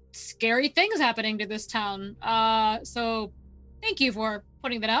scary things happening to this town. So thank you for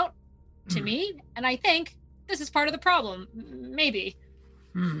putting that out to me. And I think this is part of the problem. Maybe.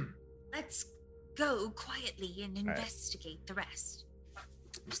 Let's go quietly and investigate the rest.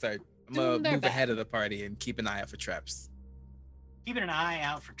 I'm gonna move ahead of the party and keep an eye out for traps. Keeping an eye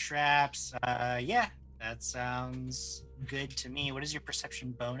out for traps. Yeah, that sounds good to me. What is your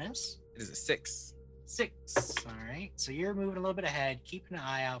perception bonus? It is a 6. 6. All right. So you're moving a little bit ahead, keeping an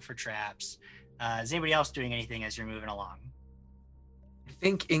eye out for traps. Is anybody else doing anything as you're moving along? I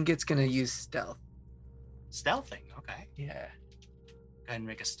think Ingot's gonna use stealth. Stealthing. Okay. Yeah. Go ahead and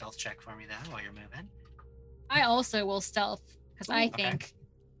make a stealth check for me then while you're moving. I also will stealth because I okay. think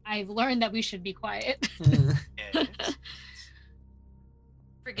I've learned that we should be quiet.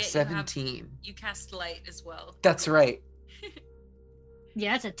 Forget 17. you cast light as well. That's right.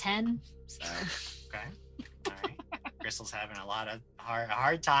 Yeah, it's a 10. So Okay. All right. Crystal's having a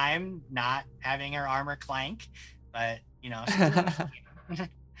hard time not having her armor clank, but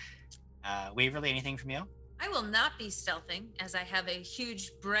Waverly, anything from you? I will not be stealthing as I have a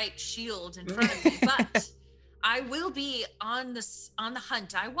huge bright shield in front of me, but I will be on the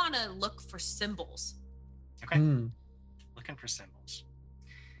hunt. I want to look for symbols. Okay. Looking for symbols.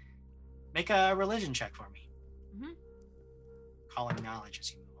 Make a religion check for me. Calling knowledge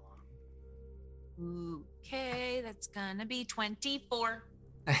as you move along. Okay, that's gonna be 24.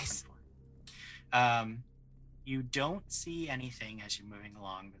 Nice. You don't see anything as you're moving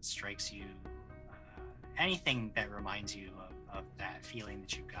along that strikes you anything that reminds you of that feeling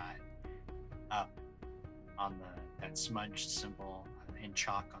that you got up on that smudged symbol in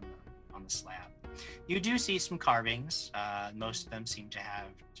chalk on the slab. You do see some carvings. Most of them seem to have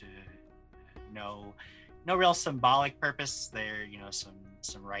no real symbolic purpose. There,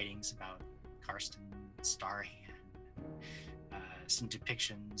 some writings about Karsten Starhand, some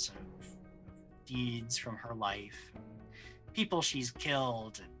depictions of deeds from her life, people she's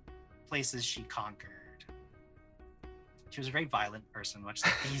killed, and places she conquered. She was a very violent person, much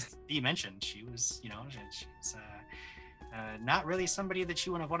like he mentioned. She was, she's not really somebody that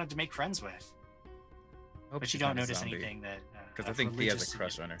you would have wanted to make friends with. But you don't notice anything that. Because I think he has a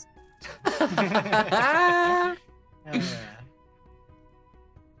crush on her.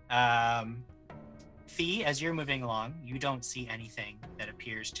 Fee, as you're moving along, you don't see anything that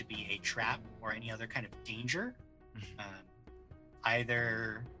appears to be a trap or any other kind of danger.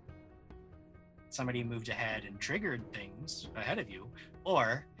 Either somebody moved ahead and triggered things ahead of you,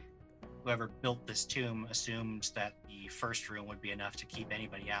 or whoever built this tomb assumed that the first room would be enough to keep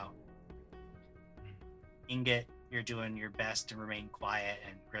anybody out. Ingot, you're doing your best to remain quiet,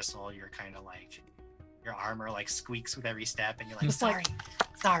 and Gristle, you're kind of like, your armor like squeaks with every step, and you're like, sorry.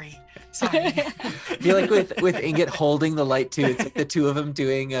 I feel like with Ingot holding the light too, it's like the two of them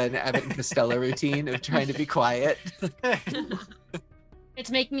doing an Abbott and Costello routine of trying to be quiet. It's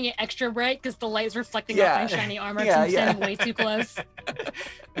making it extra bright because the light's reflecting off my shiny armor because I'm standing way too close.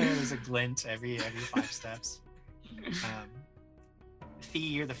 There's a glint every 5 steps. Fee,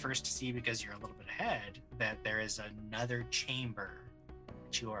 you're the first to see, because you're a little bit ahead, that there is another chamber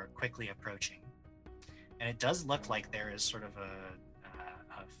that you are quickly approaching. And it does look like there is sort of a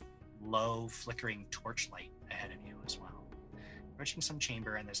low flickering torchlight ahead of you as well. Approaching some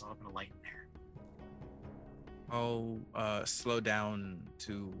chamber, and there's a little bit of light in there. I'll slow down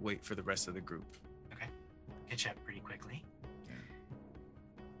to wait for the rest of the group. Okay. Catch up pretty quickly. Yeah.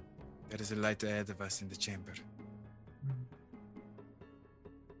 There is a light ahead of us in the chamber.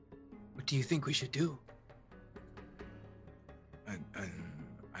 What do you think we should do? I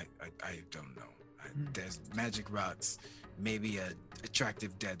don't know. There's magic rods. Maybe a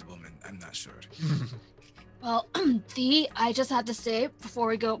attractive dead woman. I'm not sure. Well, Thee, I just have to say before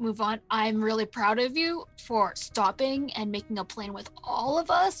we move on, I'm really proud of you for stopping and making a plan with all of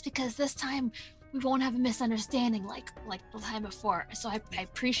us, because this time we won't have a misunderstanding like the time before. So I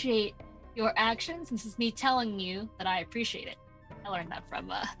appreciate your actions. This is me telling you that I appreciate it. I learned that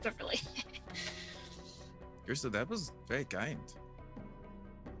from Beverly. Crystal, that was very kind.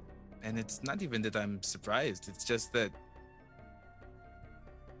 And it's not even that I'm surprised. It's just that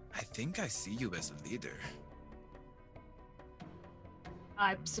I think I see you as a leader.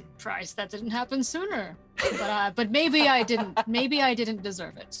 I'm surprised that didn't happen sooner. But maybe I didn't. Maybe I didn't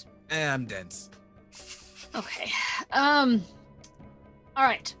deserve it. I'm dense. Okay. All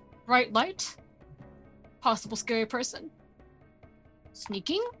right. Bright light. Possible scary person.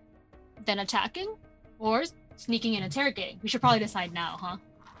 Sneaking, then attacking, or sneaking and interrogating. We should probably decide now, huh?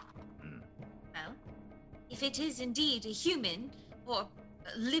 Well, if it is indeed a human or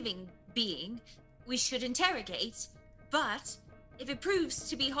a living being, we should interrogate. But if it proves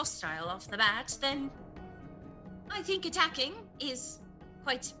to be hostile off the bat, then I think attacking is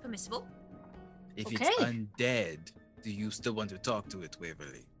quite permissible. If it's undead, do you still want to talk to it,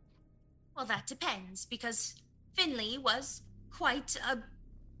 Waverly? Well, that depends, because Finley was quite a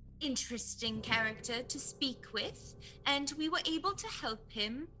interesting character to speak with, and we were able to help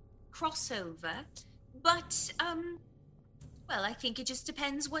him cross over. But, well, I think it just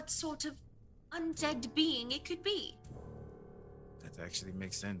depends what sort of undead being it could be. That actually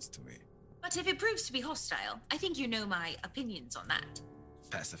makes sense to me. But if it proves to be hostile, I think you know my opinions on that.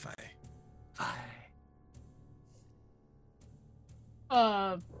 Pacify.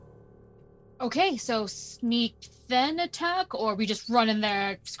 Okay, so sneak then attack, or we just run in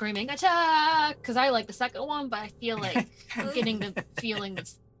there screaming attack? Because I like the second one, but I feel like I'm getting the feeling that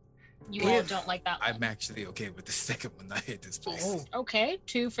you all don't like that one. I'm actually okay with the second one. I hate this place. Oh, okay,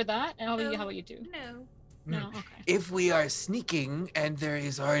 2 for that. And how about you do? No, okay. If we are sneaking and there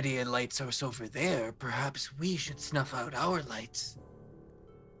is already a light source over there, perhaps we should snuff out our lights.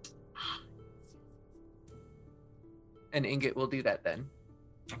 And Ingot will do that then.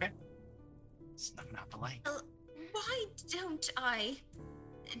 Okay. Snuffing out the light. Why don't I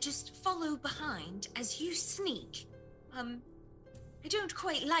just follow behind as you sneak? I don't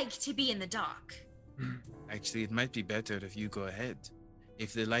quite like to be in the dark. Actually, it might be better if you go ahead.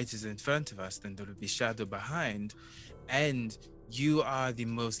 If the light is in front of us, then there will be shadow behind, and you are the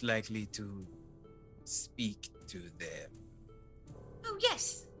most likely to speak to them. Oh,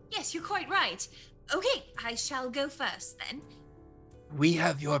 yes, you're quite right. Okay, I shall go first then. We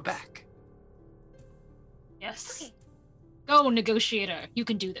have your back. Yes. Okay. Go, negotiator. You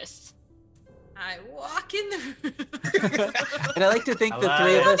can do this. I walk in the room. And I like to think the I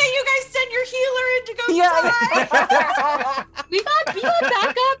three love of Well, us. then you guys send your healer in to go try. We got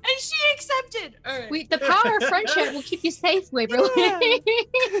backup. And she accepted. All right. The power of friendship will keep you safe, Waverly. We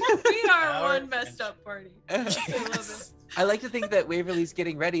are Power one of messed up party. I love it. I like to think that Waverly's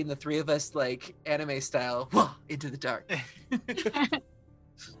getting ready and the three of us, like anime style, into the dark.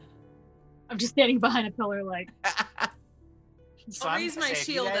 I'm just standing behind a pillar, like. So I'll I'm raise gonna my say if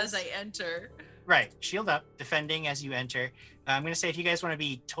you shield guys- as I enter. Right, shield up, defending as you enter. I'm going to say if you guys want to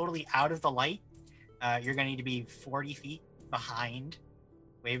be totally out of the light, you're going to need to be 40 feet behind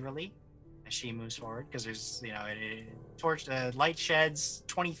Waverly as she moves forward, because there's, light sheds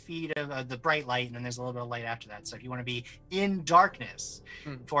 20 feet of the bright light, and then there's a little bit of light after that. So if you want to be in darkness,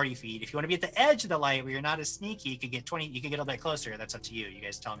 40 feet. If you want to be at the edge of the light where you're not as sneaky, you could get 20. You could get a little bit closer. That's up to you. You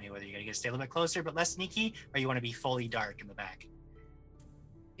guys tell me whether you're going to stay a little bit closer but less sneaky, or you want to be fully dark in the back.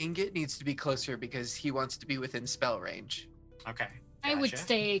 Ingot needs to be closer because he wants to be within spell range. Okay. I would gotcha.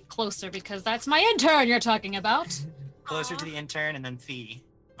 stay closer because that's my intern you're talking about. Closer to the intern, and then Fee.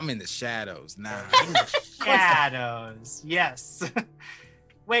 I'm in the shadows now. In the shadows. Yes.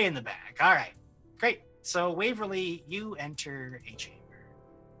 Way in the back. All right. Great. So Waverly, you enter a chamber.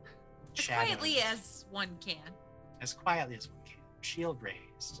 As Shadows. quietly as one can. As quietly as one can. Shield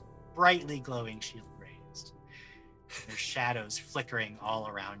raised. Brightly glowing shield raised. There's shadows flickering all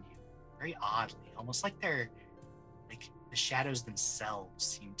around you. Very oddly. Almost like they're like the shadows themselves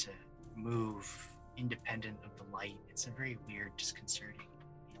seem to move independent of the light. It's a very weird, disconcerting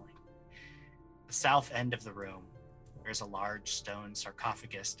feeling. The south end of the room, there's a large stone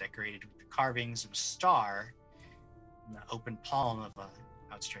sarcophagus decorated with the carvings of a star and the open palm of an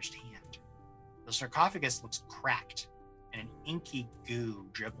outstretched hand. The sarcophagus looks cracked, and an inky goo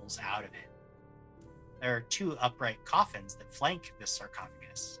dribbles out of it. There are two upright coffins that flank this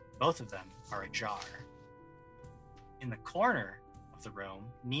sarcophagus. Both of them are ajar. In the corner of the room,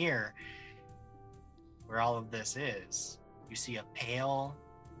 near where all of this is, you see a pale,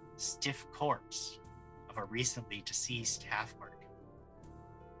 stiff corpse of a recently deceased half-orc.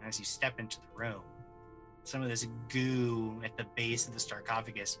 And as you step into the room, some of this goo at the base of the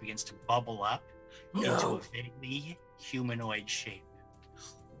sarcophagus begins to bubble up into a vaguely humanoid shape.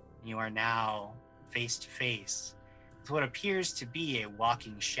 You are now face to face with what appears to be a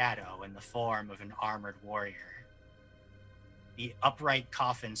walking shadow in the form of an armored warrior. The upright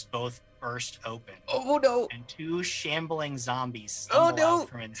coffins both burst open, Oh no! and two shambling zombies stumble no. out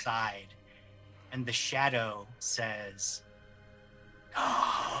from inside. And the shadow says,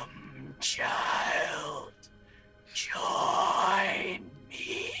 "Come, child, join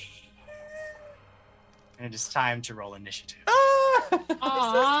me." And it is time to roll initiative.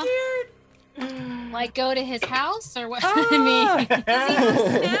 Aw. Scared. Like go to his house or what? Ah! I mean, Does he have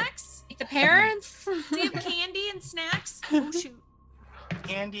snacks? the parents. Does he have candy and snacks? Oh shoot.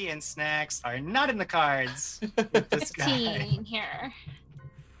 Candy and snacks are not in the cards with this guy. 15 here.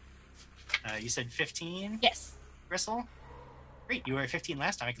 You said 15, Yes. Gristle? Great, you were at 15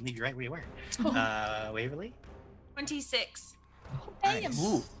 last time. I can leave you right where you were. Waverly? 26. Bam.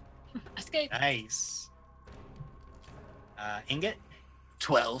 Ooh. Escape. Nice. Ingot?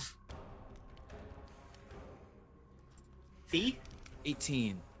 12. Fee?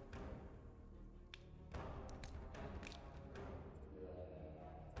 18.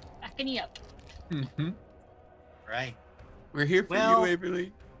 Backing you up. Mm-hmm. Right. We're here for Well- you,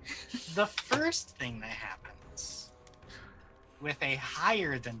 Waverly. The first thing that happens with a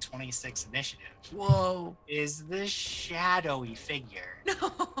higher than 26 initiative Whoa. is this shadowy figure.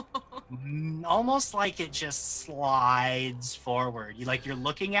 No. Almost like it just slides forward. You're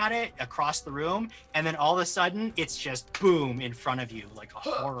looking at it across the room, and then all of a sudden it's just boom in front of you, like a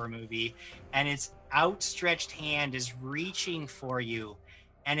horror movie, and its outstretched hand is reaching for you,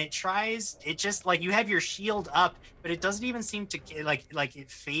 and it just like you have your shield up, but it doesn't even seem to like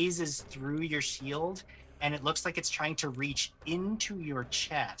it phases through your shield, and it looks like it's trying to reach into your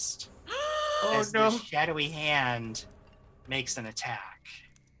chest as the shadowy hand makes an attack.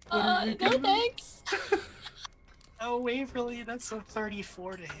 No thanks. Oh, Waverly, that's a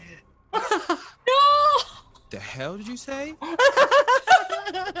 34 to hit. No. The hell did you say? What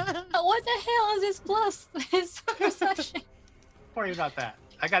the hell is his plus? His perception. Don't worry about that.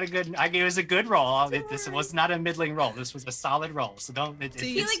 I got a good. It was a good roll. This was not a middling roll. This was a solid roll. So don't.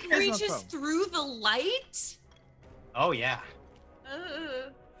 See, He It's- like there's no reaches problem. through the light. Oh yeah,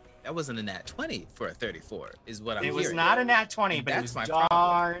 That wasn't a nat 20 for a 34, is what I'm it was hearing. not a nat 20, And but it that's was my problem.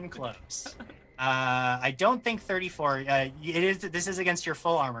 darn close. I don't think 34. This is against your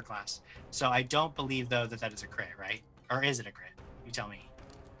full armor class, so I don't believe though that is a crit, right? Or is it a crit? You tell me.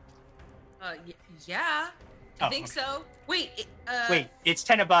 Yeah, I think okay. so. Wait, Wait, it's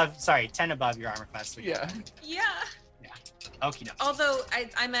 10 above. Sorry, 10 above your armor class. So Yeah. Yeah. Okie dokie. Although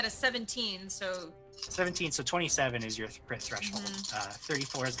I'm at a 17, so 17, so 27 is your crit threshold.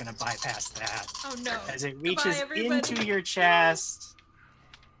 34 is going to bypass that. oh no. As it Goodbye, reaches everybody. into your chest,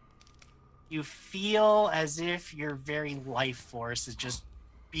 you feel as if your very life force is just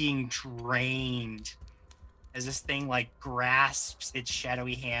being drained as this thing like grasps its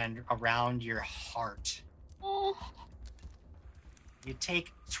shadowy hand around your heart. Oh. You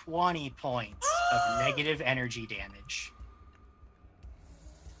take 20 points of negative energy damage.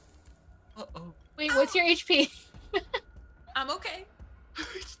 Uh-oh. Wait, what's your HP? I'm okay.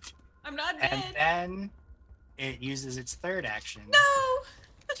 I'm not dead. And then it uses its third action No.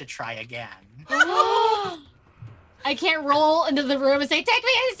 to try again. I can't roll into the room and say, "Take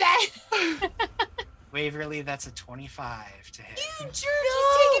me instead." Waverly, that's a 25 to hit. You jerk! He's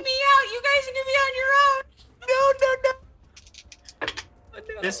taking me out. You guys are gonna be on your own. No. Oh, no.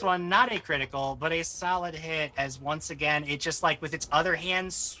 This one, not a critical, but a solid hit, as once again, it just like with its other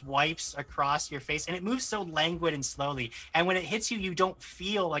hand swipes across your face, and it moves so languid and slowly. And when it hits you, you don't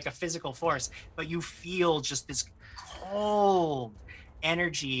feel like a physical force, but you feel just this cold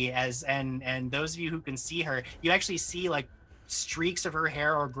energy and those of you who can see her, you actually see like streaks of her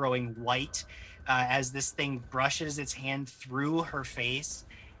hair are growing white as this thing brushes its hand through her face.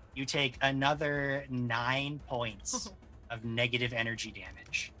 You take another 9 points of negative energy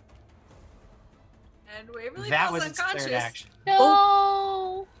damage. And Waverly That falls was its third unconscious. action.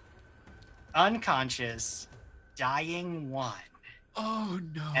 No. Unconscious, dying 1. Oh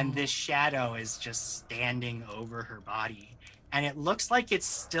no. And this shadow is just standing over her body. And it looks like it's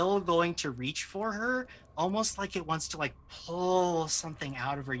still going to reach for her, almost like it wants to like pull something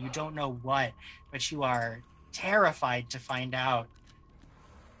out of her. You don't know what, but you are terrified to find out.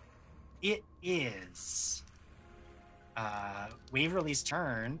 It is Waverly's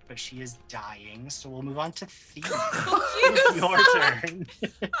turn, but she is dying, so we'll move on to Thea. It's your turn.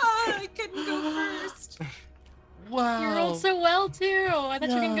 Oh, I couldn't go first. Wow. You rolled so well too. I thought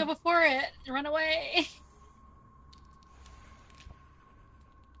you were gonna go before it and run away.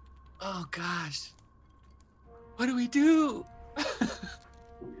 Oh gosh. What do we do?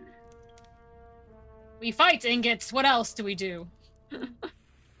 We fight ingots. What else do we do?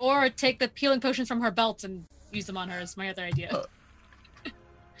 Or take the healing potions from her belt and use them on her is my other idea.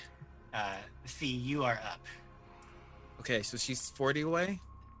 Thea, you are up. Okay, so she's 40 away.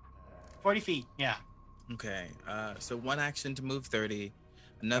 40 feet, yeah. Okay, so one action to move 30,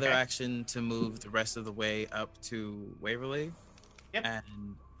 another Okay. action to move the rest of the way up to Waverly. Yep.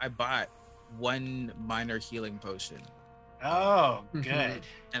 And I bought one minor healing potion, Oh, good.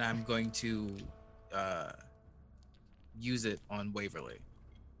 and I'm going to use it on Waverly.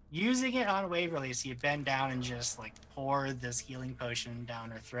 Using it on Waverly, so you bend down and just like pour this healing potion down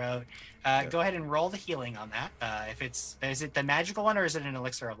her throat. Go ahead and roll the healing on that. Is it the magical one or is it an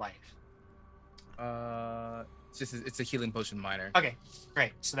elixir of life? It's a healing potion minor. Okay,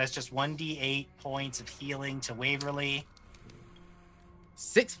 great. So that's just 1d8 points of healing to Waverly.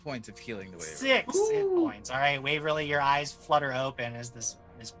 6 points of healing to Waverly. 6 hit points. All right, Waverly, your eyes flutter open as this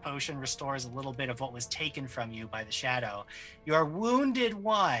potion restores a little bit of what was taken from you by the shadow. You are wounded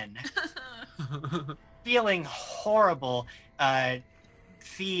 1. Feeling horrible.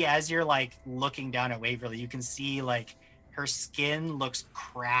 Fee, as you're like looking down at Waverly, you can see like her skin looks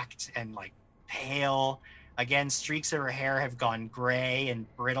cracked and like pale. Again, streaks of her hair have gone gray and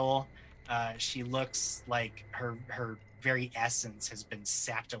brittle. She looks like her very essence has been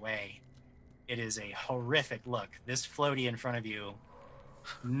sapped away. It is a horrific look. This floaty in front of you,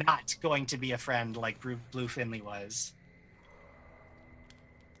 not going to be a friend like Blue Finley was.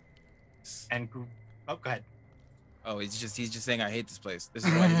 And go ahead. Oh, he's just saying I hate this place. This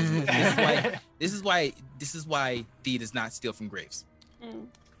is why. This is why Thea does not steal from graves.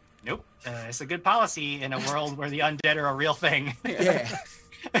 Nope. It's a good policy in a world where the undead are a real thing. Yeah.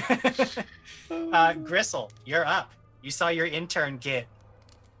 Gristle, you're up. You saw your intern get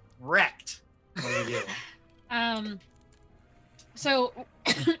wrecked. What do you do? So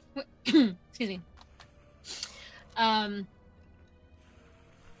excuse me.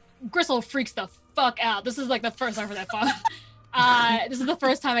 Gristle freaks the fuck out. This is like the first time for that fuck. This is the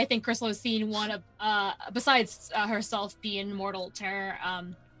first time I think Gristle has seen one of besides herself be in mortal terror.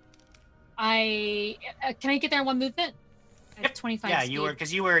 Can I get there in one movement? At 25 Yeah, speed. you were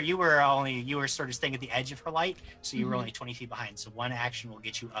because you were sort of staying at the edge of her light, so you were only 20 feet behind. So one action will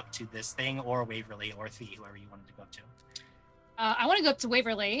get you up to this thing, or Waverly, or Thee, whoever you wanted to go up to. I want to go up to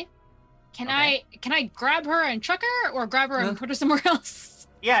Waverly. Can Okay. I grab her and chuck her, or grab her and put her somewhere else?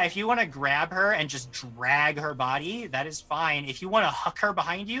 Yeah, if you want to grab her and just drag her body, that is fine. If you want to huck her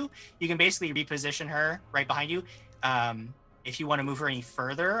behind you, you can basically reposition her right behind you. If you want to move her any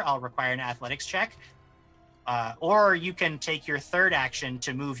further, I'll require an athletics check. Or you can take your third action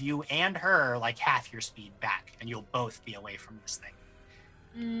to move you and her like half your speed back, and you'll both be away from this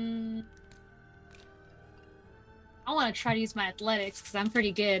thing. I want to try to use my athletics because I'm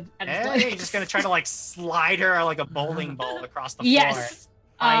pretty good at Hey, athletics. you're just gonna try to like slide her like a bowling ball across the floor. Yes.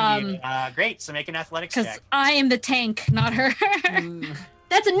 Behind you. Great. So make an athletics Because check. I am the tank, not her. Mm.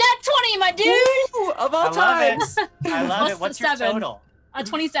 That's a net 20, my dude. Ooh, of all I love times. it. I love Plus it. What's the your 7. total?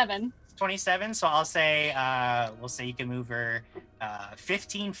 27. 27. So I'll say we'll say you can move her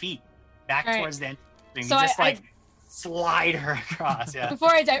 15 feet back All right. towards the end. You So just I- slide her across. Yeah. Before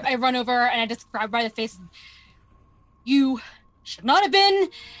I run over and I just grab her by the face. You should not have been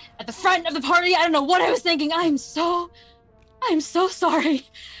at the front of the party. I don't know what I was thinking. I'm so sorry.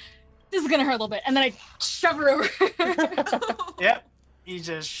 This is gonna hurt a little bit. And then I shove her over. Yep. You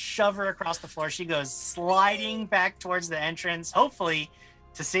just shove her across the floor. She goes sliding back towards the entrance, hopefully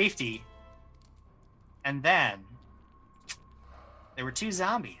to safety. And then there were 2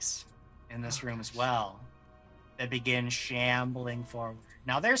 zombies in this room as well that begin shambling forward.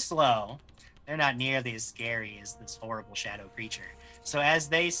 Now they're slow. They're not nearly as scary as this horrible shadow creature. So as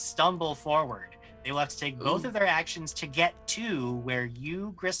they stumble forward, they will have to take both of their actions to get to where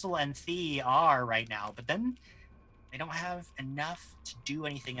you, Gristle, and Thee are right now. But then they don't have enough to do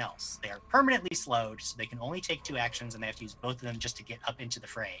anything else. They are permanently slowed, so they can only take 2 actions, and they have to use both of them just to get up into the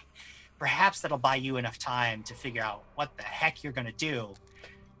fray. Perhaps that'll buy you enough time to figure out what the heck you're going to do.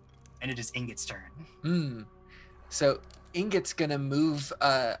 And it is Ingot's turn. So Ingot's gonna move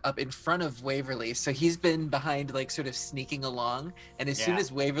up in front of Waverly. So he's been behind, like sort of sneaking along. And as soon Yeah.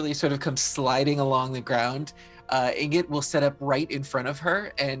 as Waverly sort of comes sliding along the ground, Ingot will set up right in front of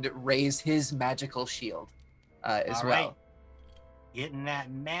her and raise his magical shield as All well. right. Getting that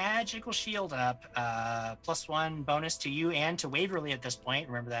magical shield up. +1 bonus to you and to Waverly at this point.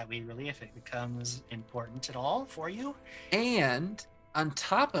 Remember that, Waverly, if it becomes important at all for you. And on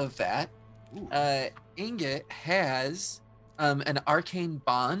top of that, Ooh. Ingot has an arcane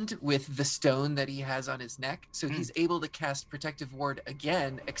bond with the stone that he has on his neck. So he's able to cast Protective Ward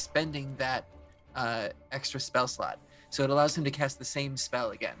again, expending that extra spell slot. So it allows him to cast the same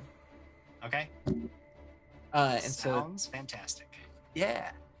spell again. Okay. And so, Sounds fantastic.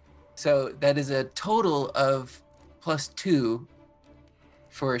 yeah. So that is a total of +2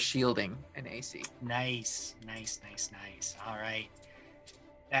 for shielding and AC. Nice. All right.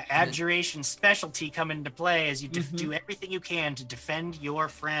 That abjuration specialty come into play as you do everything you can to defend your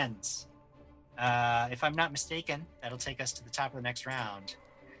friends. If I'm not mistaken, that'll take us to the top of the next round.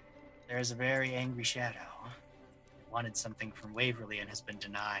 There is a very angry shadow. It wanted something from Waverly and has been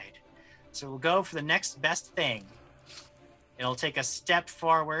denied. So we'll go for the next best thing. It'll take a step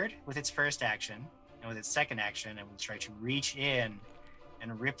forward with its first action, and with its second action, it will try to reach in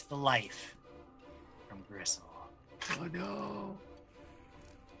and rip the life from Gristle. Oh no.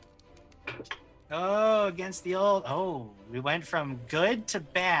 Oh, against the old. Oh, we went from good to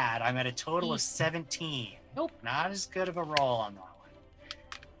bad. I'm at a total of 17. Nope. Not as good of a roll on that one.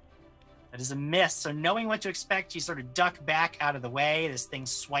 That is a miss. So knowing what to expect, you sort of duck back out of the way. This thing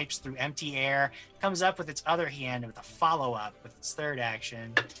swipes through empty air, comes up with its other hand with a follow-up with its third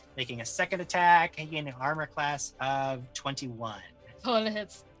action, making a second attack and getting an armor class of 21. Oh, it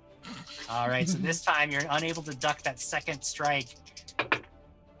hits. All right, so this time you're unable to duck that second strike.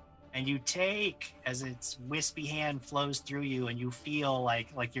 And you take, as its wispy hand flows through you, and you feel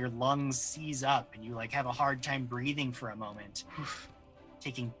like your lungs seize up, and you like have a hard time breathing for a moment,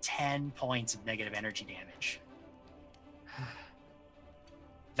 taking 10 points of negative energy damage.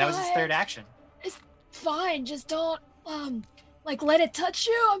 That was its third action. Fine, just don't let it touch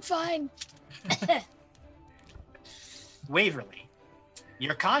you. I'm fine. Waverly,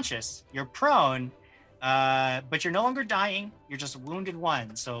 you're conscious, you're prone, but you're no longer dying. You're just wounded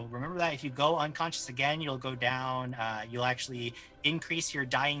 1. So remember that if you go unconscious again, you'll go down. You'll actually increase your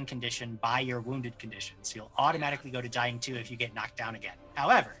dying condition by your wounded condition. So you'll automatically go to dying 2 if you get knocked down again.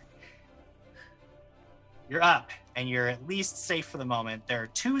 However, you're up and you're at least safe for the moment. There are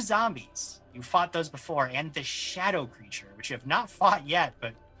 2 zombies. You fought those before, and the shadow creature, which you have not fought yet,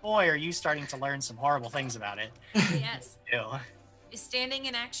 but boy, are you starting to learn some horrible things about it. Yes. Ew. Is standing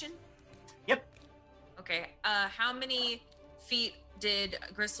in action? Yep. Okay. How many feet did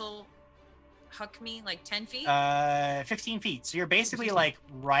Gristle huck me? Like 10 feet? 15 feet. So you're basically like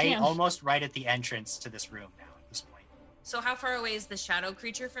Damn. almost right at the entrance to this room now at this point. So how far away is the shadow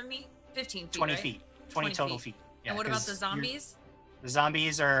creature from me? 15 feet, 20 right? feet. 20 total feet. Yeah, And what about 'cause the zombies? The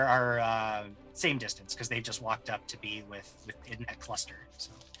zombies are same distance because they just walked up to be within that cluster.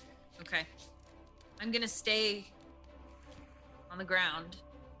 So Okay. I'm gonna stay on the ground,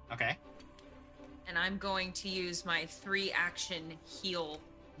 okay. and I'm going to use my 3-action heal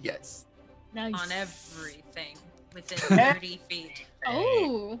Yes. Nice. on everything within 30 feet.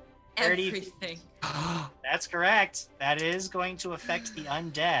 Oh. 30 Everything. That's correct. That is going to affect the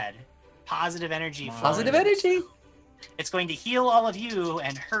undead. Positive energy. Come on. Positive energy. It's going to heal all of you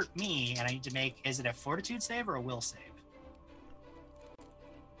and hurt me, and I need to make. Is it a fortitude save or a will save?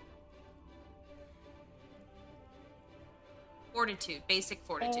 Fortitude, basic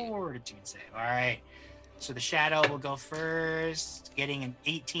fortitude. Fortitude save. All right. So the shadow will go first, getting an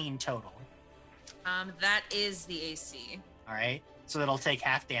 18 total. That is the AC. All right. So that'll take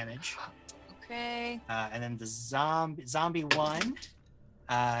half damage. Okay. And then the zombie one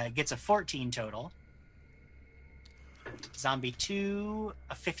gets a 14 total. Zombie 2,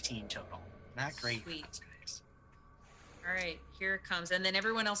 a 15 total. Not great. Sweet. Those guys. All right, here it comes. And then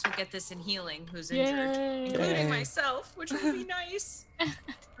everyone else will get this in healing who's injured, Yay. including Yay. myself, which would be nice.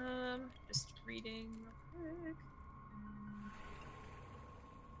 Just reading real quick.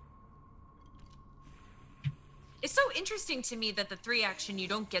 It's so interesting to me that the 3-action you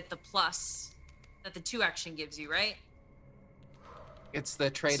don't get the plus that the 2-action gives you, right? It's the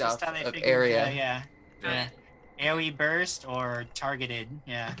It's just trade-off how they of figured- area. Yeah. Got Yeah. it. AoE burst or targeted.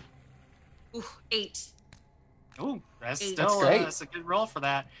 Yeah. Ooh, 8. Ooh, that's Eight. still That's great. that's a good roll for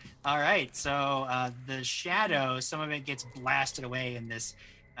that. All right, so the shadow, some of it gets blasted away in this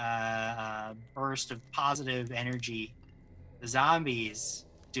burst of positive energy. The zombies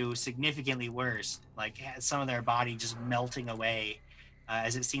do significantly worse, like some of their body just melting away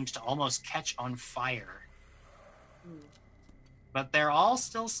as it seems to almost catch on fire. But they're all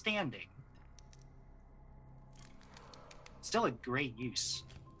still standing. Still a great use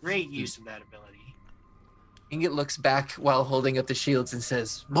of that ability. Ingot looks back while holding up the shields and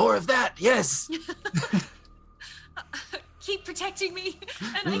says, "More of that, yes." Keep protecting me,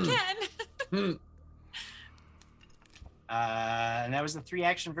 and I Hmm. can. Hmm. And that was the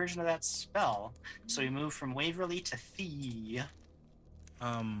 3-action version of that spell. So we move from Waverly to Thea.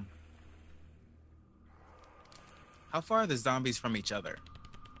 How far are the zombies from each other?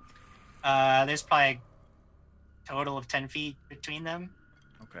 There's probably a total of 10 feet between them.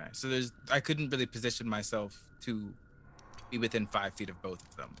 Okay, so I couldn't really position myself to be within 5 feet of both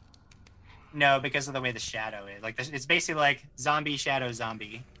of them. No, because of the way the shadow is. Like it's basically like zombie, shadow,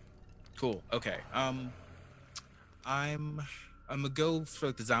 zombie. Cool. Okay. I'm gonna go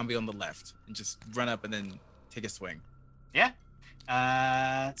for the zombie on the left and just run up and then take a swing. Yeah.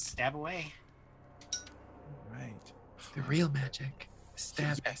 Stab away. Right. The real magic.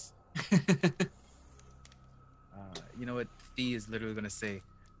 Stab. Yes. You know what? Thea is literally gonna say,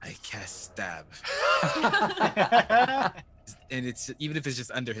 "I cast stab," and it's even if it's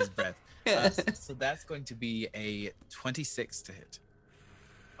just under his breath. So that's going to be a 26 to hit.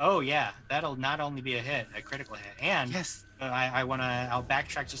 Oh yeah, that'll not only be a hit, a critical hit, and Yes. I'll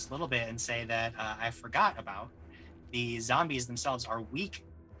backtrack just a little bit and say that I forgot about the zombies themselves are weak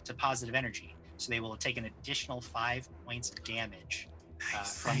to positive energy, so they will take an additional 5 points of damage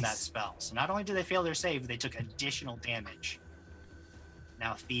from that spell. So not only do they fail their save, they took additional damage.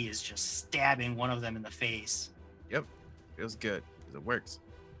 Now Thea is just stabbing one of them in the face. Yep, feels good 'cause it works.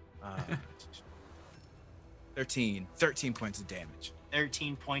 13 points of damage.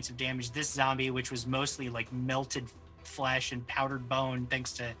 13 points of damage. This zombie, which was mostly like melted flesh and powdered bone,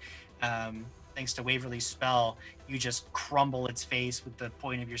 thanks to Waverly's spell, you just crumble its face with the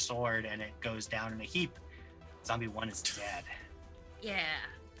point of your sword, and it goes down in a heap. Zombie 1 is dead. Yeah.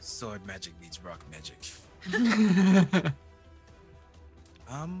 Sword magic meets rock magic.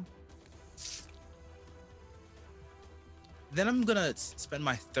 Then I'm gonna spend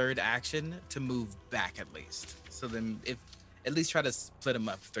my 3rd action to move back at least. So then, if at least try to split them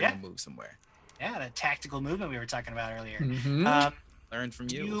up if they're Yeah. gonna move somewhere. Yeah, that tactical movement we were talking about earlier. Mhm. Learn from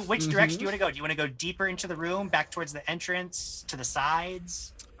you. Which direction do you want to go? Do you want to go deeper into the room, back towards the entrance, to the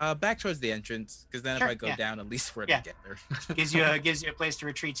sides? Back towards the entrance, because then Sure, if I go yeah. down, at least we're Yeah. together. gives you a place to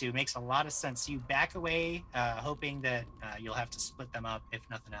retreat to. Makes a lot of sense. You back away, hoping that you'll have to split them up, if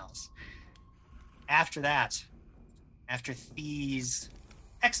nothing else. After that, after Thea's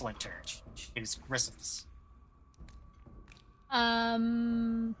excellent turn, it is Gristle's.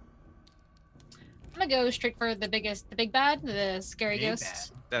 I'm gonna go straight for the big bad, the scary Big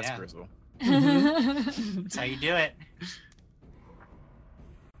ghost. That's Yeah. Gristle. That's how you do it.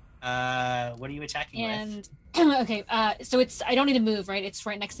 What are you attacking with? And okay, so I don't need to move, right? It's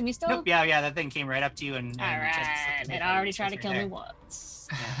right next to me still. Nope. Yeah. That thing came right up to you and. All right. It already tried to kill me once,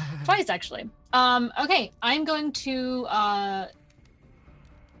 twice actually. Okay, I'm going to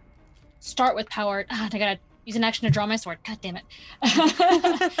start with power. I gotta use an action to draw my sword. God damn it.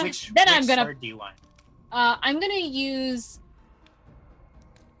 Which Then I'm gonna. sword do you want? I'm gonna use.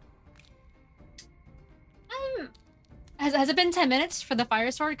 Has it been 10 minutes for the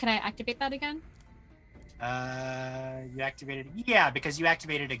fire sword? Can I activate that again? You activated. Yeah, because you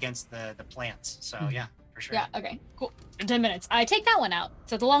activated against the plants. So yeah, for sure. Yeah. Okay. Cool. In 10 minutes, I take that one out.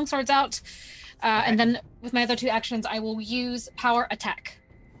 So the long sword's out, Okay. and then with my other two actions, I will use power attack.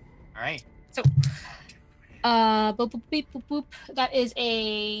 All right. So, boop, boop, beep, boop, boop. That is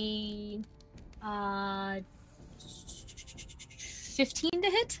a 15 to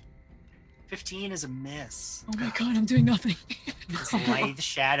hit. 15 is a miss. Oh my god, I'm doing nothing. This lithe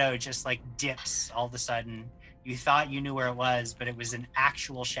shadow just like dips all of a sudden. You thought you knew where it was, but it was an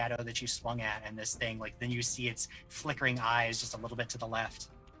actual shadow that you swung at, and this thing, like, then you see its flickering eyes just a little bit to the left.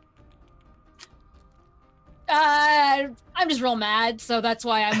 I'm just real mad, so that's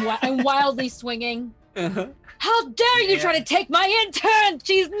why I'm wildly swinging. Uh-huh. How dare you try to take my intern?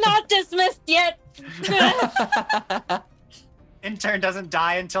 She's not dismissed yet. Intern doesn't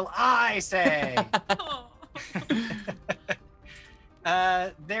die until I say.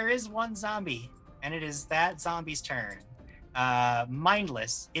 There is one zombie, and it is that zombie's turn.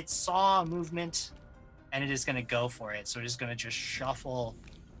 Mindless. It saw movement, and it is going to go for it. So it is going to just shuffle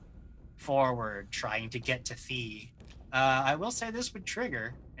forward, trying to get to Thee. I will say this would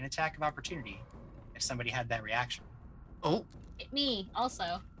trigger an attack of opportunity if somebody had that reaction. Oh, Me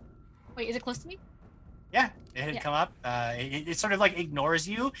also. Wait, is it close to me? Yeah, it had Yeah. come up. It sort of like ignores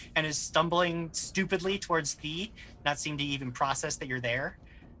you and is stumbling stupidly towards Thee, not seem to even process that you're there.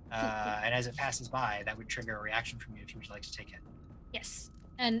 And as it passes by, that would trigger a reaction from you if you would like to take it. Yes.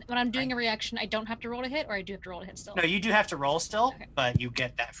 And when I'm doing a reaction, I don't have to roll to hit, or I do have to roll to hit still. No, you do have to roll still, Okay. but you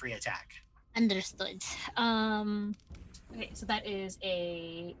get that free attack. Understood. Okay, so that is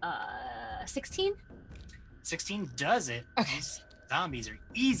a 16. 16 does it. Okay. These zombies are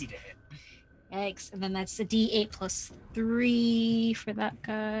easy to hit. Yikes. And then that's a D8 plus 3 for that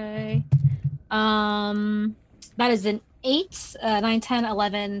guy. That is an 8, 9, 10,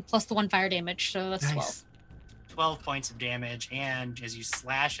 11, plus the 1 fire damage, so that's 12. 12 points of damage, and as you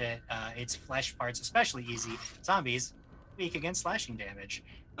slash it, its flesh parts, especially easy zombies, weak against slashing damage.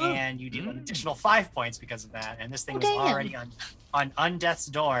 And you deal an additional 5 points because of that. And this thing was damn. already on Undeath's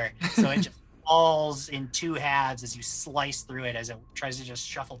door, so it just falls in 2 halves as you slice through it as it tries to just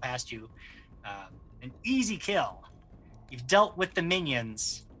shuffle past you. An easy kill. You've dealt with the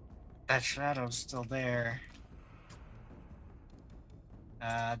minions. That shadow's still there.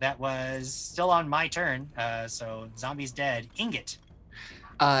 That was still on my turn. So zombie's dead. Ingot.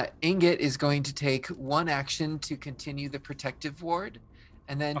 Ingot is going to take one action to continue the protective ward,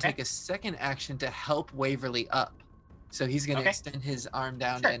 and then Okay. take a second action to help Waverly up. So he's going to Okay. extend his arm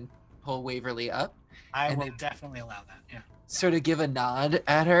down Sure. and pull Waverly up, I And will then- definitely allow that. Yeah. sort of give a nod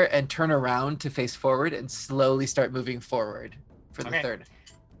at her, and turn around to face forward and slowly start moving forward for the Okay. third.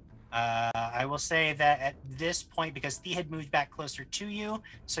 I will say that at this point, because Thee had moved back closer to you,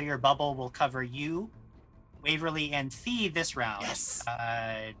 so your bubble will cover you, Waverly, and Thee this round. Yes.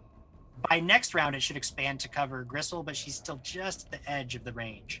 By next round, it should expand to cover Gristle, but she's still just at the edge of the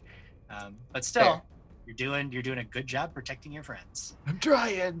range. But still, Fair. you're doing a good job protecting your friends. I'm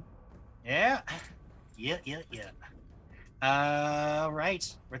trying. Yeah. All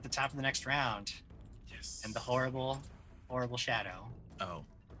right, we're at the top of the next round, Yes. and the horrible shadow. Oh.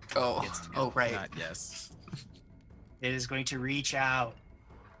 Oh, Gets to go. oh, right. Not yes. It is going to reach out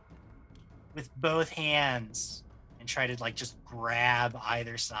with both hands and try to like just grab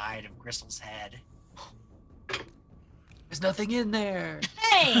either side of Gristle's head. There's nothing in there.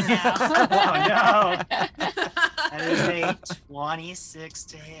 Hey, now. Oh no! That is a 26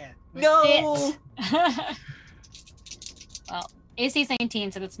 to hit. No. Well, AC is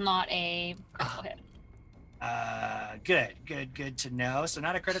 19, so that's not a critical hit. Good to know. So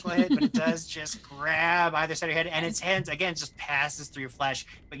not a critical hit, but it does just grab either side of your head, and its hands again just passes through your flesh,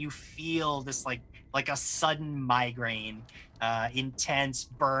 but you feel this like a sudden migraine, intense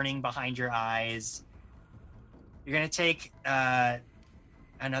burning behind your eyes. You're gonna take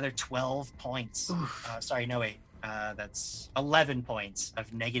another 12 points. Sorry, no wait. That's 11 points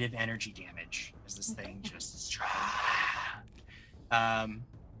of negative energy damage as this thing just.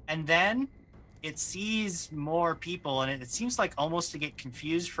 And then it sees more people, and it seems like almost to get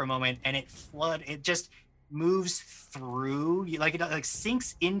confused for a moment, and it just moves through you, like it like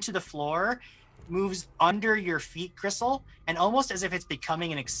sinks into the floor, moves under your feet, Gristle, and almost as if it's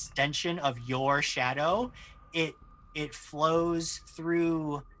becoming an extension of your shadow, it flows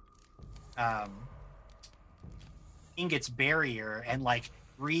through Ingot's barrier and like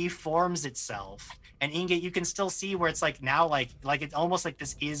reforms itself. And Ingot, you can still see where it's like now like it's almost like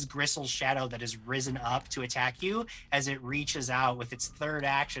this is Gristle's shadow that has risen up to attack you as it reaches out with its third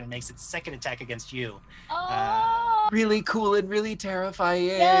action and makes its second attack against you. Oh, Really cool and really terrifying.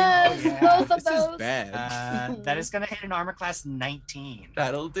 yes, Oh, yeah. both of This is those. bad. That is going to hit an armor class 19.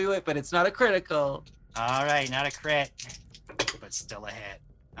 That'll do it, but it's not a critical. All right, not a crit, but still a hit.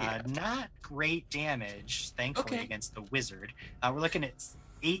 Yeah. Not great damage, thankfully, Okay. against the wizard. We're looking at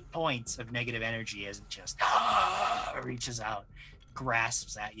 8 points of negative energy as it just reaches out,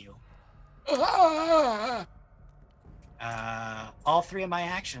 grasps at you. Ah! All 3 of my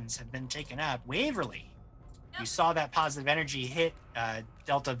actions have been taken up. Waverly, you saw that positive energy hit,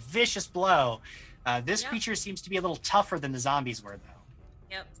 dealt a vicious blow. This Yep. creature seems to be a little tougher than the zombies were, though.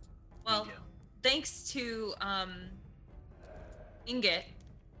 Yep. Well, do. thanks to Ingot,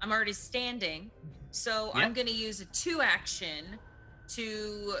 I'm already standing, so I'm Yep. going to use a 2 action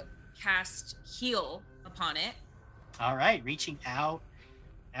to cast heal upon it. All right, reaching out,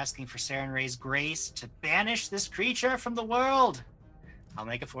 asking for Saren Ray's grace to banish this creature from the world. I'll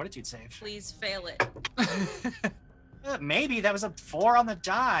make a fortitude save. Please fail it. Maybe that was a 4 on the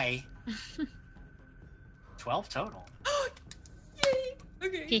die. 12 total. Yay!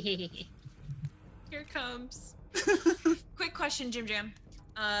 Okay, here it comes. Quick question, Jim Jam.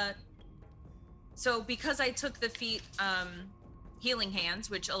 So because I took the feat healing hands,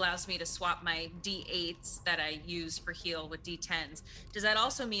 which allows me to swap my d8s that I use for heal with d10s, does that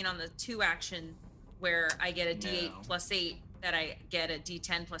also mean on the 2 action where I get a d8 No. plus 8 that I get a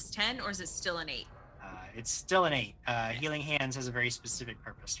d10 plus 10, or is it still an 8? It's still an 8. Healing Hands has a very specific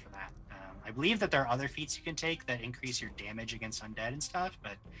purpose for that. I believe that there are other feats you can take that increase your damage against undead and stuff,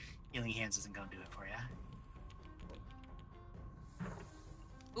 but Healing Hands isn't going to do it for you.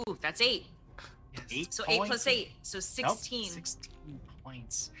 Ooh, that's 8. 8 So 8 plus points? 8, so Nope, 16. 16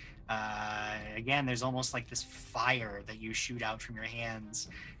 points. Again, there's almost like this fire that you shoot out from your hands,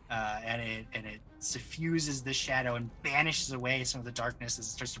 and it suffuses the shadow and banishes away some of the darkness as it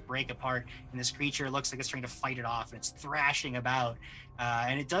starts to break apart. And this creature looks like it's trying to fight it off, and it's thrashing about.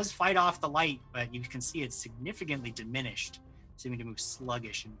 And it does fight off the light, but you can see it's significantly diminished, seeming to move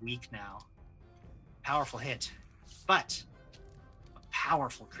sluggish and weak now. Powerful hit, but a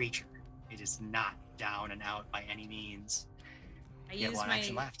powerful creature. It is not down and out by any means. I You have use 1 my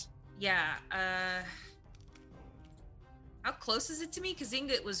action left. Yeah. How close is it to me? Because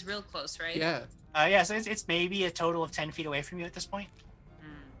Ingot was real close, right? Yeah. Yeah, so it's maybe a total of 10 feet away from you at this point.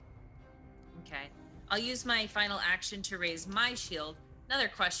 Okay. I'll use my final action to raise my shield. Another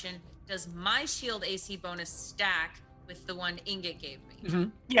question: does my shield AC bonus stack with the one Ingot gave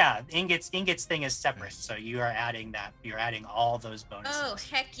me? Yeah, Ingot's thing is separate, so you are adding that. You're adding all those bonuses. Oh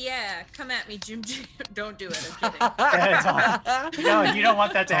heck yeah! Come at me, Jim. Don't do it. I'm kidding. No, you don't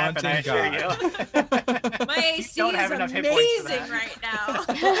want that to happen. I assure Taunting you. My You AC don't is have enough hit points for amazing that. right now.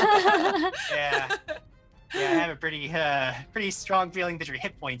 Yeah, I have a pretty strong feeling that your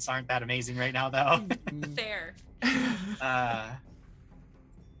hit points aren't that amazing right now, though. Fair.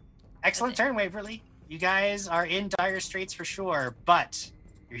 Excellent turn, Waverly. You guys are in dire straits for sure, but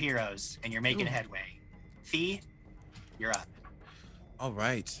you're heroes and you're making headway. Fee, you're up. All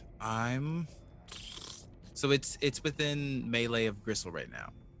right. So it's within melee of Gristle right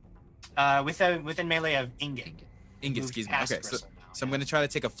now. Within melee of Ingot. Ingot, Moved excuse me. past Okay, so Gristle now, I'm yeah. going to try to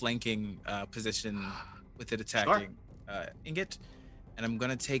take a flanking position with it attacking Ingot, and I'm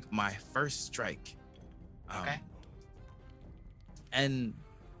going to take my first strike. Okay. And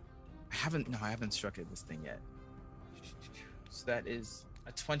I haven't struck at this thing yet. So that is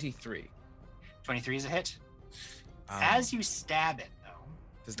a 23. 23 is a hit. Um, As you stab it, though,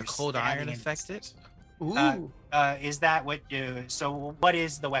 does the you're cold stabbing iron it. affect it? Ooh. Is that what you? So what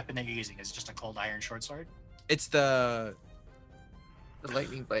is the weapon that you're using? Is it just a cold iron short sword? It's the The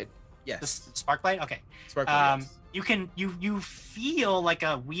lightning blade. The yes, spark blade? Okay. sparkle. Yes. You can you feel like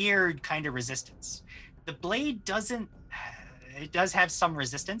a weird kind of resistance. The blade doesn't. It does have some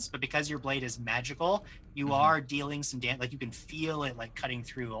resistance, but because your blade is magical, you Mhm. are dealing some damage. Like you can feel it like cutting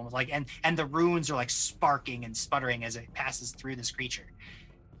through, almost like and the runes are like sparking and sputtering as it passes through this creature.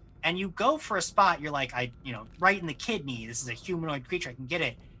 And you go for a spot. You're like, right in the kidney. This is a humanoid creature. I can get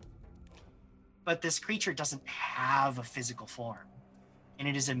it. But this creature doesn't have a physical form. and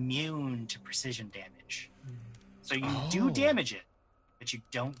it is immune to precision damage. So you Oh. do damage it, but you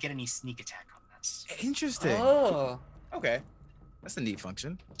don't get any sneak attack on this. Interesting. Oh, Okay. That's a neat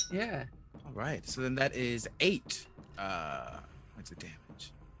function. yeah. All right. So then that is 8 points of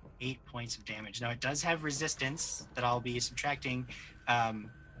damage. 8 points of damage. Now it does have resistance that I'll be subtracting.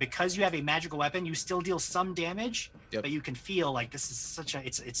 Because you have a magical weapon, you still deal some damage, Yep. but you can feel like this is such a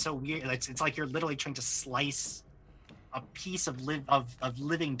it's so weird. It's like you're literally trying to slice a piece of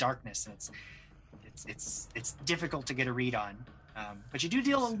living darkness, and it's difficult to get a read on. But you do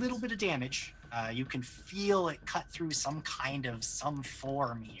deal a little bit of damage. You can feel it cut through some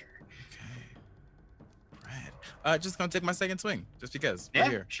form here. Okay. Right. Just gonna take my second swing, just because. We're Yeah,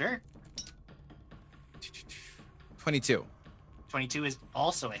 here. sure. 22. 22 is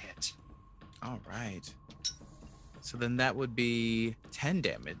also a hit. All right. So then that would be 10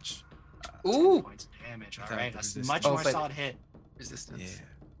 damage. 10 Ooh, points of damage. All Without right, the a resistance. much Oh, more but- solid hit. resistance. Yeah.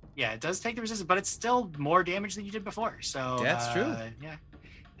 Yeah, it does take the resistance, but it's still more damage than you did before. So That's true. Yeah,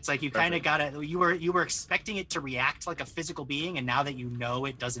 it's like you kind of Perfect. got it. You were expecting it to react like a physical being, and now that you know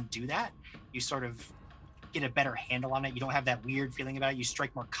it doesn't do that, you sort of get a better handle on it. You don't have that weird feeling about it. You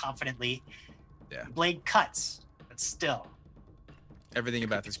strike more confidently. Yeah. Blade cuts, but still, Everything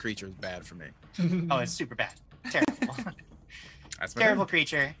about this creature is bad for me. oh, it's super bad, terrible, That's my terrible turn.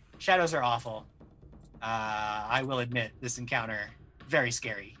 creature. Shadows are awful. I will admit this encounter very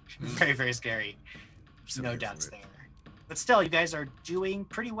scary, very very scary. So No here for doubts it. there. But still, you guys are doing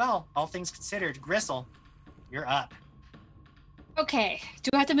pretty well, all things considered. Gristle, you're up. Okay. Do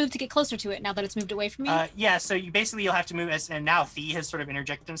I have to move to get closer to it now that it's moved away from me? Yeah, so you'll have to move, and now Thee has sort of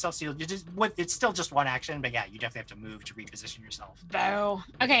interjected himself, so it's still just one action, but yeah, you definitely have to move to reposition yourself. Boo.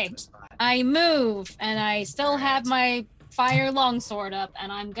 Okay. To a spot. I move, and I still have Alright. my fire longsword up,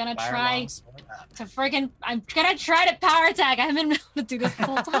 and I'm gonna Fire try longsword up. I'm gonna try to power attack. I haven't been able to do this the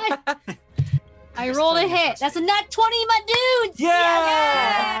whole time. I rolled a hit. That's a nat 20, my dudes.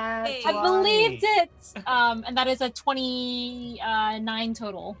 Yeah! Yay! I believed it. And that is a 29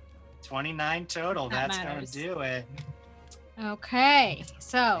 total. 29 total. That That's matters. gonna do it. Okay,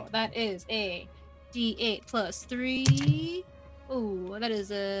 so that is a D8 plus 3. Ooh, that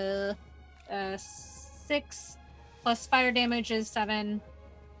is a 6 plus fire damage is 7.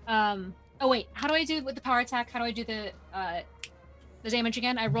 Oh wait, how do I do with the power attack? How do I do the damage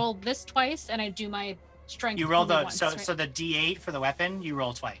again? I roll this twice, and I do my strength. You roll only the once, so right? so the D8 for the weapon. You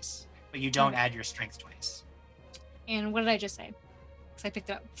roll twice, but you don't Okay. add your strength twice. And what did I just say? Because I picked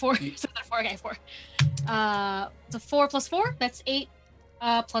it up 4. You- So that's 4. Okay, 4. It's a 4 plus 4. That's 8.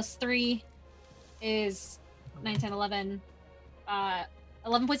 Plus 3 is 9, 10, 11.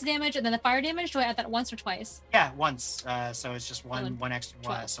 11 points of damage, and then the fire damage. Do I add that once or twice? Yeah, once. So it's just Eleven. one extra.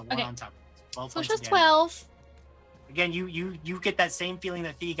 12. So one Okay. on top. 12 So it's points just of damage. 12. Again, you get that same feeling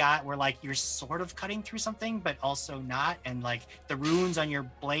that Thee got, where like you're sort of cutting through something, but also not, and like the runes on your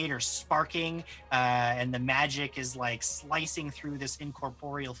blade are sparking, and the magic is like slicing through this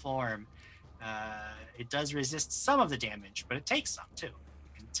incorporeal form. It does resist some of the damage, but it takes some too.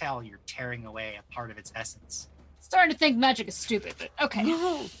 You can tell you're tearing away a part of its essence. Starting to think magic is stupid, but okay.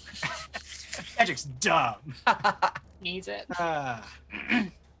 No. Magic's dumb. Needs it.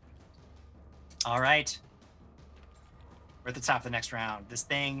 All right. We're at the top of the next round. This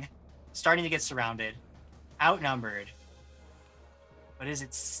thing starting to get surrounded, outnumbered, but is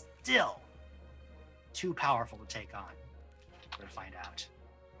it still too powerful to take on? We're going to find out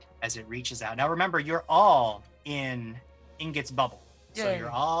as it reaches out. Now remember, you're all in Ingot's bubble. So Yay.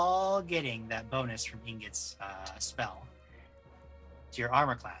 you're all getting that bonus from Ingot's spell to your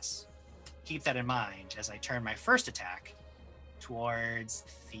armor class. Keep that in mind as I turn my first attack towards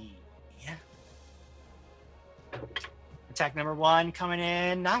Thea. Attack number 1 coming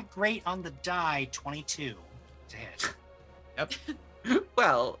in. Not great on the die. 22 to hit.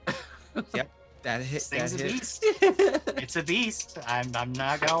 Well, That hit. This thing's That a hit. beast. It's a beast. I'm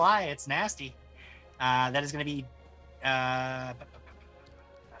not gonna lie. It's nasty. That is gonna be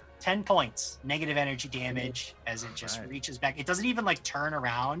 10 points negative energy damage as it just Right. reaches back. It doesn't even like turn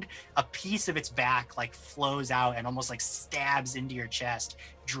around. A piece of its back like flows out and almost like stabs into your chest,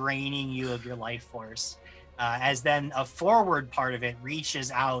 draining you of your life force. As then a forward part of it reaches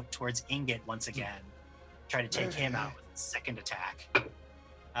out towards Ingot once again, try to take him out with its second attack.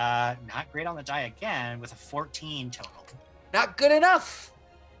 Not great on the die again with a 14 total. not good enough.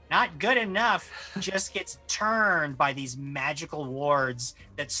 Not good enough, just gets turned by these magical wards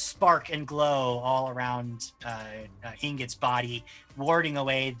that spark and glow all around Ingot's body, warding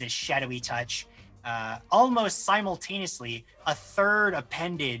away the shadowy touch. Almost simultaneously, a third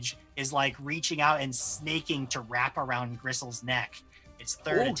appendage is like reaching out and snaking to wrap around Gristle's neck. Its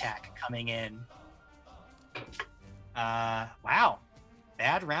third Ooh. attack coming in. Wow.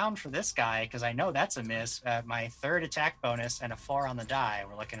 Bad round for this guy, because I know that's a miss. My third attack bonus and a 4 on the die.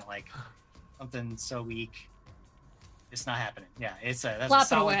 We're looking at like something so weak. It's not happening. Yeah, that's a Flap it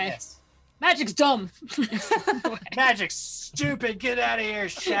solid away. miss. Magic's dumb. Magic's stupid. Get out of here,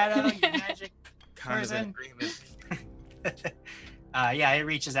 Shadow. You magic Kind of an person. agreement. Yeah, it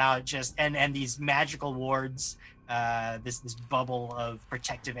reaches out and these magical wards, this bubble of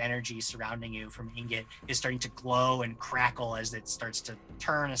protective energy surrounding you from Ingot is starting to glow and crackle as it starts to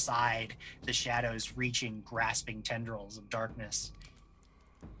turn aside the shadows, reaching grasping tendrils of darkness.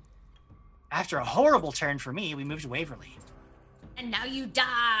 After a horrible turn for me, we moved to Waverly. And now you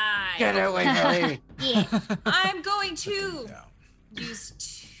die. Get it, Waverly. Yeah. I'm going to Yeah. use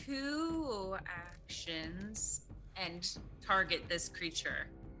 2 actions and target this creature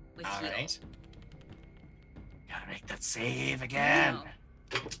with All heal. right. Gotta make that save again.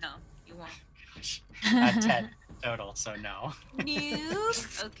 No, you won't. Gosh. 10 total, so no. Nope.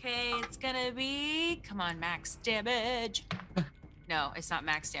 Okay, it's gonna be. Come on, max damage. No, it's not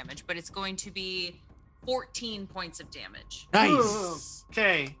max damage, but it's going to be 14 points of damage. Nice.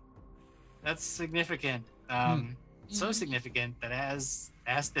 Okay. That's significant. So significant that as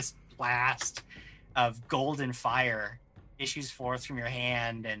this blast of golden fire issues forth from your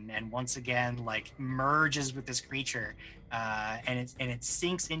hand and once again like merges with this creature, and it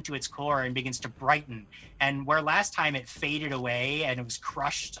sinks into its core and begins to brighten. And where last time it faded away and it was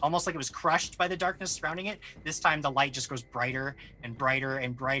crushed, almost like it was crushed by the darkness surrounding it, this time the light just goes brighter and brighter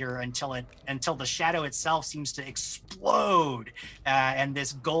and brighter until the shadow itself seems to explode, and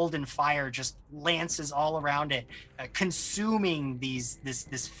this golden fire just lances all around it, consuming this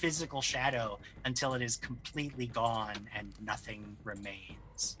physical shadow until it is completely gone and nothing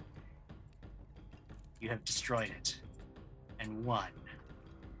remains. You have destroyed it and won.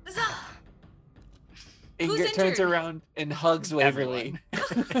 Huzzah! Who's Ingot turns injured? around and hugs Waverly.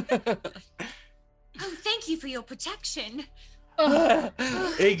 Oh, thank you for your protection.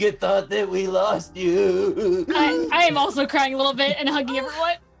 Ingot thought that we lost you. I am also crying a little bit and hugging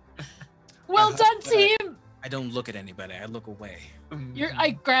everyone. Well done, But I- team. I don't look at anybody. I look away.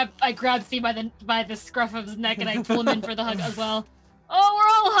 I grab Thea by the scruff of his neck and I pull him in for the hug as well. Oh, we're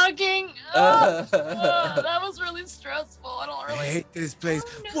all hugging. That was really stressful. I don't I really. hate this place.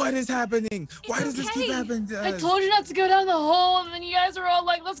 Oh, no. What is happening? Why It's does this keep okay. happening to I us? told you not to go down the hole, and then you guys are all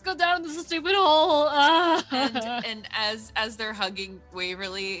like, "Let's go down this stupid hole." And as they're hugging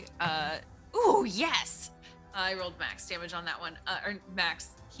Waverly, ooh, yes. I rolled max damage on that one. Or max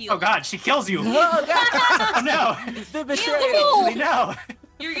heal. Oh God, she kills you. Oh, God. Oh, no. The betrayal. Actually, no.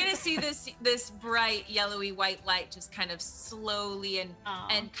 You're gonna see this bright yellowy white light just kind of slowly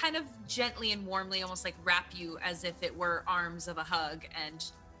and kind of gently and warmly, almost like wrap you as if it were arms of a hug,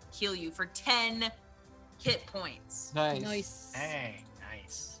 and heal you for 10 hit points. Nice. Nice. Hey,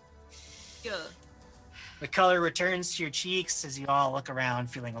 nice. Yeah. The color returns to your cheeks as you all look around,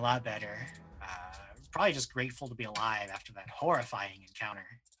 feeling a lot better. Probably just grateful to be alive after that horrifying encounter.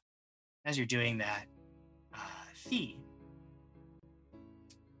 As you're doing that, Thea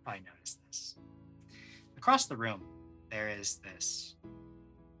probably noticed this. Across the room, there is this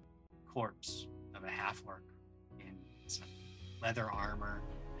corpse of a half-orc in some leather armor.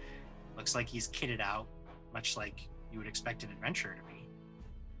 Looks like he's kitted out, much like you would expect an adventurer to be.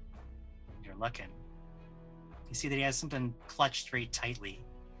 You're looking. You see that he has something clutched very tightly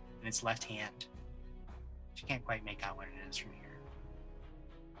in its left hand. You can't quite make out what it is from here.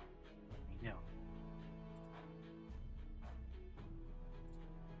 You know.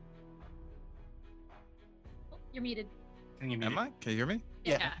 You're muted. Can you Am I? Can you hear me?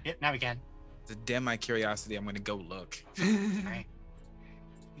 Yeah. Yep, now we can. To damn my curiosity, I'm gonna go look. All right.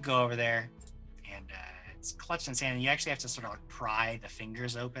 You go over there, and it's clutched in sand, and you actually have to sort of like pry the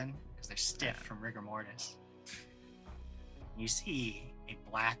fingers open because they're stiff from rigor mortis. You see a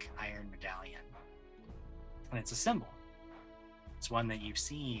black iron medallion, and it's a symbol. It's one that you've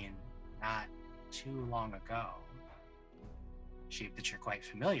seen not too long ago, a shape that you're quite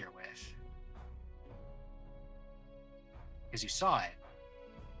familiar with, because you saw it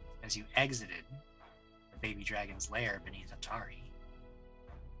as you exited the baby dragon's lair beneath Atari.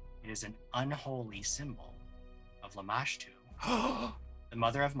 It is an unholy symbol of Lamashtu, the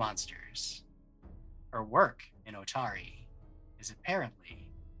mother of monsters. Her work in Otari is apparently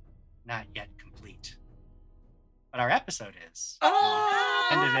not yet complete. But our episode is.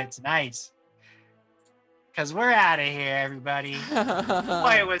 End of it tonight. Because we're out of here, everybody.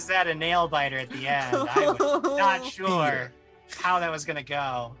 Boy, was that a nail biter at the end. I was not sure how that was going to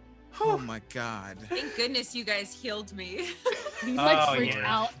go. Oh my god. Thank goodness you guys healed me. We like Oh, freaked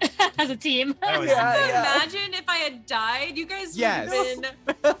yeah. out as a team. That was Yeah, insane. yeah. Imagine if I had died. You guys Yes. would have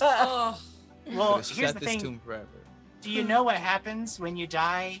been. Oh, Well, Could've here's shut the this thing. tomb forever. Do you know what happens when you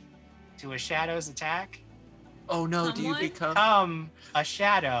die to a shadow's attack? Oh no, do you Someone? become? A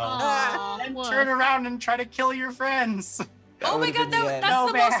shadow. Aw, And what? turn around and try to kill your friends. oh my would've god, been the end. that's So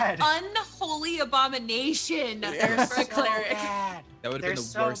the bad. most unholy abomination Yeah. for a cleric. bad. That would have They're been the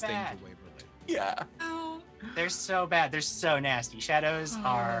so worst bad. thing for Waverly. Yeah. Oh. They're so bad. They're so nasty. Shadows Aw.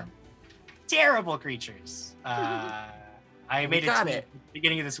 are terrible creatures. I made got tweet it. at the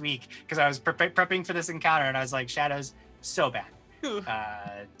beginning of this week because I was prepping for this encounter, and I was like, shadows, so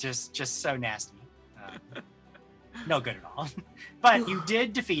bad. Just so nasty. No good at all. But you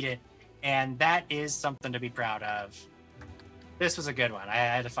did defeat it, and that is something to be proud of. This was a good one. I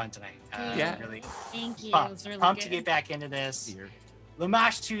had fun tonight. Yeah. Really Thank you. It pumped, was really pumped good. to get back into this. Dear.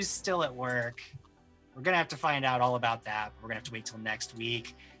 Lamash 2's still at work. We're gonna have to find out all about that. We're gonna have to wait till next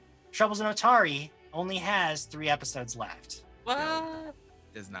week. Troubles in Otari only has 3 episodes left. What?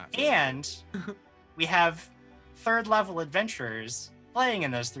 Does not. feel And we have 3rd level adventurers playing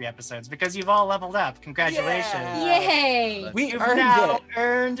in those 3 episodes because you've all leveled up. Congratulations. Yeah. Yay! good. We You've earned now it.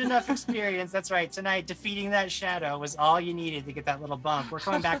 earned enough experience. That's right. Tonight, defeating that shadow was all you needed to get that little bump. We're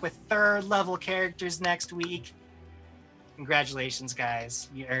coming back with 3rd level characters next week. Congratulations, guys.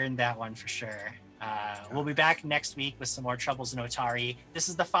 You earned that one for sure. We'll be back next week with some more Troubles in Otari. This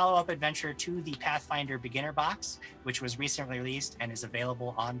is the follow-up adventure to the Pathfinder Beginner Box, which was recently released and is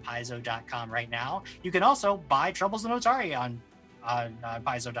available on Paizo.com right now. You can also buy Troubles in Otari on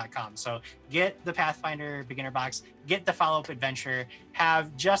Paizo.com. So get the Pathfinder Beginner Box, get the follow-up adventure,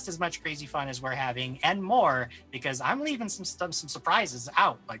 have just as much crazy fun as we're having, and more, because I'm leaving some surprises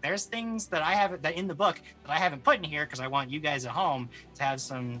out. Like there's things that I haven't that in the book that I haven't put in here because I want you guys at home to have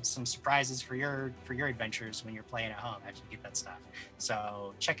some surprises for your adventures when you're playing at home after you get that stuff.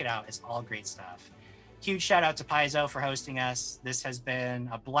 So check it out. It's all great stuff. Huge shout out to Paizo for hosting us. This has been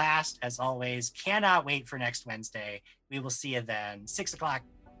a blast as always. Cannot wait for next Wednesday. We will see you then, 6 o'clock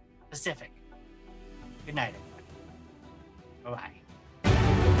Pacific. Good night, everybody. Bye-bye.